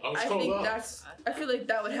me. I was think called up. that's. I feel like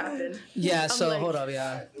that would happen. Yeah. I'm So like- hold up,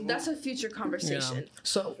 yeah. That's a future conversation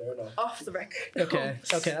So Fair enough. off the record. okay,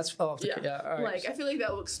 that's off the Yeah. all right. Like I feel like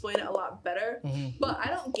that will explain it a lot better. But I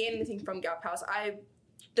don't gain anything from gal pals.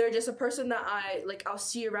 They're just a person that I'll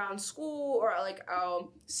see around school or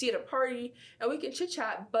I'll see at a party and we can chit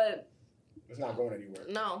chat. But It's not going anywhere.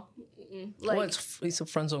 No. Like, well, he's a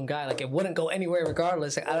friend zone guy. Like, it wouldn't go anywhere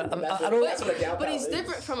regardless. Like, I don't. But he's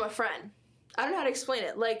different from a friend. I don't know how to explain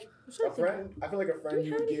it. Like a friend, I feel like a friend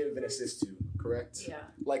you would give an assist to. Correct. Yeah.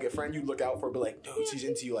 Like a friend you look out for, but like, dude, she's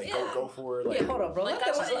into you. Like, go for her. Like, hold on, bro. Like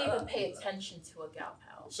I wouldn't even pay attention to a gal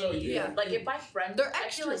pal. So like if my friend, they're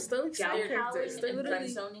actually still gal paling and friend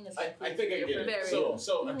zoning is like. I think I get it.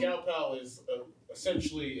 So a gal pal is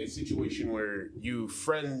essentially a situation where you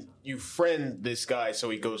friend this guy so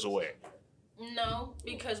he goes away. No,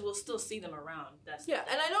 because we'll still see them around. That's and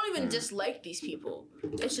I don't even dislike these people.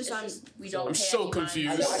 It's just we don't. I'm so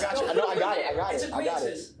confused. I got you. I got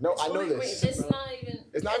it. No, I know this. It's not even.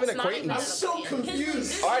 It's not even acquaintance. I'm so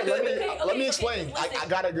confused. All right, let me explain. I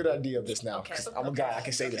got a good idea of this now. I'm a guy. I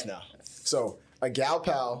can say this now. So a gal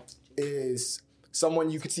pal is someone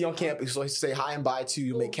you could see on campus, so say hi and bye to,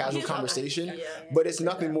 you make casual conversation, but it's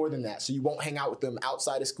nothing more than that. So you won't hang out with them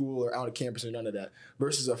outside of school or out of campus or none of that.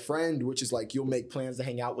 Versus a friend, which is like you'll make plans to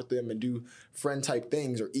hang out with them and do friend type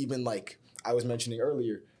things, or even like I was mentioning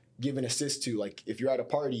earlier, give an assist to, like if you're at a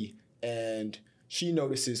party and she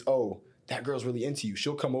notices, oh, that girl's really into you,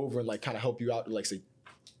 she'll come over and like kind of help you out and like say,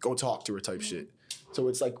 go talk to her type shit. So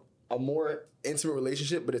it's like a more intimate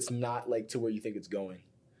relationship, but it's not like to where you think it's going.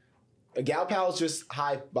 A gal pal is just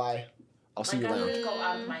hi, bye. I'll see you around. I wouldn't go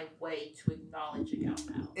out of my way to acknowledge a gal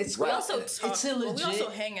pal. We also talk. We also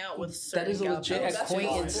hang out with certain that is a legit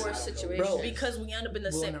acquaintance, bro. Because we end up in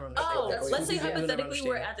the same. Let's say hypothetically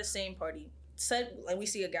we're at the same party. Said like we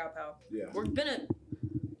see a gal pal. Yeah. We're gonna.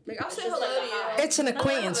 Like I'll say hello to you. It's an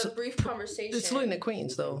acquaintance. Have a brief conversation. It's literally an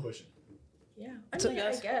acquaintance, though. Yeah,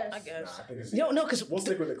 I guess. No, because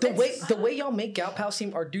the way y'all make gal pals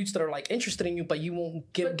seem are dudes that are like interested in you, but you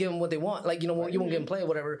won't give them what they want. Like you won't give them play or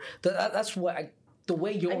whatever. That's what the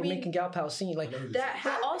way you're making gal pals seem like that.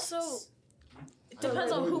 But also, it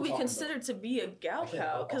depends on who we consider to be a gal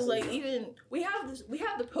pal. Because like even we have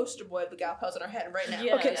the poster boy of the gal pals in our head right now.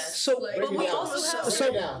 Yeah, okay, so but we also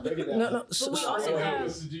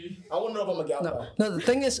have I want to know if I'm a gal pal. No, the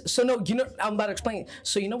thing is, I'm about to explain.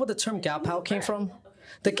 So you know where the term gal pal came from?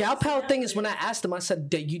 The gal pal thing is when I asked them, I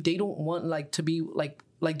said they don't want like to be like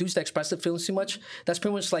dudes that express their feelings too much. That's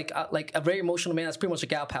pretty much like a very emotional man. That's pretty much a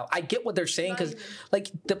gal pal. I get what they're saying because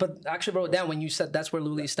but I actually wrote it down when you said that's where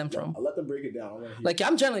Luli stemmed from. I'll let them break it down. Like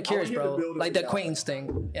I'm genuinely curious, bro. Like the acquaintance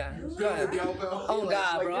thing. Yeah. Go ahead. Oh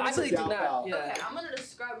God, bro. I really do not. Yeah. Okay, I'm gonna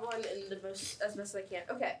describe one as best I can.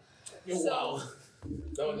 Okay. Wow.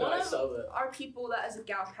 One of our people that is a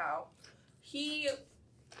gal pal, he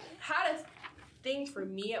had a thing for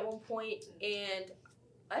me at one point, and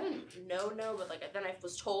I didn't know, but like then I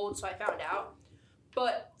was told, so I found out.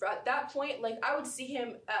 But at that point, like I would see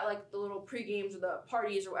him at like the little pre-games or the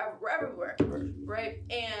parties or wherever we were, right?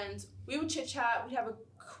 And we would chit chat,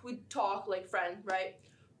 we'd talk like friend, right?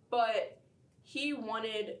 But he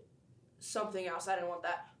wanted something else. I didn't want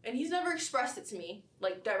that, and he's never expressed it to me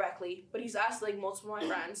like directly, but he's asked like multiple of my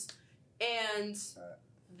friends, and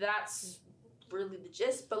that's really the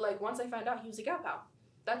gist. But like once I found out he was a gal pal,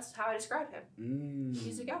 that's how I describe him.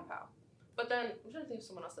 He's a gal pal. But then I'm trying to think of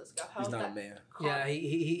someone else that's a gal pal. He's not a man. Yeah,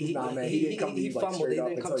 he's not a man. He didn't come to you like fumbled. He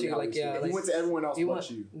didn't come to you like yeah. He went to everyone else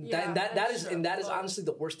but you. That is honestly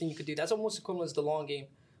the worst thing you could do. That's almost equivalent to the long game.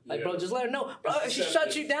 Like, bro, just let her know. Bro, if she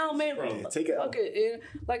shuts you down, man. Yeah, take it out. Okay,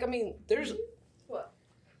 like, I mean, there's... What?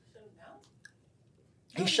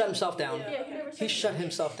 He shut himself down. Yeah, he shut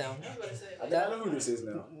himself down. I think I know who this is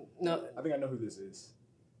now. No. I think I know who this is.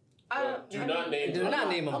 Do not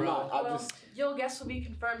name him, bro. Well, your guess will be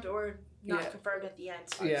confirmed or not confirmed at the end.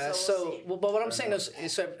 Yeah, but what I'm saying is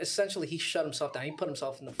essentially he shut himself down. He put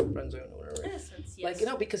himself in the friend zone or whatever. In a sense, yes.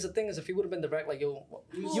 Like, because the thing is, if he would have been direct, like, you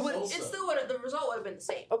would. It still would have. The result would have been the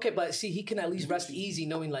same. Okay, but see, he can at least rest easy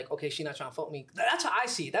knowing, like, okay, she's not trying to fuck me. That's how I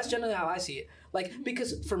see it. That's generally how I see it. Like,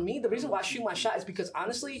 because for me, the reason why I shoot my shot is because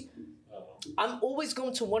honestly, I'm always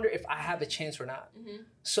going to wonder if I have a chance or not. Mm-hmm.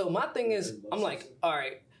 So my thing is, I'm like, all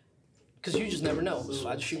right, because you just never know. So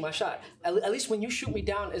I just shoot my shot. At least when you shoot me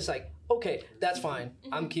down, it's like, okay, that's fine.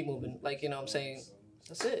 Mm-hmm. I'm keep moving. Like, you know what I'm saying?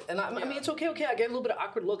 That's it. And I mean, it's okay. I get a little bit of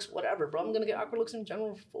awkward looks, whatever, bro. I'm going to get awkward looks in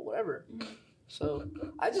general for whatever. So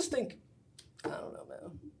I just think, I don't know,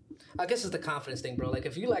 man. I guess it's the confidence thing, bro. Like,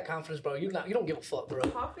 if you lack confidence, bro, you don't give a fuck, bro.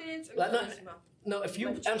 Confidence or charisma? No, if you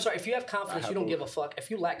have confidence, you don't give a fuck.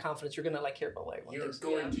 If you lack confidence, you're going to, like, care about what everyone thinks.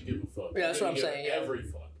 You're going to give a fuck. Yeah, that's what I'm saying. Yeah. Every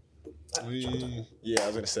fuck. I was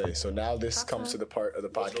going to say, so now this comes to the part of the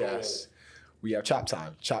podcast. We have Chop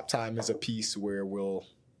Time. Chop Time is a piece where we'll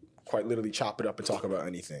quite literally chop it up and talk about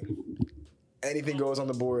anything. Anything goes on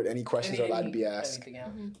the board. Any questions are allowed to be asked.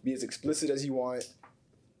 Be as explicit as you want.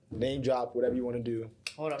 Name drop, whatever you want to do.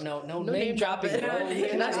 Hold up, no name dropping. Not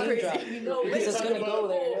name dropping. Because it's gonna go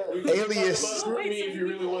there. Alias. Me if you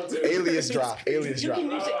really want to. Alias drop.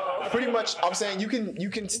 Pretty much, I'm saying you can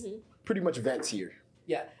pretty much vent here.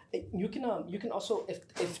 Yeah, you can also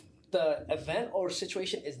if the event or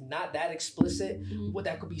situation is not that explicit,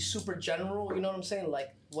 that could be super general. You know what I'm saying?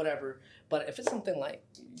 Like whatever. But if it's something like,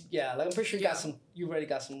 like I'm pretty sure you already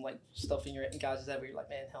got some like stuff in your guys' head where you're like,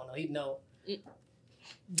 man, hell no, he'd know.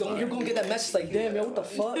 You're gonna get that message like, damn, yo, what the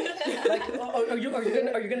fuck? Like, are you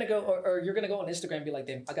gonna go on Instagram and be like,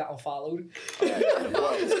 damn, I got unfollowed.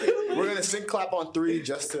 Well, we're gonna sync clap on 3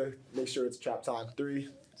 just to make sure it's trap time. 3,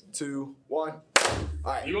 2, 1. All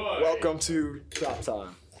right, welcome to trap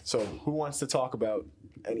time. So, who wants to talk about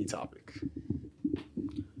any topic?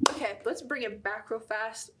 Okay, let's bring it back real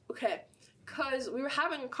fast. Okay, because we were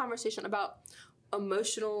having a conversation about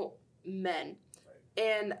emotional men,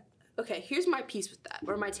 and okay, here's my piece with that,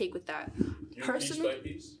 or my take with that.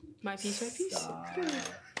 Personally, my piece.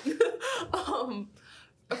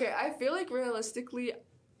 Okay, I feel like realistically,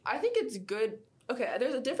 I think it's good. Okay,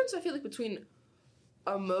 there's a difference I feel like between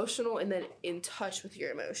emotional and then in touch with your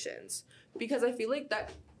emotions, because I feel like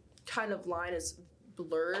that kind of line is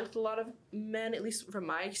blurred with a lot of men, at least from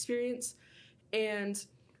my experience. And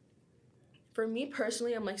for me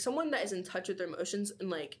personally, I'm like someone that is in touch with their emotions and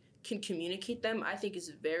like can communicate them, I think is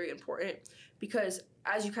very important, because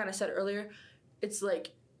as you kind of said earlier, it's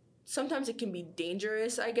like sometimes it can be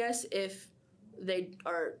dangerous, I guess, if they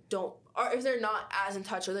if they're not as in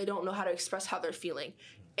touch or they don't know how to express how they're feeling.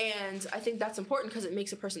 And I think that's important because it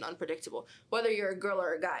makes a person unpredictable, whether you're a girl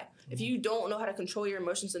or a guy. If you don't know how to control your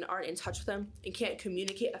emotions and aren't in touch with them and can't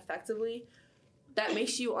communicate effectively, that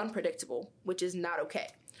makes you unpredictable, which is not okay.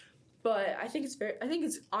 But I think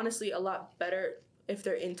it's honestly a lot better if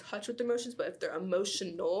they're in touch with their emotions, but if they're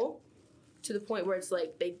emotional to the point where it's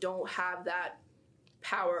like they don't have that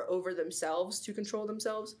power over themselves to control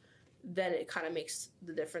themselves, then it kind of makes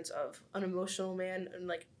the difference of an emotional man and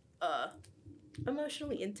like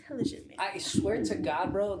emotionally intelligent man. I swear to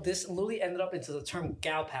God, bro, this literally ended up into the term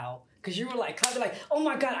gal pal. Because you were like, kind of like, oh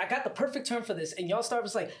my God, I got the perfect term for this. And y'all start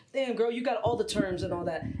was like, damn, girl, you got all the terms and all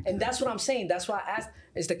that. And that's what I'm saying. That's why I asked,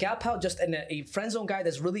 is the gal pal just a friend zone guy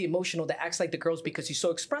that's really emotional that acts like the girls because he's so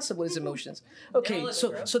expressive with his emotions? Okay,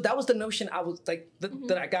 so that was the notion I was like,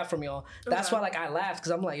 that I got from y'all. That's why like I laughed,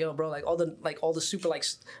 because I'm like, yo, bro, like all the super like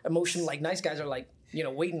emotional, like nice guys are like, you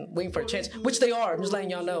know, waiting for a chance, which they are. I'm just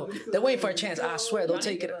letting y'all know. They're waiting for a chance. I swear, they'll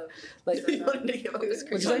take it. Like, I'm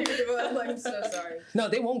so sorry. No,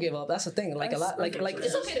 they won't give up. That's the thing. Like a lot, like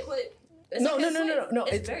it's okay to quit. No.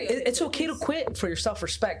 It's okay to quit for your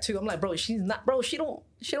self-respect too. I'm like, bro, she's not, bro. She don't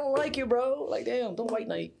like you, bro. Like, damn, don't white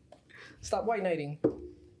knight. Stop white knighting.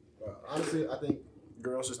 Honestly, I think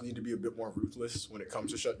girls just need to be a bit more ruthless when it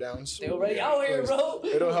comes to shutdowns. They already out here, bro.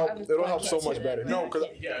 It'll help so much better. No, because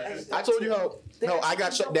I told you how. No, I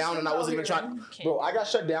got shut down and I wasn't even trying. Bro, I got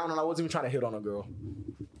shut down and I wasn't even trying to hit on a girl.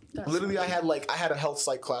 Literally, I had a health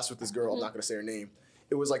psych class with this girl. I'm not gonna say her name.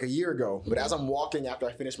 It was like a year ago. But as I'm walking after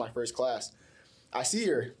I finished my first class, I see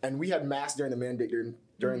her, and we had masks during the mandate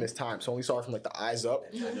during this time, so I only saw her from like the eyes up,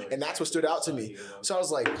 and that's what stood out to me. So I was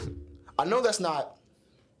like, I know that's not.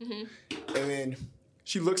 And then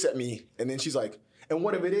she looks at me, and then she's like, and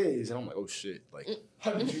what if it is? And I'm like, oh shit, like,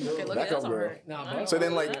 how did you know? Back up, girl. So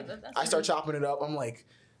then like, I start chopping it up. I'm like,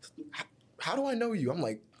 how do I know you? I'm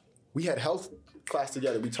like, we had health class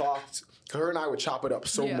together. We talked. Her and I would chop it up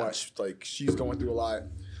so much. Like, she's going through a lot.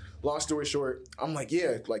 Long story short, I'm like,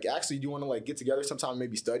 yeah, like, actually, do you want to like get together sometime,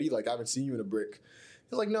 maybe study? Like, I haven't seen you in a brick.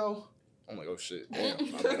 He's like, no. I'm like, oh shit, damn.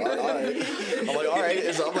 I'm like, all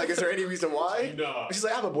right. I'm like, is there any reason why? No. She's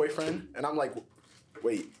like, I have a boyfriend, and I'm like,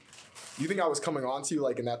 wait, you think I was coming on to you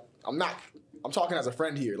like in that? I'm not. I'm talking as a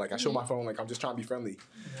friend here. Like, I show my phone, like, I'm just trying to be friendly.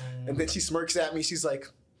 And then she smirks at me. She's like,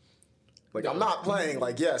 I'm not playing.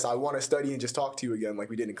 Like, yes, I want to study and just talk to you again, like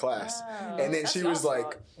we did in class. And then she was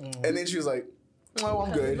like, oh,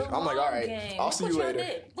 I'm good. I'm like, all right, I'll see you later.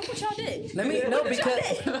 Look what y'all did.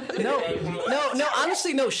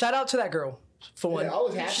 Honestly, no. Shout out to that girl for one.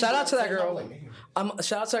 Shout out to that girl.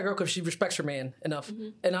 Shout out to that girl because she respects her man enough.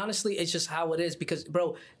 And honestly, it's just how it is because,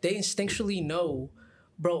 bro, they instinctually know.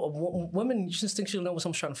 Bro, women instinctually know when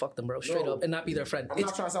someone's trying to fuck them, bro, straight up, and not be their friend. I'm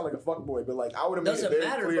not trying to sound like a fuckboy, but like I would have made it very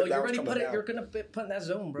matter, clear bro. that was coming down. You're gonna put in that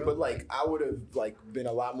zone, bro. But like I would have like been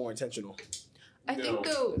a lot more intentional. I think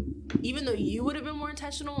though, even though you would have been more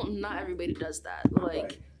intentional, not everybody does that.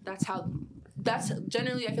 Like that's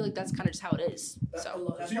generally I feel like that's kind of just how it is.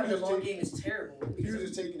 So that's why the long game is terrible. He was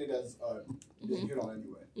just taking it as getting hit on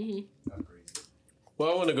anyway. That's crazy.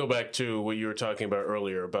 Well, I want to go back to what you were talking about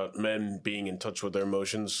earlier about men being in touch with their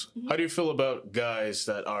emotions. How do you feel about guys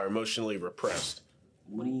that are emotionally repressed?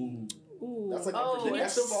 Ooh. That's like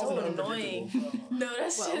That's so unpredictable. annoying. No,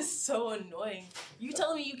 that's just so annoying. You're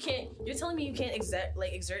telling me you can't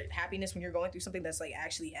exert happiness when you're going through something that's like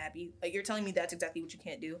actually happy. Like you're telling me that's exactly what you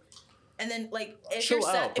can't do. And then like if you're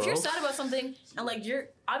sad about something and like you're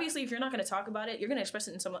obviously if you're not gonna talk about it, you're gonna express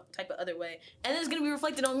it in some type of other way. And then it's gonna be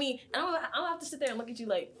reflected on me. And I'm gonna have to sit there and look at you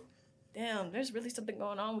like, damn, there's really something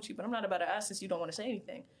going on with you, but I'm not about to ask since you don't want to say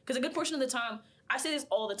anything. Because a good portion of the time, I say this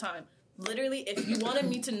all the time. Literally, if you wanted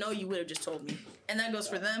me to know, you would have just told me. And that goes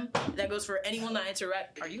for them. That goes for anyone that I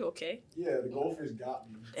interact. Are you okay? Yeah, the goldfish got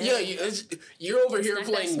me. Yeah, you're over here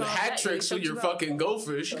playing hat tricks with your fucking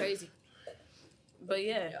goldfish. Crazy. But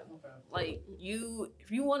yeah, like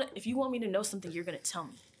if you want me to know something, you're gonna tell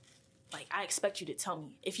me. Like I expect you to tell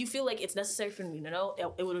me. If you feel like it's necessary for me to know,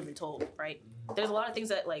 it would have been told, right? There's a lot of things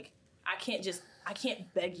that like I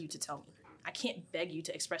can't beg you to tell me. I can't beg you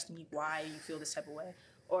to express to me why you feel this type of way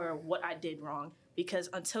or what I did wrong. Because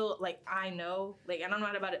until like I know, like, and I'm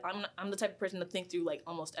not about it. I'm the type of person to think through like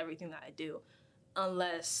almost everything that I do,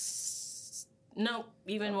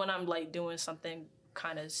 even when I'm like doing something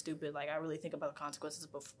kind of stupid, like I really think about the consequences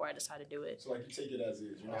before I decide to do it. So like you take it as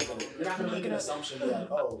is. You're not gonna make an assumption that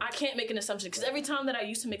I can't make an assumption because every time that I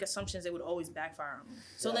used to make assumptions, it would always backfire on me.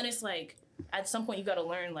 So then it's like at some point you got to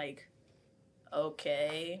learn like,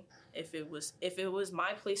 okay, if it was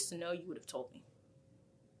my place to know, you would have told me.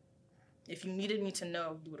 If you needed me to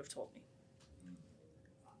know, you would have told me.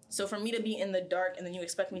 So for me to be in the dark and then you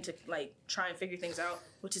expect me to like try and figure things out,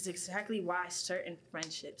 which is exactly why certain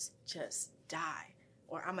friendships just die.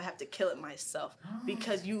 Or I'm gonna have to kill it myself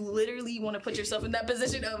because you literally want to put yourself in that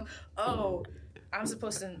position of, oh, I'm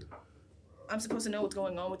supposed to know what's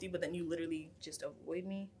going on with you, but then you literally just avoid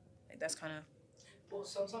me. Like that's kind of. Well,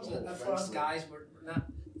 sometimes for us guys, we're not.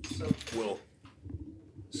 So Will.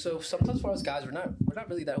 Sometimes for us guys, we're not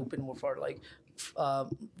really that open for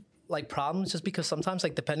like problems, just because sometimes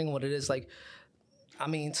like depending on what it is, like, I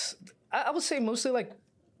mean, I would say mostly like.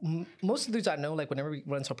 Most of the dudes I know, like whenever we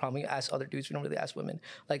run into a problem, we ask other dudes. We don't really ask women.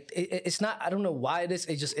 Like it's not. I don't know why it is.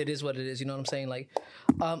 It is what it is. You know what I'm saying? Like,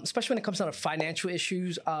 especially when it comes down to financial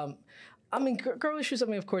issues. I mean, girl issues. I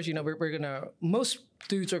mean, of course, you know, most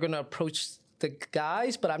dudes are gonna approach the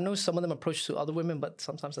guys, but I've noticed some of them approach to other women. But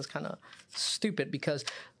sometimes that's kind of stupid because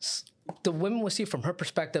the women will see it from her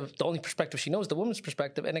perspective, the only perspective she knows, the woman's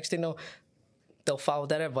perspective, and next thing you know, they'll follow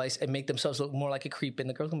that advice and make themselves look more like a creep, and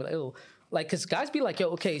the girl's gonna be like, oh, like, cause guys be like, yo,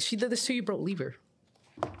 okay, she did this to you, bro, leave her.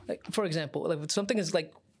 Like, for example, like if something is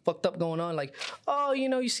like fucked up going on, like, oh, you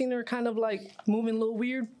know, you seen her kind of like moving a little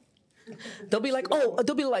weird. They'll be like,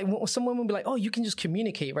 some women will be like, oh, you can just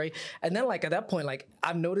communicate, right? And then like at that point, like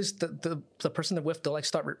I've noticed the person they're with, they'll like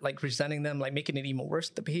start like resenting them, like making it even worse.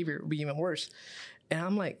 The behavior will be even worse. And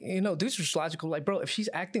I'm like, you know, dudes are just logical. Like, bro, if she's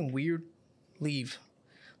acting weird, leave.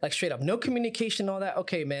 Like straight up, no communication, all that.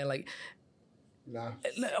 Okay, man. Like, nah.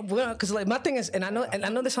 Because like my thing is, and I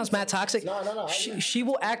know this sounds mad toxic. No. She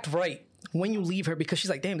will act right when you leave her because she's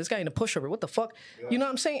like, damn, this guy ain't a pushover. What the fuck? Yeah. You know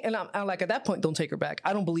what I'm saying? And I'm like, at that point, don't take her back.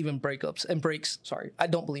 I don't believe in breakups and breaks. Sorry, I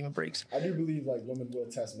don't believe in breaks. I do believe like women will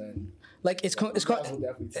test men. Like it's called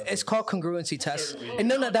congruency test. And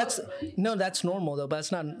that's normal though. But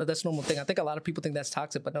that's normal thing. I think a lot of people think that's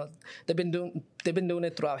toxic, but no, they've been doing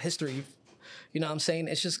it throughout history. You know what I'm saying?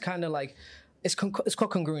 It's just kind of like, it's called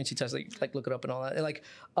congruency test. Like look it up and all that. And like,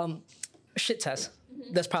 shit test.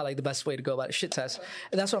 That's probably like the best way to go about it. Shit test.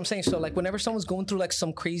 And that's what I'm saying. So like whenever someone's going through like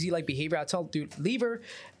some crazy like behavior, I tell dude, leave her.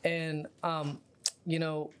 And, you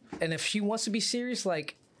know, and if she wants to be serious,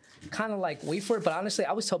 like kind of like wait for it. But honestly, I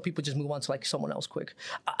always tell people just move on to like someone else quick.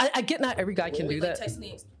 I get not every guy can do that. Testing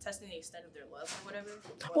the extent of their love or whatever.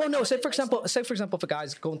 Well, no. Say for example, if a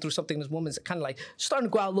guy's going through something, this woman's kind of like starting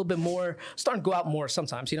to go out a little bit more, starting to go out more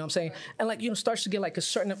sometimes. You know what I'm saying? And like, you know, starts to get like a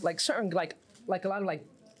certain like a lot of like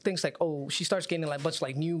things like, oh, she starts getting like a bunch of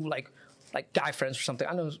like new like guy friends or something.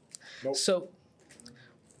 I know. Nope. So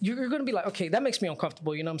you're gonna be like, okay, that makes me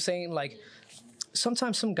uncomfortable. You know what I'm saying? Like.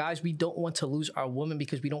 Sometimes some guys, we don't want to lose our woman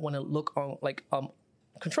because we don't want to look like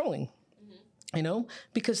controlling, you know?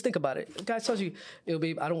 Because think about it. The guy tells you, yo,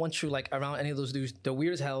 babe, I don't want you like around any of those dudes. They're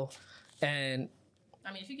weird as hell. And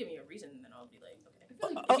I mean, if you give me a reason, then I'll be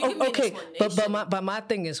like, okay. But my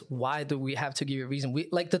thing is, why do we have to give you a reason? We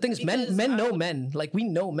like the thing is, because men know men. Like we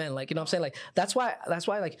know men. Like, you know what I'm saying? Like that's why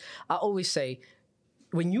like I always say,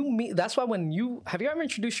 when you meet, that's why have you ever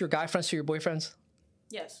introduced your guy friends to your boyfriends?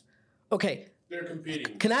 Yes. Okay. They're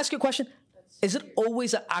competing. Can I ask you a question? Is it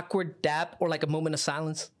always an awkward dap or like a moment of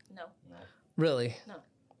silence? No. Really? No.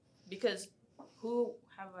 Because Who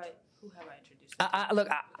have I introduced? Look.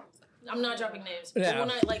 I'm not dropping names. Yeah.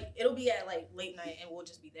 But when it'll be at like late night, and we'll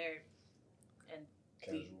just be there, and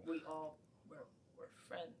we all we're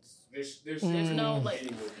friends. There's no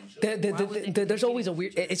like. There's always a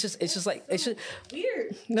weird. It's just like it's just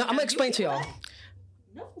weird. No, I'm gonna explain to y'all.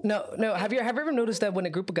 No. Have you ever noticed that when a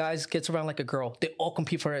group of guys gets around like a girl, they all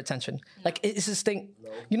compete for her attention? No. Like it's this thing. No.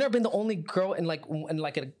 You never been the only girl in like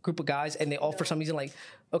a group of guys, and they all for some reason like,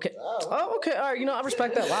 okay, okay, all right, you know, I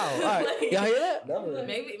respect that. Wow, all right, y'all hear that? Never.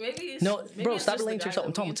 Maybe. It's, no, maybe bro, it's stop just relating to yourself.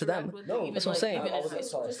 I'm talking to them. No, that's what I'm saying.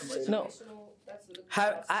 No.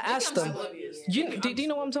 I asked them. Do you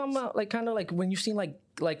know what I'm talking about? Like kind of like when you've seen like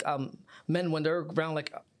men when they're around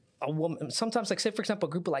like a woman. Sometimes like say for example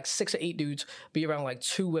a group of like 6 or 8 dudes be around like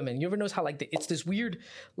 2 women. You ever notice how like it's this weird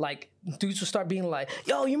like dudes will start being like,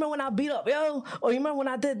 yo, you remember when I beat up, yo, or you remember when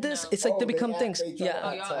I did this? No. It's like they become things. It's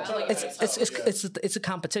a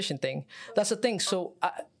competition thing. That's the thing. So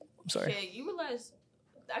I'm sorry. Okay, you realize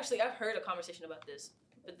actually I've heard a conversation about this,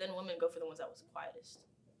 but then women go for the ones that was quietest.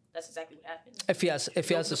 That's exactly what happens. If he has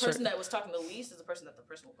the person that was talking the least is the person that the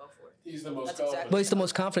person will go for. He's the most confident. Exactly. But he's the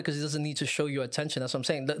most confident because he doesn't need to show you attention. That's what I'm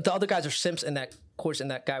saying. The other guys are simps in that course,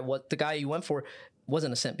 and that guy, the guy you went for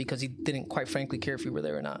wasn't a simp because he didn't quite frankly care if you were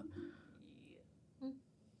there or not. Yeah.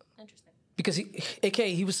 Interesting. Because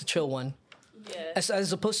he was the chill one. Yeah.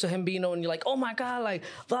 As opposed to him being on, you're like, oh my God, like,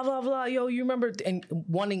 blah, blah, blah, yo, you remember, and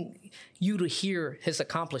wanting you to hear his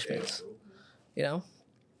accomplishments, you know?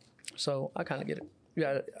 So I kind of get it.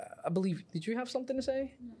 Yeah, I believe. Did you have something to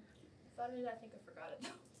say? No. I think I forgot it.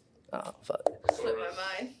 Oh, fuck. Slipped my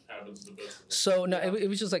mind. So no, it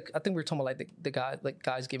was just like I think we were talking about like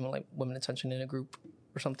guys giving like women attention in a group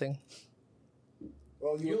or something.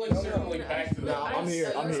 Well, you like circling back to that. Nah, I'm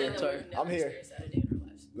here. I'm here.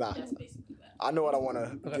 Nah, I know what I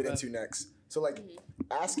want to get into next. So like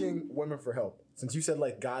asking women for help. Since you said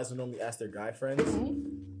like guys would normally ask their guy friends,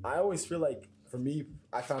 I always feel like. For me,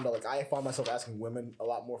 I found out, like, I find myself asking women a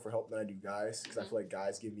lot more for help than I do guys, because I feel like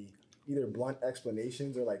guys give me either blunt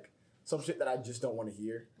explanations or, like, some shit that I just don't want to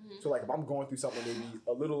hear. So, like, if I'm going through something maybe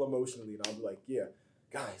a little emotionally, and I'll be like, yeah,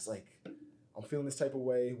 guys, like, I'm feeling this type of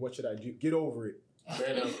way. What should I do? Get over it.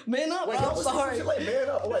 Man up. Like, I'm sorry. Like, man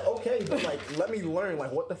up. I'm like, okay, but, like, let me learn,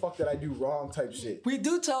 like, what the fuck did I do wrong type shit. We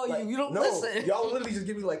do tell like, you. You don't listen. Y'all literally just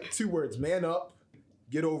give me, like, 2 words. Man up.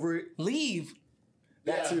 Get over it. Leave.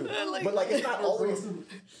 That too. But like it's not always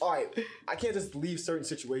all right. I can't just leave certain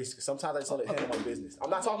situations because sometimes I just want to handle my business. I'm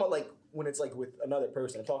not talking about like when it's like with another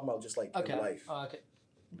person. I'm talking about just like in life. Okay.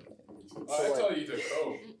 So, I tell you to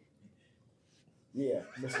go. Yeah,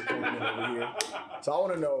 Mr. Coleman over here. So I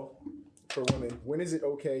want to know for women, when is it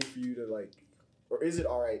okay for you to like, or is it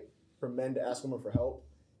all right for men to ask women for help?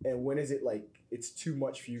 And when is it like it's too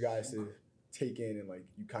much for you guys to take in and like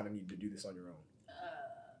you kind of need to do this on your own?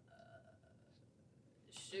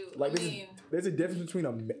 Shoot. Like there's a difference between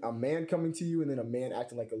a man coming to you and then a man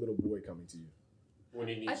acting like a little boy coming to you. When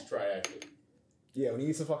he needs tri-acting. Yeah, when he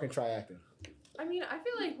needs some fucking tri-acting. I mean, I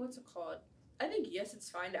feel like what's it called? I think yes, it's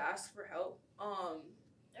fine to ask for help.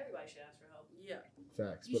 Everybody should ask for help. Yeah.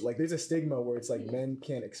 Facts, but like there's a stigma where it's like men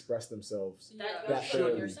can't express themselves. That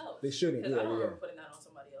should yourself. They shouldn't. Because I don't remember putting that on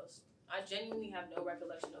somebody else. I genuinely have no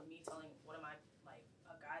recollection of me telling one of my like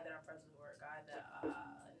a guy that I'm friends with or a guy that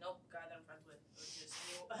guy that I'm friends with or just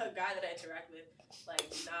a guy that I interact with like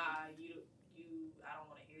nah you I don't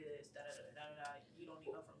want to hear this you don't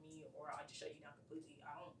need help from me or I just shut you down completely.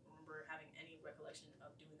 I don't remember having any recollection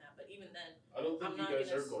of doing that, but even then I don't think you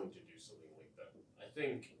guys are going to do something like that. I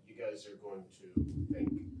think you guys are going to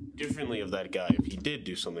think differently of that guy if he did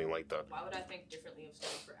do something like that. Why would I think differently of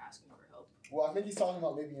someone for asking for help? Well, I think he's talking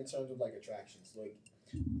about maybe in terms of like attractions. Like,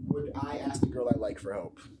 would I ask the girl I like for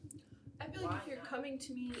help? I feel like if you're coming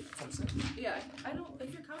to me, yeah, I don't.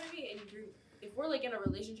 If you're coming to me and if we're like in a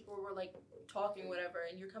relationship or we're like talking whatever,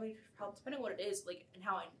 and you're coming for help, depending on what it is, like and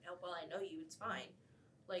how well I know you, it's fine.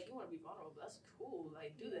 Like you want to be vulnerable, that's cool.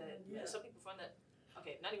 Like do that. Yeah. Some people find that.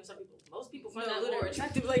 Okay, not even some people. Most people find that more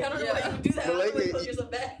attractive. Like I don't know why you would do that. But like, put yourself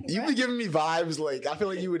back. You be giving me vibes. Like I feel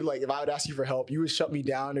like you would like if I would ask you for help, you would shut me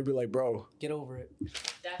down and be like, "Bro, get over it."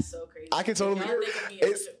 That's so crazy. I can totally.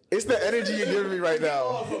 It's the energy you're giving me right now.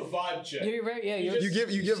 Off a vibe check. You're right. Yeah, you give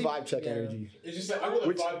vibe check energy. It's just like I'm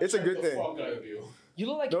gonna vibe it's a check good the thing. fuck out of you. You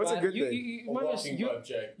look like it's a good thing.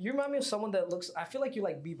 You remind me of someone that looks. I feel like you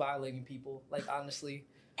like be violating people. Like honestly,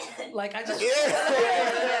 like I just. Okay.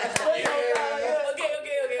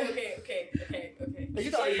 You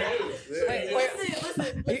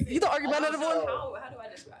the argumentative one? How do I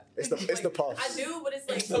describe it? It's the puffs. I do, but it's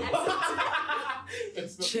like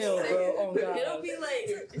chill, bro. Oh god. It'll be like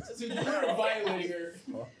so you're violating her.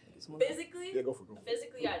 Physically, Yeah, go for it.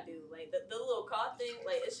 Physically, I do. Like the little cough thing.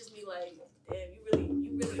 Like it's just me. Like, damn,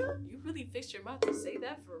 you really fixed your mouth to say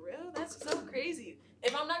that for real? That's so crazy.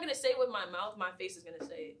 If I'm not gonna say it with my mouth, my face is gonna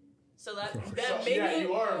say it. So that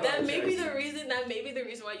may be the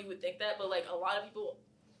reason why you would think that. But like a lot of people,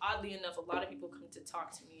 oddly enough, a lot of people come to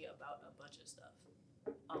talk to me about a bunch of stuff.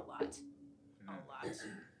 A lot.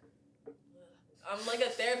 I'm like a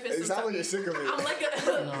therapist. It sounds like you're sick of it. I'm like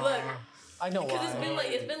a look. I know why. Because it's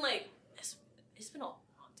been a long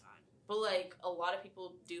time. But like a lot of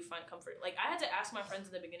people do find comfort. Like I had to ask my friends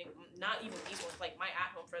in the beginning, not even these ones, like my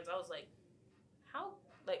at-home friends. I was like,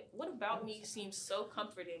 what about me seems so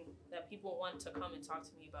comforting that people want to come and talk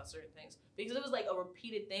to me about certain things? Because it was like a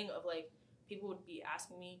repeated thing of like people would be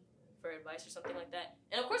asking me for advice or something like that.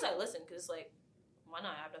 And of course I listen because it's like, why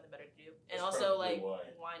not? I have nothing better to do. And that's also like,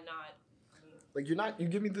 why not? Like you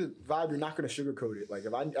give me the vibe you're not gonna sugarcoat it. Like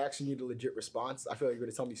if I actually need a legit response, I feel like you're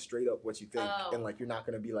gonna tell me straight up what you think, and like you're not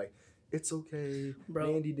gonna be like, it's okay,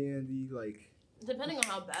 dandy dandy. Like depending on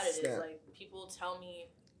how bad it is, like people tell me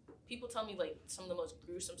like some of the most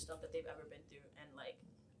gruesome stuff that they've ever been through, and like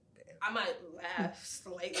I might laugh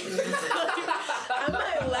slightly. I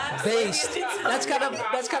might laugh. Based. That's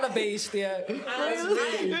kind of based. Yeah.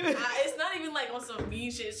 It's not even like on some mean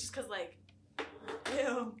shit. It's just because like.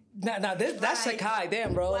 Damn. Nah, that's Sakai.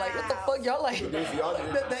 Damn, bro. Wow. Like, what the fuck, y'all like?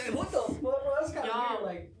 What the fuck, bro? That's kind of weird.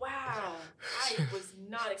 Like, wow. I was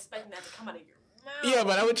not expecting that to come out of your mouth. Yeah,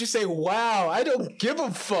 but I would just say, wow. I don't give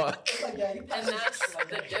a fuck. And that's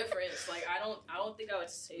the difference. Like, I don't think I would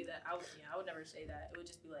say that. I would never say that. It would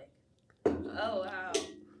just be like, oh wow.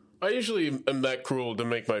 I usually am that cruel to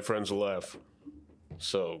make my friends laugh.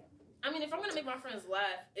 So. I mean, if I'm gonna make my friends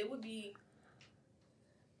laugh, it would be.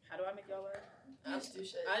 How do I make y'all laugh? I just do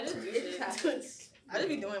shit. I just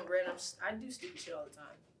be doing random. I do stupid shit all the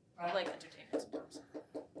time. I like entertainment sometimes.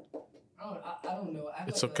 I don't know.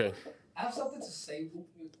 It's okay. I have something to say.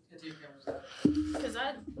 Because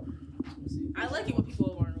I like it when people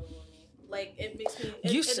are vulnerable with me. Like it makes me.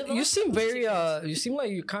 You seem very you seem like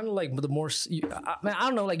you're kind of like the more. I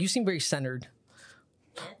don't know. Like you seem very centered.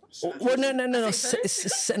 Well, no,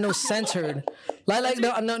 centered. Like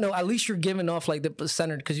no. At least you're giving off like the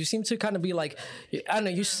centered because you seem to kind of be like, I don't know.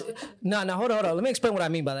 You no. Hold on. Let me explain what I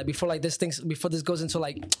mean by that before this goes into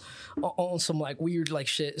like on some like weird like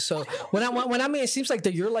shit. So when I mean it seems like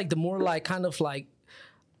that you're like the more like kind of like.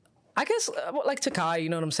 I guess like Takai, you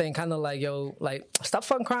know what I'm saying? Kind of like, yo, like stop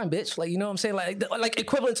fucking crying, bitch. Like, you know what I'm saying? Like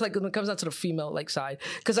equivalent to like when it comes down to the female like side.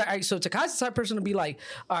 Because so Takai's the type of person to be like,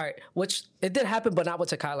 all right, which it did happen, but not with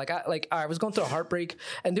Takai. Like all right, I was going through a heartbreak,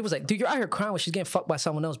 and dude was like, dude, you're out here crying when she's getting fucked by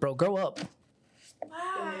someone else, bro. Grow up.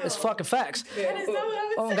 Wow. It's fucking facts. That is not what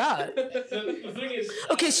I would say. God. The thing is,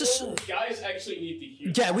 okay, so guys actually need to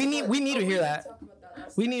hear. Yeah, we need to hear that.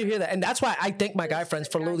 We need to hear that, and that's why I thank my guy friends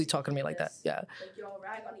for literally talking to me like that. Yeah. Like you all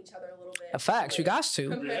rag on each other a little bit. Facts, you got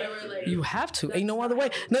to. You have to. Ain't no other way.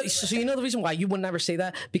 No, so you know the reason why you would never say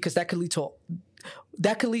that because that could lead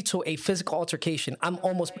to a physical altercation. I'm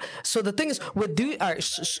almost. So the thing is, with dude, all right.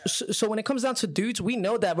 So when it comes down to dudes, we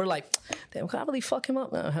know that we're like, damn, can I really fuck him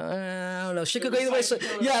up? I don't know. Shit could go either way. So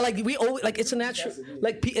yeah, like we always like it's a natural,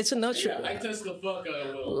 like it's a natural. Yeah, I test the fuck out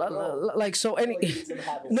of Will. Like so any.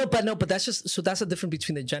 But that's just so that's the difference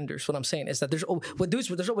between the genders. What I'm saying is that with dudes,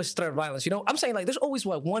 there's always threat of violence. You know, I'm saying like there's always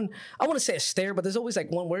one. I want to say a stare, but there's always like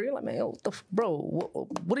one where you're like, man, yo, bro,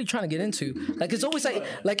 what are you trying to get into? Like it's always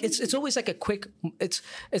like it's always like a quick.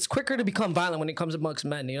 It's quicker to become violent when it comes amongst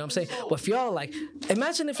men. You know what I'm saying? But if y'all like,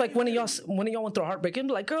 imagine if like one of y'all went through a heartbreak and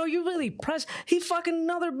be like, girl, you really pressed. He fucking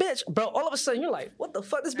another bitch, bro. All of a sudden you're like, what the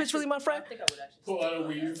fuck? This bitch really my friend? I think I would actually. Pull out a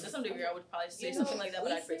weird. To some degree, I would probably say something like that,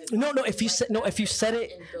 but I phrase it. No. If you said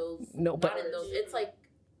it, no, but not in those. It's like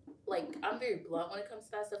I'm very blunt when it comes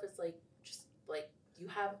to that stuff. It's like just like you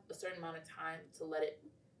have a certain amount of time to let it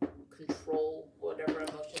control whatever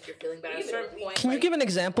emotions you're feeling, but at a certain point, can you give an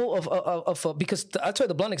example of because I tell you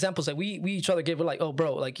the blunt examples that we each other give. We're like, oh,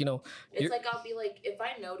 bro, like you know, it's like I'll be like, if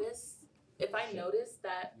I notice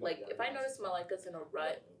that, like if I notice my life is in a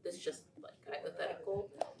rut, this is just like hypothetical.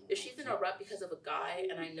 If she's in a rut because of a guy,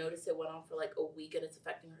 and I notice it went on for like a week and it's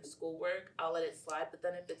affecting her schoolwork, I'll let it slide. But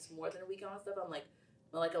then if it's more than a week on stuff, I'm like,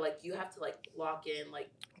 Malika, you have to lock in,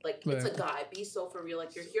 it's a guy. Be so for real.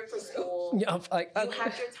 Like you're here for school. Yeah, you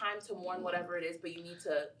have your time to mourn whatever it is, but you need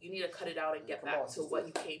to cut it out and get back to what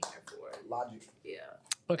you came here for. Logic. Yeah.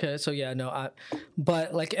 Okay, so yeah, no,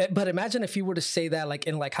 but imagine if you were to say that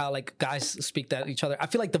in how guys speak to each other. I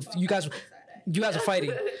feel like you guys. You guys are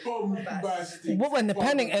fighting. What when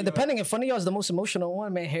depending in front of y'all is the most emotional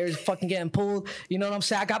one, man. Hair is fucking getting pulled. You know what I'm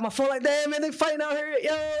saying? I got my phone like, damn, man, they fighting out here.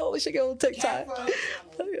 Yo, we should go TikTok. I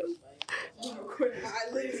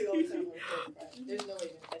literally always have my There's no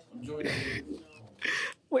way.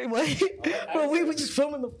 Wait. Bro, we were just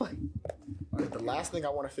filming the fight. All right, the last thing I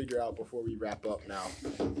want to figure out before we wrap up now,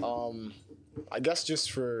 I guess this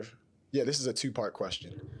is a 2-part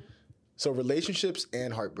question. So relationships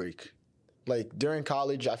and heartbreak. Like during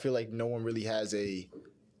college, I feel like no one really has a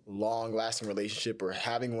long-lasting relationship, or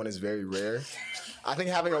having one is very rare. I think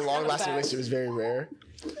having a long-lasting relationship is very rare.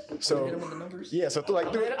 So yeah, so through like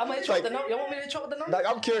I'm gonna try the number. You want me to try with the number? Like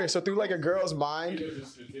I'm curious. So through like a girl's mind,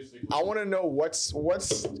 I want to know what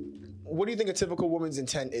do you think a typical woman's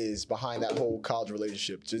intent is behind that whole college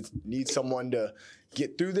relationship? Just need someone to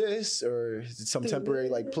get through this, or is it some temporary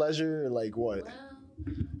like pleasure, or like what?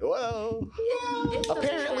 Well,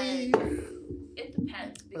 apparently. It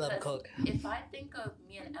depends, because if I think of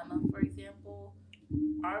me and Emma, for example,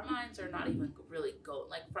 our minds are not even really going.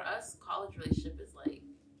 Like for us, college relationship is like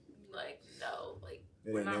no, like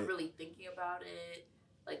we're not really thinking about it.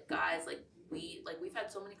 Like guys, we've had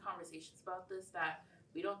so many conversations about this that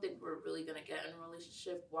we don't think we're really gonna get in a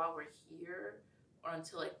relationship while we're here, or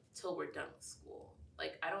till we're done with school.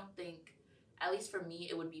 Like I don't think, at least for me,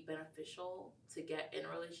 it would be beneficial to get in a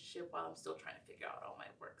relationship while I'm still trying to figure out all my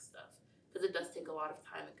work stuff, because it does take a lot of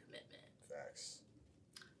time and commitment. Facts.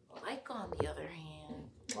 Like on the other hand,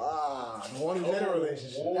 no one who's in a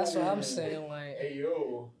relationship. That's what I'm saying. Like, hey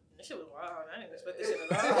yo. This shit was wild. I didn't expect this shit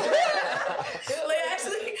at all.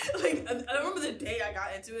 I remember the day I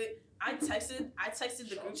got into it. I texted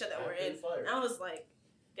the group chat that we're in, and I was like,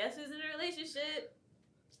 "Guess who's in a relationship?"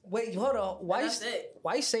 Wait, hold on. Why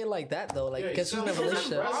you say it like that though? Like, guess who's in a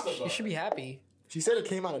relationship? You should be happy. She said it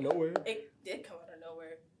came out of nowhere. It did come out of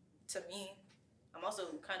nowhere. To me, I'm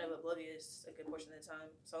also kind of oblivious a good portion of the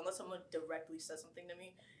time. So unless someone directly says something to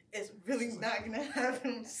me, it's really not gonna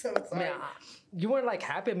happen. I'm so sorry. Man, you weren't like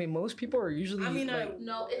happy. I mean, most people are usually.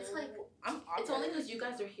 No, it's like it's only because you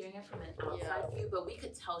guys are hearing it from an outside view, but we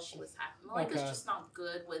could tell she was happy. Malika's just not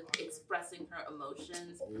good with expressing her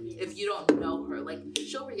emotions. If you don't know her, like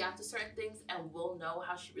she'll react to certain things, and we'll know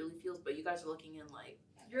how she really feels. But you guys are looking in like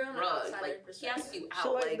you're on rug. Like he asked you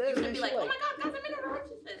out, like you're gonna be like, oh my god, guys, I'm in a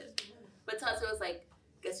relationship. But to us, it was like,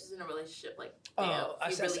 guess who's in a relationship? Like,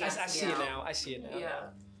 I see it now. I see it now.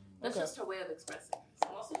 Yeah, that's just her way of expressing.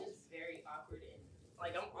 I'm also just very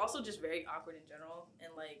awkward in general,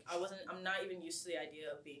 and like I'm not even used to the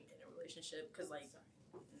idea of being in a relationship, because like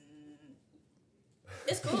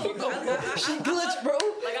it's cool. She glitched, bro.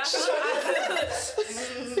 Like I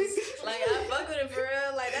fuck with it for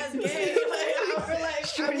real. Like that's gay. Like I feel like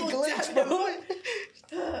she glitched,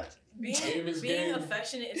 bro. Being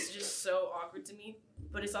affectionate is just so awkward to me.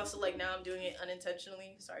 But it's also like now I'm doing it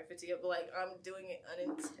unintentionally. Sorry, 50, but like I'm doing it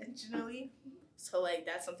unintentionally. So like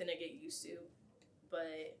that's something to get used to.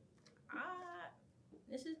 But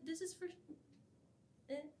this is for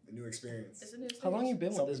a new experience. It's a new experience. How long you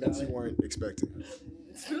been with this guy? You weren't expecting.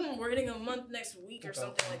 We're hitting a month next week or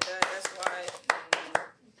something like that. That's why.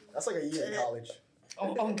 That's like a year in college.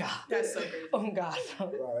 Oh God. That's so crazy. Oh God.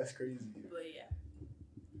 Wow, that's crazy. But yeah.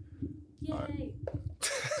 Yay.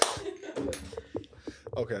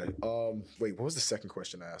 Okay. Wait, what was the second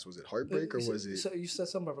question I asked? Was it heartbreak or was it? So you said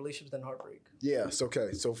something about relationships then heartbreak. Yeah. So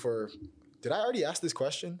okay. So did I already ask this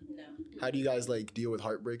question? No. How do you guys like deal with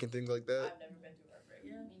heartbreak and things like that? I've never been through heartbreak.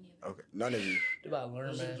 Yeah, me neither. Okay. None of you. You about to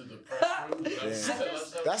learn, man.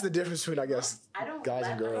 That's the difference between, I guess, guys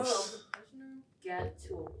and girls. Get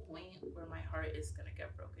to a point where my heart is gonna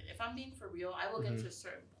get broken. If I'm being for real, I will get to a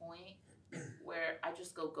certain point where I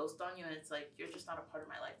just go ghost on you, and it's like you're just not a part of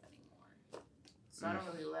my life anymore. So I don't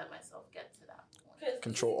really let myself get to that point.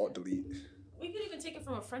 Control Alt Delete. We could even take it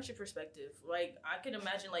from a friendship perspective. Like I could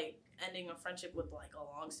imagine like ending a friendship with like a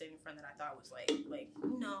long-standing friend that I thought was like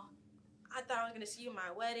I thought I was gonna see you at my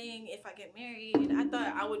wedding if I get married. I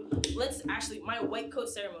thought I would. My white coat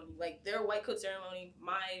ceremony, like their white coat ceremony,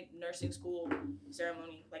 my nursing school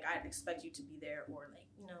ceremony. Like I expect you to be there, or like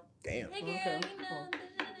Damn. Hey girl,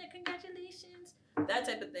 congratulations, that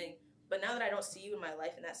type of thing. But now that I don't see you in my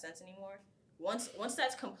life in that sense anymore, once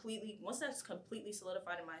that's completely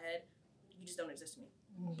solidified in my head, you just don't exist to me.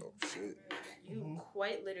 Oh shit. You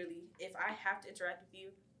quite literally, if I have to interact with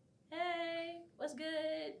you, hey, what's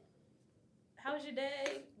good? How's your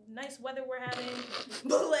day? Nice weather we're having.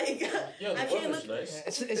 But like, I can't look. Nice.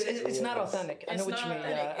 It's not authentic. I know what you mean.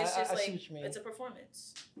 Yeah, it's just I like see what you mean. It's a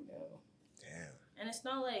performance. Yeah. Damn. And it's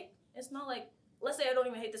not like. Let's say I don't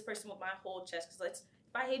even hate this person with my whole chest. Because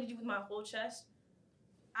if I hated you with my whole chest,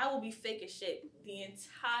 I will be fake as shit the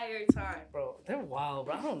entire time. Bro, they're wild,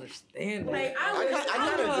 bro. I don't understand that. Like I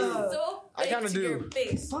was so I fake kinda to do. your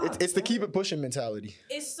face. It's the keep it pushing mentality.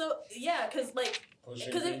 It's so because let's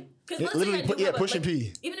Literally, say I do have push and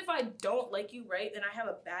pee. even if I don't like you, right, then I have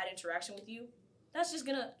a bad interaction with you. That's just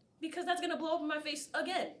gonna blow up in my face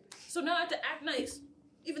again. So now I have to act nice,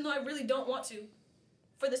 even though I really don't want to,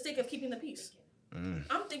 for the sake of keeping the peace.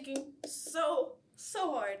 I'm thinking so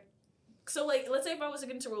hard. So like, let's say if I was to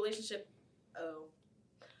get into a relationship,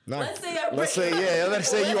 Nah. let's say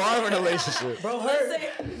you are in a relationship. Bro,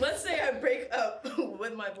 let's say I break up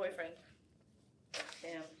with my boyfriend.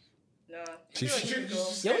 Damn. Nah. Yo,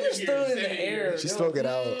 just throw it in the air. She spoke it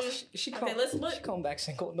out. She come back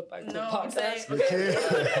single in the back of the podcast.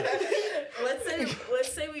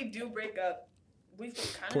 Let's say we do break up. We've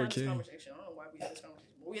kind of had this conversation. I don't know why we had this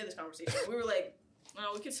conversation, but we had this conversation. We were like,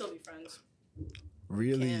 no, we could still be friends.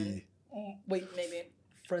 Really? Wait, maybe.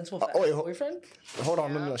 Friends with boyfriend? Hold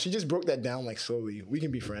on, no. She just broke that down like slowly. We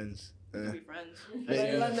can be friends. We can be friends.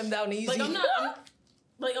 Letting them down easy. Like I'm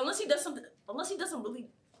like unless he does some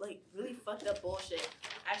really fucked up bullshit.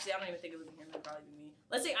 Actually, I don't even think it would be him. It would probably be me.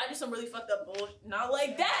 Let's say I do some really fucked up bullshit. Not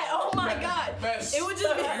like that. Oh my god. It would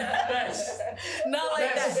just be not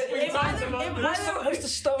like that. If either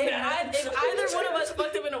one of us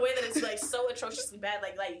fucked up in a way that it's like so atrociously bad,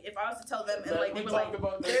 like if I was to tell them and like they were like,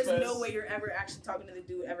 there's no way you're ever actually talking to the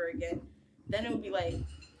dude ever again, then it would be like,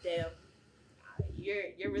 damn,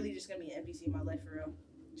 you're really just gonna be an NPC in my life for real.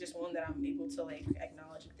 Just one that I'm able to like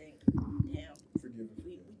acknowledge and think, damn,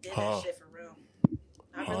 we did that shit for real.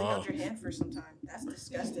 I really held your hand for some time. That's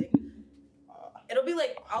disgusting. It'll be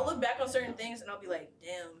like I'll look back on certain things and I'll be like,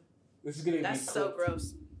 damn, that's so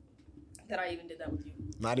gross that I even did that with you.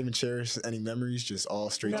 Not even cherish any memories, just all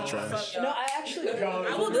straight to trash. No, I actually.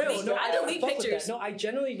 I delete pictures. No, I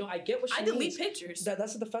generally I get what she means. I delete pictures.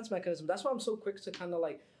 That's a defense mechanism. That's why I'm so quick to kind of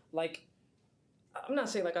like. I'm not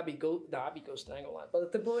saying like I'd be ghosting, I ain't gonna lie.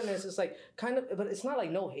 But the point is, it's like kind of, but it's not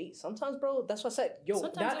like no hate. Sometimes, bro, that's what I said. Yo,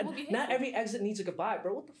 not every exit needs a goodbye,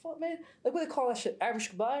 bro. What the fuck, man? Like what they call that shit? Irish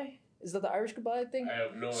goodbye? Is that the Irish goodbye thing? I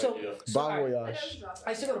have no idea. Bon voyage. I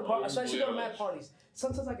used to go to mad parties.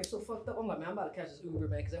 Sometimes I get so fucked up. I'm like, man, I'm about to catch this Uber,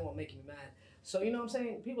 man, because they won't make me mad. So you know what I'm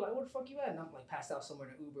saying? People are like, where the fuck you at? And I'm like passed out somewhere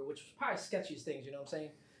in an Uber, which was probably sketchiest things. You know what I'm saying?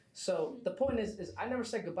 So the point is I never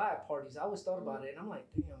said goodbye at parties. I always thought about it, and I'm like,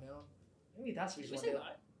 damn, man, maybe that's the reason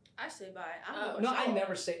why. I say bye. I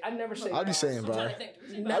never say. I'll be saying bye.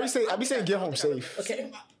 I'll be saying get home safe.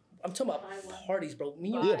 Okay, I'm talking about parties, bro.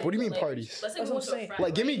 Yeah, what do you mean parties? That's what I'm saying.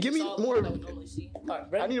 Like, give me more.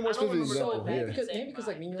 I need a more specific example. Maybe because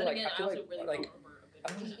like me and you, like I feel like.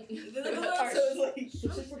 So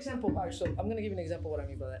say for example, alright, so I'm gonna give you an example of what I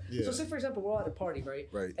mean by that. Yeah. So say for example, we're all at a party, right?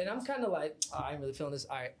 Right. And I'm kind of like, I ain't really feeling this.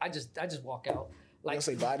 Alright, I just walk out. Like, you don't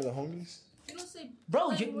say bye to the homies. You don't say, bro,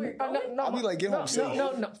 no. I'll be like, get home safe.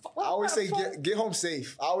 No. I always say get home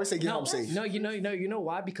safe. I always say get home safe. No, you know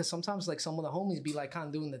why? Because sometimes like some of the homies be like kind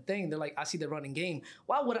of doing the thing. They're like, I see they're running game.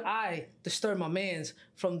 Why would I disturb my mans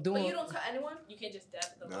from doing? But you don't tell anyone. You can't just dab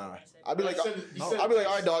them. Nah, I'll be like, all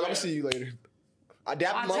right, dog. I'm gonna see you later. I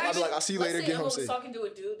dap him up. I'll be like, I'll see you later. Get home safe. I was talking to a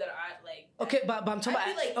dude that I like. Okay, but I'm talking about.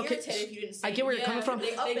 I'd be like irritated if you didn't say. I get where you're coming from.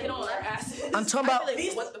 They get on our asses. I'm talking about.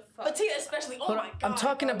 What the fuck? Tia especially. Oh my god. I'm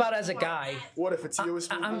talking about as a guy. What if Tia was?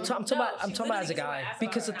 I'm talking about as a guy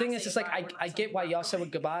because the thing is, it's like I get why y'all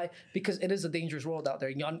said goodbye because it is a dangerous world out there.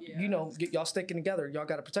 Y'all, you know, y'all sticking together. Y'all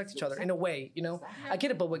got to protect each other in a way. You know, I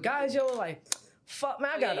get it. But with guys, yo, like. Fuck,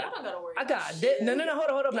 man, I got no,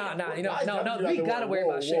 hold up, nah, you know, no, we gotta worry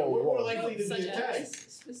about shit. We're more likely to be attacked.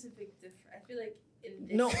 Specific different. I feel like in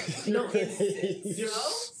this. No. I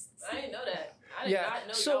didn't know that. I did not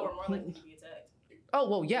know y'all were more likely to be attacked. Oh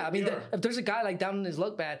well, yeah. I mean, if there's a guy like down in his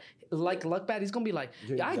luck bad, he's gonna be like,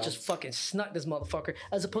 yeah, I just fucking snuck this motherfucker,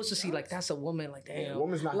 as opposed to see like that's a woman, like damn,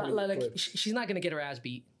 woman's not like she's not gonna get her ass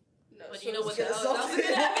beat. But you know what the hell else is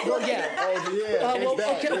gonna happen? Well, yeah.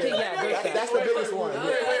 Okay, yeah. That's the biggest one.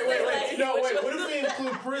 Wait. No, wait. What if we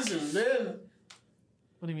include prison? Then.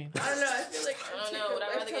 What do you mean? I don't know. I feel like I don't know. Would I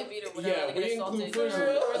rather get beat or would I rather get assaulted? Include prison.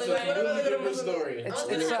 That's a really different story.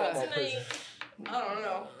 I don't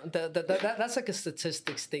know. That's like a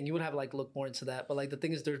statistics thing. You would have like look more into that, but like the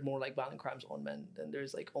thing is, there's more like violent crimes on men than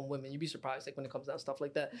there's like on women. You'd be surprised like when it comes down to stuff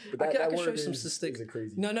like that. I can show you some statistics.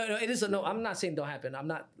 No, it is no. I'm not saying don't happen. I'm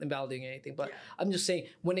not invalidating anything, but I'm just saying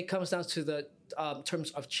when it comes down to the terms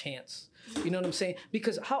of chance. You know what I'm saying?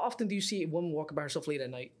 Because how often do you see a woman walking by herself late at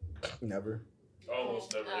night? Never.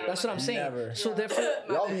 Almost never. Yeah. That's what I'm saying. Never. So therefore,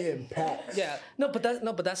 Y'all be in packs. yeah, but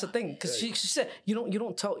that's the thing, because she said you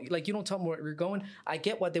don't tell them where we're going. I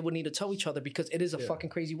get why they would need to tell each other, because it is a fucking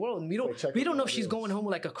crazy world, and we don't know if she's going home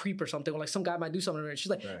with like a creep or something, or like some guy might do something to her. She's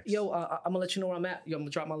like, yo, I'm gonna let you know where I'm at. Yo, I'm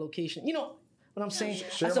gonna drop my location. You know what I'm saying?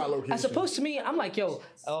 Share my location. As opposed to me, I'm like, yo,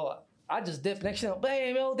 I just dipped. Next thing you know,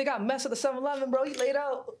 bam, yo, they got mess at the 7-Eleven, bro. He laid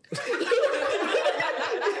out.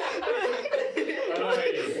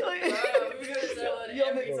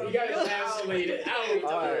 You guys isolated out.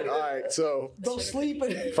 All right. So Don't sleep.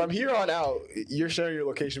 from here on out, you're sharing your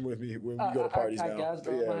location with me when we go to parties I now. guess,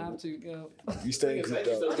 bro. I have to. You know. You staying I cooped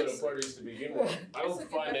just don't up. go to parties to begin with. I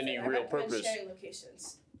don't find any real purpose. Sharing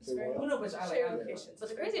locations. Say what? Well, no, but I like Sharing locations. But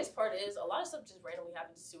the craziest part is a lot of stuff just randomly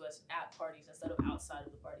happens to us at parties instead of outside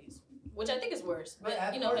of the parties, which I think is worse.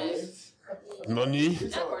 But you know, hey, Nani?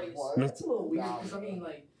 at parties. It's a little weird, because I mean,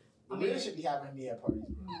 like, should be having me at parties.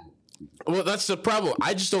 Well, that's the problem.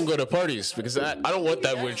 I just don't go to parties because I don't want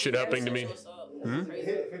that weird shit happening to me. What's up? Hmm?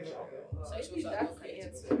 Crazy. Maybe that's the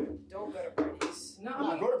answer. Don't go to parties.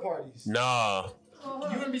 Nah, go to parties. Nah.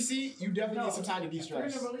 UMBC, you definitely need some time to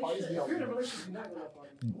de-stress. Parties be if you're in a over. relationship, you're not going to a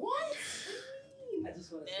party. What? I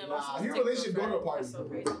just want to say. Damn, Nah, I'm supposed if you're to in a relationship, go to a party. That's so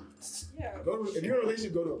crazy. Yeah. If you're in a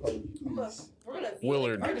relationship, go to a party. We're gonna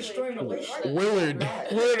Willard. You're destroying a relationship. Willard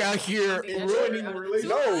out here ruining a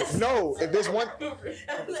relationship. No. If there's one, I'm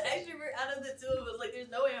the extrovert out of the two of us. Like, there's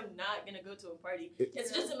no way I'm not gonna go to a party.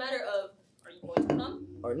 It's just a matter of, are you going to come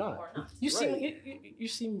or not. or not? You seem you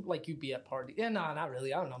seem like you'd be at party. Yeah, nah, not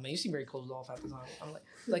really. I don't know, man. You seem very closed off at the time. I'm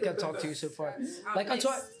like I've talked to you so far. Like I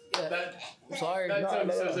talk. Yeah. I'm sorry.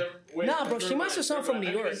 Nah, bro. She must have someone from New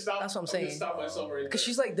York. That's what I'm saying. Because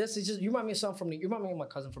she's like this. It's just you remind me of someone from New. You remind me of my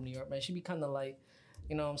cousin from New York, man. She be kind of like,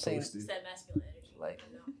 you know what I'm saying? It's that masculine energy. Like,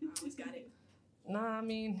 you know, I always got it. nah, I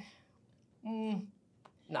mean,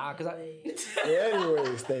 nah, because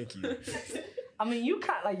Anyways, thank you. I mean, you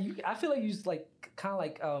kind like you. I feel like you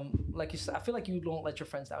kind of like you said. I feel like you don't let your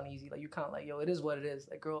friends down easy. Like you kind of like, yo, it is what it is.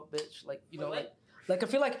 Like, girl up, bitch. Like, you know, like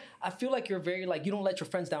I feel like you're very like you don't let your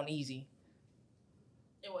friends down easy.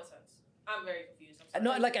 In what sense? I'm very confused.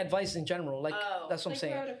 No, like advice in general. Like that's what I'm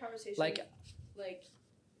saying. We're having a conversation. Like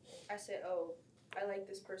I said, oh, I like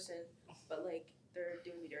this person, but like they're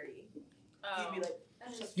doing me dirty. You'd be like,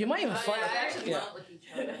 you might even find. I actually Yeah. don't like each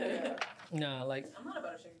other. Nah, like I'm not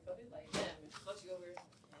about to sugarcoat it. Like, damn, we fucked you over,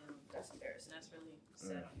 and that's embarrassing. That's really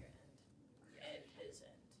sad on your end and his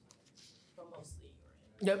end, but mostly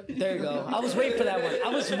your end. Yep, there you go. I was waiting for that one. I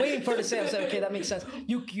was waiting for her to say. I was like, okay, that makes sense.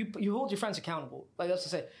 You hold your friends accountable. Like that's to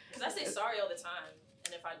say. Because I say sorry all the time,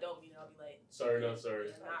 and if I don't mean it, I'll be like, Sorry, not sorry.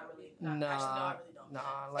 not really. Nah, Actually, no, I really don't.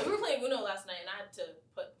 nah, Like, we were playing Uno last night, and I had to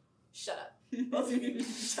put. Shut up. Both of you,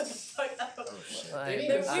 shut the fuck up. Like, We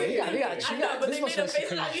got I know, but this they must made a be face,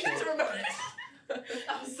 some and I crazy need to shit. remember it.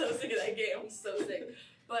 I'm so sick of that game. I'm so sick.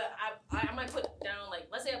 But I might put down, like,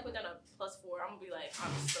 let's say I put down a +4. I'm going to be like,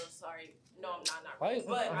 I'm so sorry. No, I'm not. Why- Really.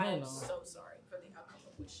 But I I don't am know. so sorry for the outcome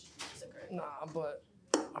of which is occurring. Nah, but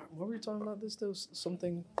what were we talking about? This there was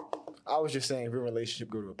something. I was just saying, if you're in a relationship,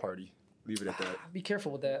 go to a party. Leave it at that. Be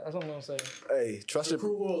careful with that. That's what I'm gonna say. Hey, trust your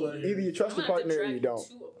either you trust your partner or you don't.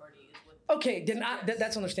 Okay, then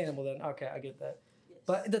that's understandable. Then okay, I get that.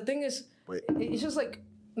 But the thing is, it's just like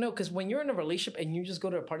no, because when you're in a relationship and you just go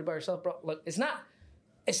to a party by yourself, bro, like it's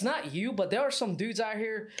not you, but there are some dudes out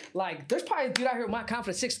here. Like there's probably a dude out here with my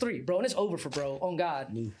confidence 6'3", bro, and it's over for bro. On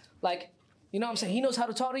God, like you know what I'm saying. He knows how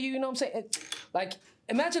to talk to you. You know what I'm saying. Like.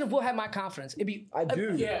 Imagine if Will had my confidence. It'd be. I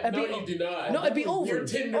do. Yeah, no, you do not. No, it'd be over. You're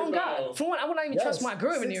Tinder Oh God! bound. For one, I would not even trust my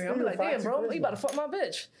girl even near him. I'd be like, damn, bro, you about to fuck my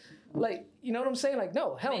bitch. Like, you know what I'm saying? Like,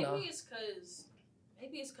 no, hell no. Maybe it's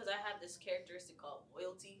because I have this characteristic called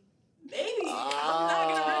loyalty. Maybe I'm not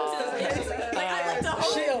gonna run to this. Like I like to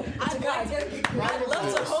hope. I'd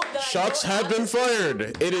love to hope that. Shots have been fired.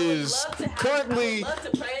 It is currently.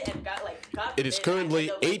 It is currently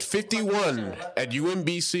 8:51 at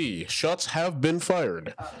UMBC. Shots have been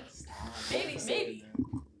fired. Maybe.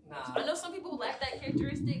 I know some people who lack that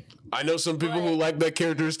characteristic. I know some people who like that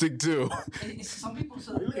characteristic too. Some people.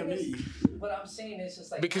 So look at me. What I'm saying is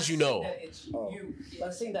just like Because you know. that it's you. But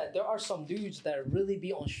I'm saying that there are some dudes that really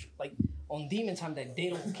be on on demon time that they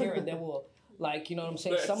don't care and they will like you know what I'm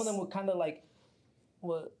saying. Some of them will kind of like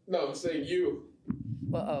what. No, I'm saying you.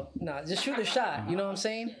 Nah, just shoot a shot. You know what I'm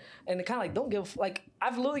saying? And they kind of like don't give like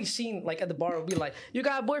I've literally seen like at the bar will be like, you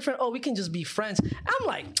got a boyfriend? Oh, we can just be friends. I'm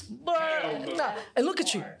like, bro, nah. And look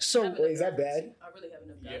at you. So wait, is that bad? I really have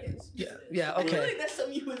enough Yeah. I feel Okay. like that's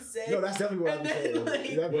something you would say. No, that's definitely what I'm saying.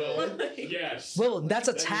 Is that bad? Yes. Well, that's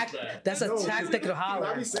a That is tact. bad. That's a No, tactic of I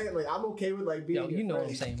holler. be saying like I'm okay with like being. Yo, you your know what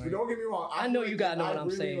friend. I'm saying, But right? don't get me wrong. I know feel you like gotta know I what I'm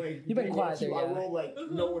really, saying. Like, You've been being quiet with you, there, I yeah. will like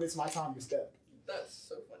know when it's my time to step. That's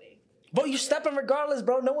so funny. Bro, you stepping regardless,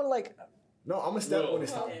 bro. No one like No, I'm gonna step No. when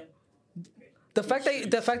it's time. the fact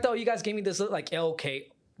that you guys gave me this look like okay.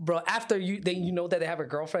 Bro, after you know that they have a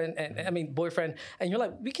girlfriend and I mean boyfriend, and you're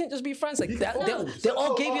like, we can't just be friends like that. They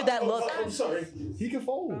all gave you that look. I'm sorry. He can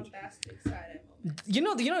fold. You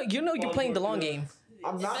know you're playing the long game.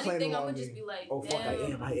 I'm not If playing the anything, I long would just game. be like, Oh fuck, I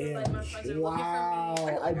damn, am. like my friends are looking Wow, for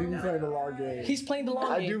me. I do be playing the long game. He's playing the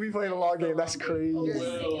long I game. do be playing the long game. That's crazy.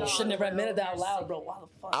 You shouldn't have admitted that out loud, bro. Why the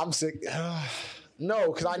fuck? I'm sick.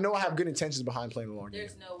 No, because I know I have good intentions behind playing the long game.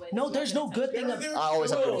 There's no way. No, there's no good thing. I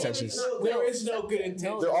always have good intentions. There is no good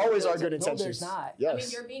intention. There always are good No, intentions. there's not. I mean,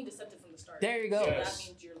 Yes. you're being deceptive from the start. There you go. So Yes. that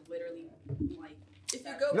means you're literally like. If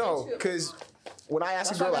you go No, into it, because when I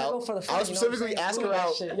ask That's a why I girl gotta go out, for the I'll fun, you know what I'm specifically saying? ask her Ruin that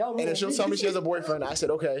out, shit. Y'all and then ruin she'll it. tell me she has a boyfriend. I said,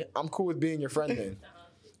 okay, I'm cool with being your friend then.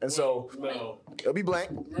 And so No. it'll be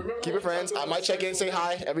blank. Keep it friends. I might check in, say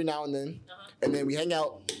hi every now and then, and then we hang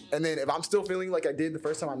out. And then if I'm still feeling like I did the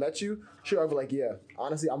first time I met you, sure, I'll be like, yeah,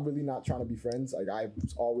 honestly, I'm really not trying to be friends. Like I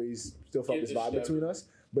always still felt this vibe between us.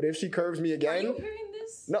 But if she curves me Are again, you hearing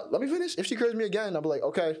this? no, let me finish. If she curves me again, I'll be like,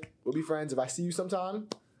 okay, we'll be friends. If I see you sometime,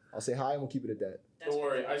 I'll say hi and we'll keep it at that. Don't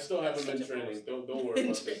worry, I still haven't been training. Don't worry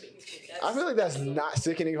about that. I feel like that's not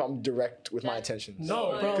sickening if I'm direct with my intentions.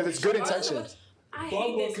 No, bro. Because it's good intentions. I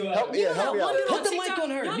hate this. Help me out. Put the mic TikTok, on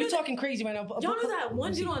her. y'all You're know talking crazy right now. Y'all know that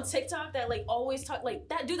one dude on TikTok that like always talk like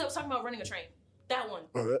that dude that was talking about running a train. That one.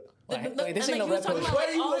 Wait, this ain't and, no like, he was rap. talking about,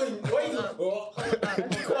 like, all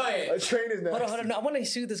his- Be quiet. A train is next. Hold on. No, I want to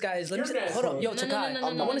sue this guys. Let me You're hold up. Yo, No, Takai. no,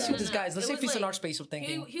 I want to sue no, this no. guys. Let's It see if was he's in like- our space of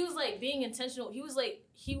thinking. He was like being intentional. He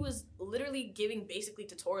was literally giving basically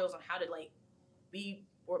tutorials on how to like be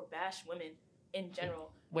or bash women in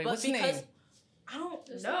general. Wait, But what's his because name? I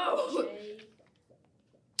don't know.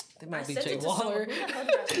 It might be sent Jay it to Waller. someone. Who the hell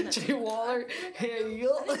did I send that to? Jay Waller. Hey, yo.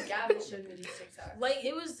 I think Gavin showed me these TikToks. Like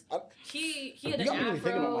it was, he had You an got me afro.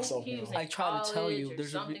 thinking about myself He now. was in I tried to tell you, college or there's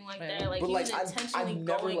a something like man. that. Like But, he like, was I've intentionally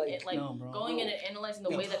never, going, like- like No, bro. going in and analyzing the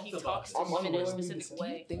way that he talks to I'm women in a unwilling to specific see-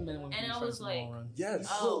 way. Think men and women And can I be was friends in the long like, run. Yes.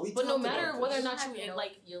 Oh, but no matter whether or not you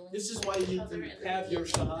like, This is why you have your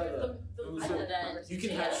shahada. You can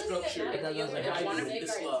have structure. That doesn't and happen. guide you with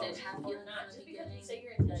Islam. just because you say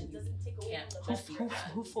your intention doesn't take away from the best.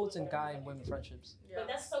 Who folds in guy and women friendships? But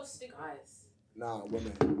that's so stupid. Nah,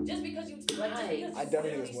 women. Just because you like, just because I you definitely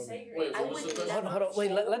literally think it's say your Wait, what was intention- the first Hold on.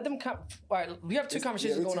 Wait, let them come. All right, we have two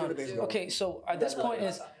conversations yeah, going two on. different things going Okay, so at this point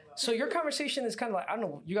is. So your conversation is kind of like, I don't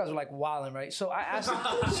know, you guys are like wilding, right? So I asked,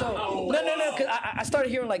 no, because I started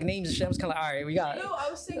hearing like names and shit. I was kind of like, all right, we got it. No, I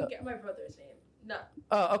was saying get my brother's name. No.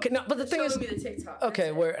 Oh, okay, no, but the thing is, Showing me the TikTok. okay,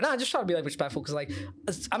 I just try to be like respectful because like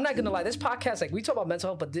I'm not gonna lie, this podcast like we talk about mental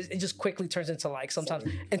health, but it just quickly turns into like sometimes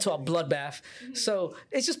into a bloodbath. So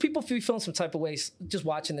it's just people feeling some type of ways just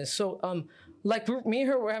watching this. So like me and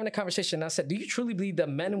her were having a conversation. And I said, "Do you truly believe that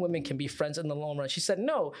men and women can be friends in the long run?" She said,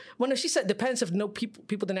 "No." Well, no, she said depends if no people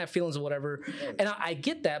didn't have feelings or whatever. And I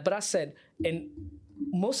get that, but I said, and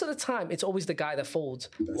most of the time it's always the guy that folds.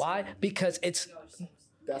 Why? Because it's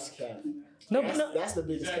That's cap. no. That's the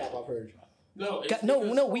biggest cap I've heard. No,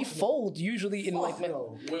 No, we fold usually in like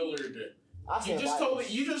No. Willard. I You said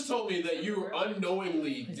just told me that you were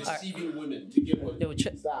unknowingly deceiving women to get with them.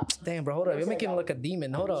 Yo, Stop. damn, bro, hold up. You're making me look a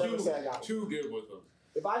demon. Hold up. Too good with them.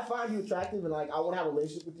 If I find you attractive and like I want to have a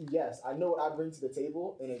relationship with you, yes, I know what I bring to the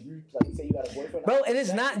table. And if you like say you got a boyfriend, Bro, it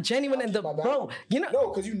is not genuine in the bro. You know, no,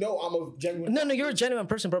 because you know I'm a genuine. no, you're a genuine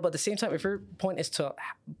person, bro. But at the same time, if your point is to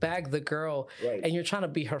bag the girl Right. and you're trying to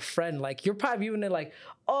be her friend, like you're probably viewing it like,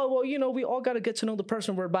 oh, well, you know, we all got to get to know the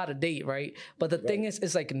person we're about to date, right? But the thing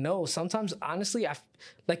is like, no. Sometimes, honestly,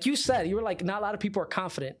 like you said, you were like, not a lot of people are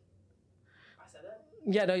confident.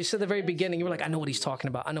 Yeah, no, you said at the very beginning, you were like, I know what he's talking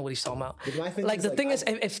about. I know what he's talking about. But my thing Like is, the like, thing is,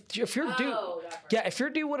 if you're dude, yeah, if you're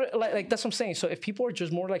dude with like that's what I'm saying. So if people are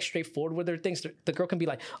just more like straightforward with their things, the girl can be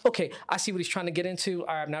like, okay, I see what he's trying to get into. Or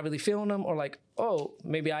I'm not really feeling him, or like, oh,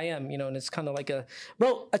 maybe I am, you know. And it's kind of like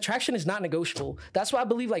attraction is not negotiable. That's why I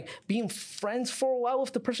believe like being friends for a while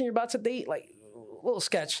with the person you're about to date, like a little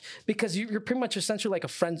sketch, because you're pretty much essentially like a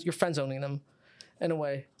friend. You're friend zoning them, in a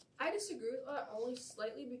way. I disagree with that only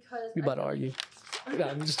slightly because You about to argue? Yeah,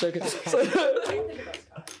 I'm just joking.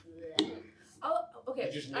 Okay,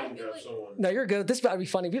 You just I name feel drop like someone. No, you're good. This about to be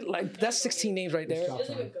funny. Like that's 16 names right there. It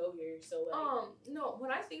doesn't even go here, so like. no,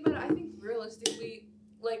 when I think about it, I think realistically,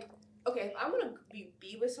 like, okay, if I want to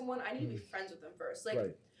be with someone, I need to be friends with them first. Like,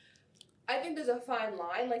 Right. I think there's a fine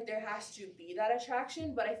line. Like, there has to be that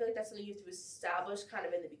attraction, but I feel like that's something you have to establish kind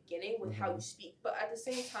of in the beginning with how you speak. But at the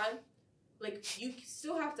same time, like, you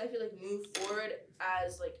still have to, I feel like, move forward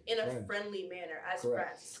as, like, in a friendly manner, as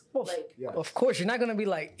friends. Well, like, of course, you're not gonna be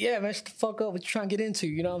like, yeah, man, shut the fuck up. What you trying to get into?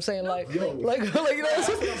 You know what I'm saying? Like, you know,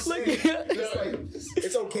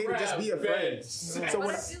 it's okay to just be a friend. So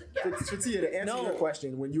when, Fatia, to answer your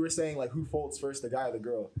question, when you were saying like who folds first, the guy or the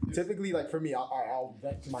girl, typically, like for me, I'll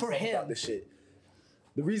vent to myself about this shit.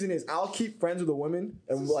 The reason is I'll keep friends with a woman,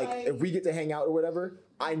 and like if we get to hang out or whatever,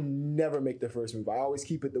 I never make the first move. I always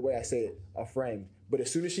keep it the way I say it, a friend. But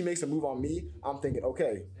as soon as she makes a move on me, I'm thinking,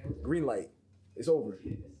 okay, green light, it's over.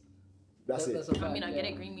 That's it. I mean, I get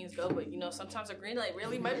it, green means go, but you know, sometimes a green light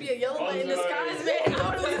really might be a yellow light in disguise, man. I don't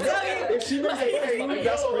know what to tell you. If she makes the first move,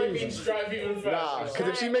 that's crazy. Means drive even faster. Nah, because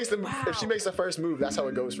if she makes the first move, that's how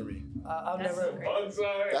it goes for me. I'll never.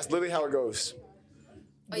 That's literally how it goes.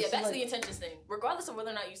 Oh yeah, that's the intentions thing. Regardless of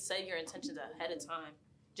whether or not you say your intentions ahead of time,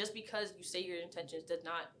 just because you say your intentions does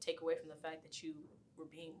not take away from the fact that you were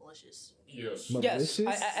being malicious. Yes. Malicious?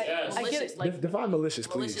 Yes. I get it. Like, define malicious,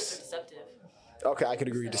 please. Malicious or deceptive. Okay, I could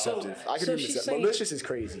agree. Deceptive. I could agree. Malicious is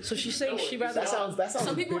crazy. So she's saying she rather. That sounds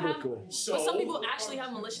some people biblical. but some people actually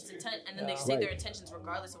have malicious intent, and then they say their intentions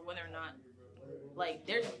regardless of whether or not, like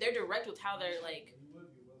they're direct with how they're like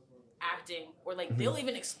acting, or like they'll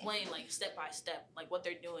even explain like step by step like what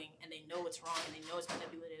they're doing, and they know it's wrong and they know it's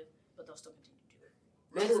manipulative, but they'll still continue to do it.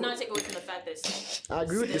 That does not take away from the fact that I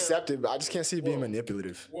agree with deceptive, but I just can't see it being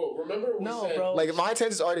manipulative. Well, remember we said, bro. Like if my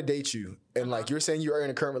intentions are to date you, and like you're saying you are in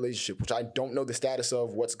a current relationship, which I don't know the status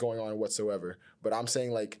of what's going on whatsoever, but I'm saying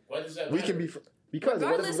like we can be because regardless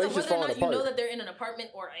what if the of relationship's whether or falling not you apart? know that they're in an apartment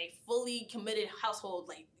or a fully committed household,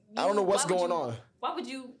 like I don't know what's going on. Why would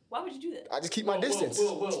you do that? I just keep my distance.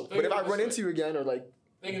 But if I run into you again or like,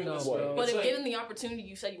 but if given the opportunity,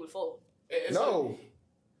 you said you would fold. No.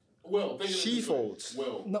 Will, she folds.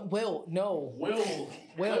 Will. No, Will.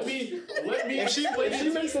 Let me if she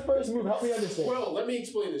makes the first move, help me understand. Will, let me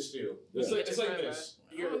explain this to you. It's like this.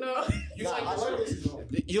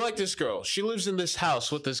 You like this girl. She lives in this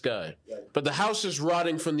house with this guy. But the house is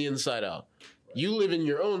rotting from the inside out. You live in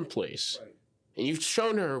your own place. And you've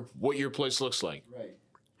shown her what your place looks like. Right.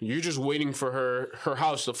 You're just waiting for her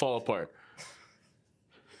house to fall apart.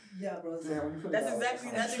 Yeah, bro.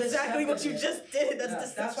 That's exactly what you just did.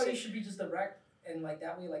 That's why you should be just direct and like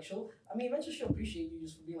that way. Like eventually she'll appreciate you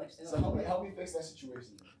just for being like. So help me fix that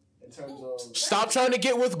situation in terms of. Stop trying to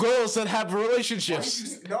get with girls that have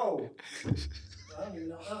relationships. No. I don't even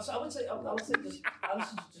know. So I would say just honestly, just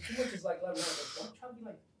too much is like let me know. Don't try to be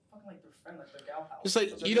like fucking like their friend, like their gal pal. It's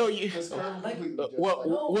like what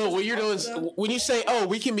you're doing is when you say, "Oh,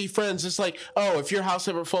 we can be friends," it's like, "Oh, if your house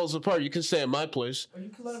ever falls apart, you can stay at my place." Or you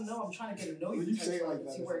can let them know I'm trying to get to know you. You say like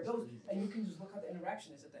see where it goes, and you can just look how the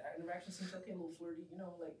interaction is. If the interaction seems okay, a little flirty, you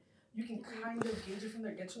know, like you can kind of gauge it from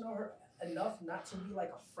there. Get to know her enough not to be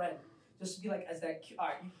like a friend. Just to be like as that cute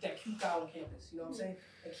guy on campus, you know what I'm saying?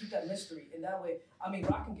 And keep that mystery. And that way, I mean,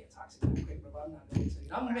 rock can get toxic pretty quick, but I'm not going to tell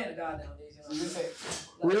you. I'm a man of God nowadays, you know what I'm saying?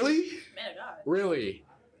 Really? Man of God. Really?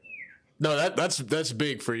 No, that's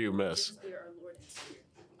big for you, miss.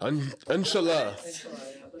 Inshallah.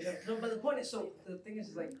 But the point is, so the thing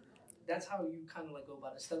is like, that's how you kind of like go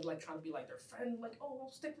about it. Instead of like trying to be like their friend, like, oh,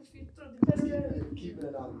 I'll stick with you through the better. Keep it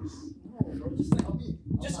anonymous. No, bro,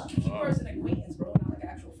 just keep her as an acquaintance, bro, not like an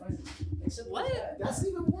actual friend. What? That's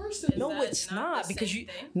even worse than no, it's not because you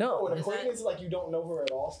no. An acquaintance is like you don't know her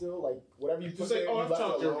at all. Still, like whatever you put there, you left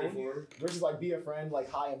her alone. Versus like be a friend, like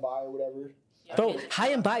hi and bye or whatever. Bro,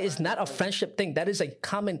 hi and bye is not a friendship thing. That is a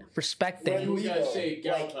common respect thing.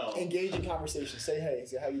 Like engage in conversation. Say hey.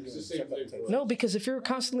 Say how you doing. No, because if you're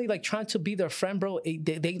constantly like trying to be their friend, bro,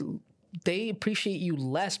 they appreciate you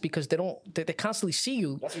less because they constantly see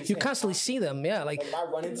you. You constantly see them, yeah. Like if I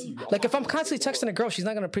run into you, like if I'm constantly texting a girl, she's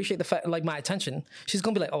not gonna appreciate the fact like my attention. She's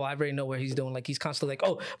gonna be like, oh, I already know where he's doing. Like he's constantly like,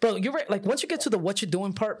 oh, bro, you're right. Like once you get to the what you're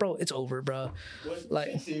doing part, bro, it's over, bro.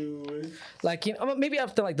 Like you know, maybe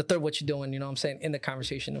after like the third what you're doing, you know what I'm saying, in the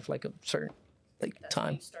conversation of like a certain like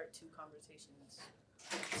time. You start two conversations.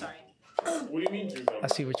 Sorry. What do you mean? I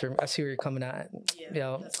see where you're coming at.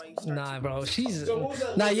 Yeah, yo, nah, bro. She's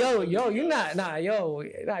nah, you're not,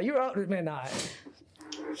 you're out, man, nah.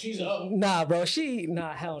 She's up. Nah, bro.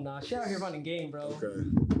 Hell nah. She out here running game, bro.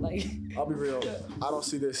 Okay. Like, I'll be real. I don't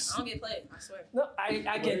see this. I don't get played. I swear. No,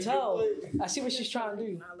 I can tell. I see what she's trying to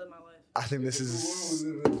do. I live my life. I think this is.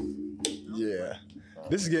 Yeah.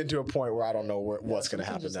 This is getting to a point where I don't know what's going to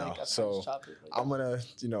happen now. So I'm going to,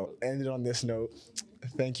 end it on this note.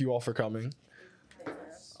 Thank you all for coming.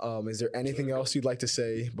 Is there anything else you'd like to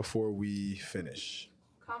say before we finish?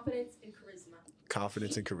 Confidence and charisma.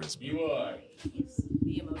 confidence and charisma. You are.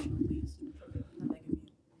 Be emotional, please. I'm begging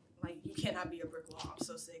you. Like, you cannot be a brick wall. I'm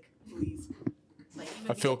so sick. Please. Like,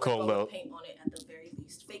 even I feel cold though. though. Paint on it at the very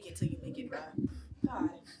least. Fake it till you make it dry. God.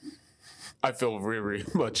 I feel very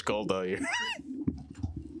much cold out here.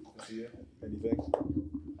 Anything?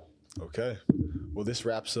 Okay. Well, this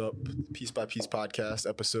wraps up Piece by Piece podcast,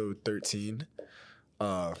 episode 13.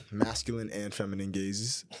 Masculine and feminine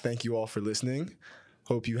gazes. Thank you all for listening.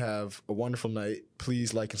 Hope you have a wonderful night.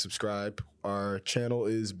 Please like and subscribe. Our channel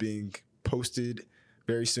is being posted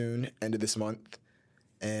very soon, end of this month,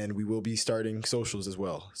 and we will be starting socials as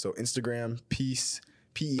well. So Instagram, Peace,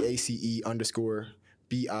 PEACE _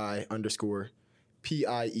 BI _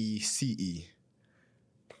 PIECE.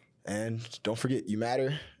 And don't forget, you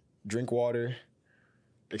matter. Drink water.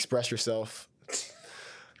 Express yourself.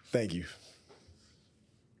 Thank you.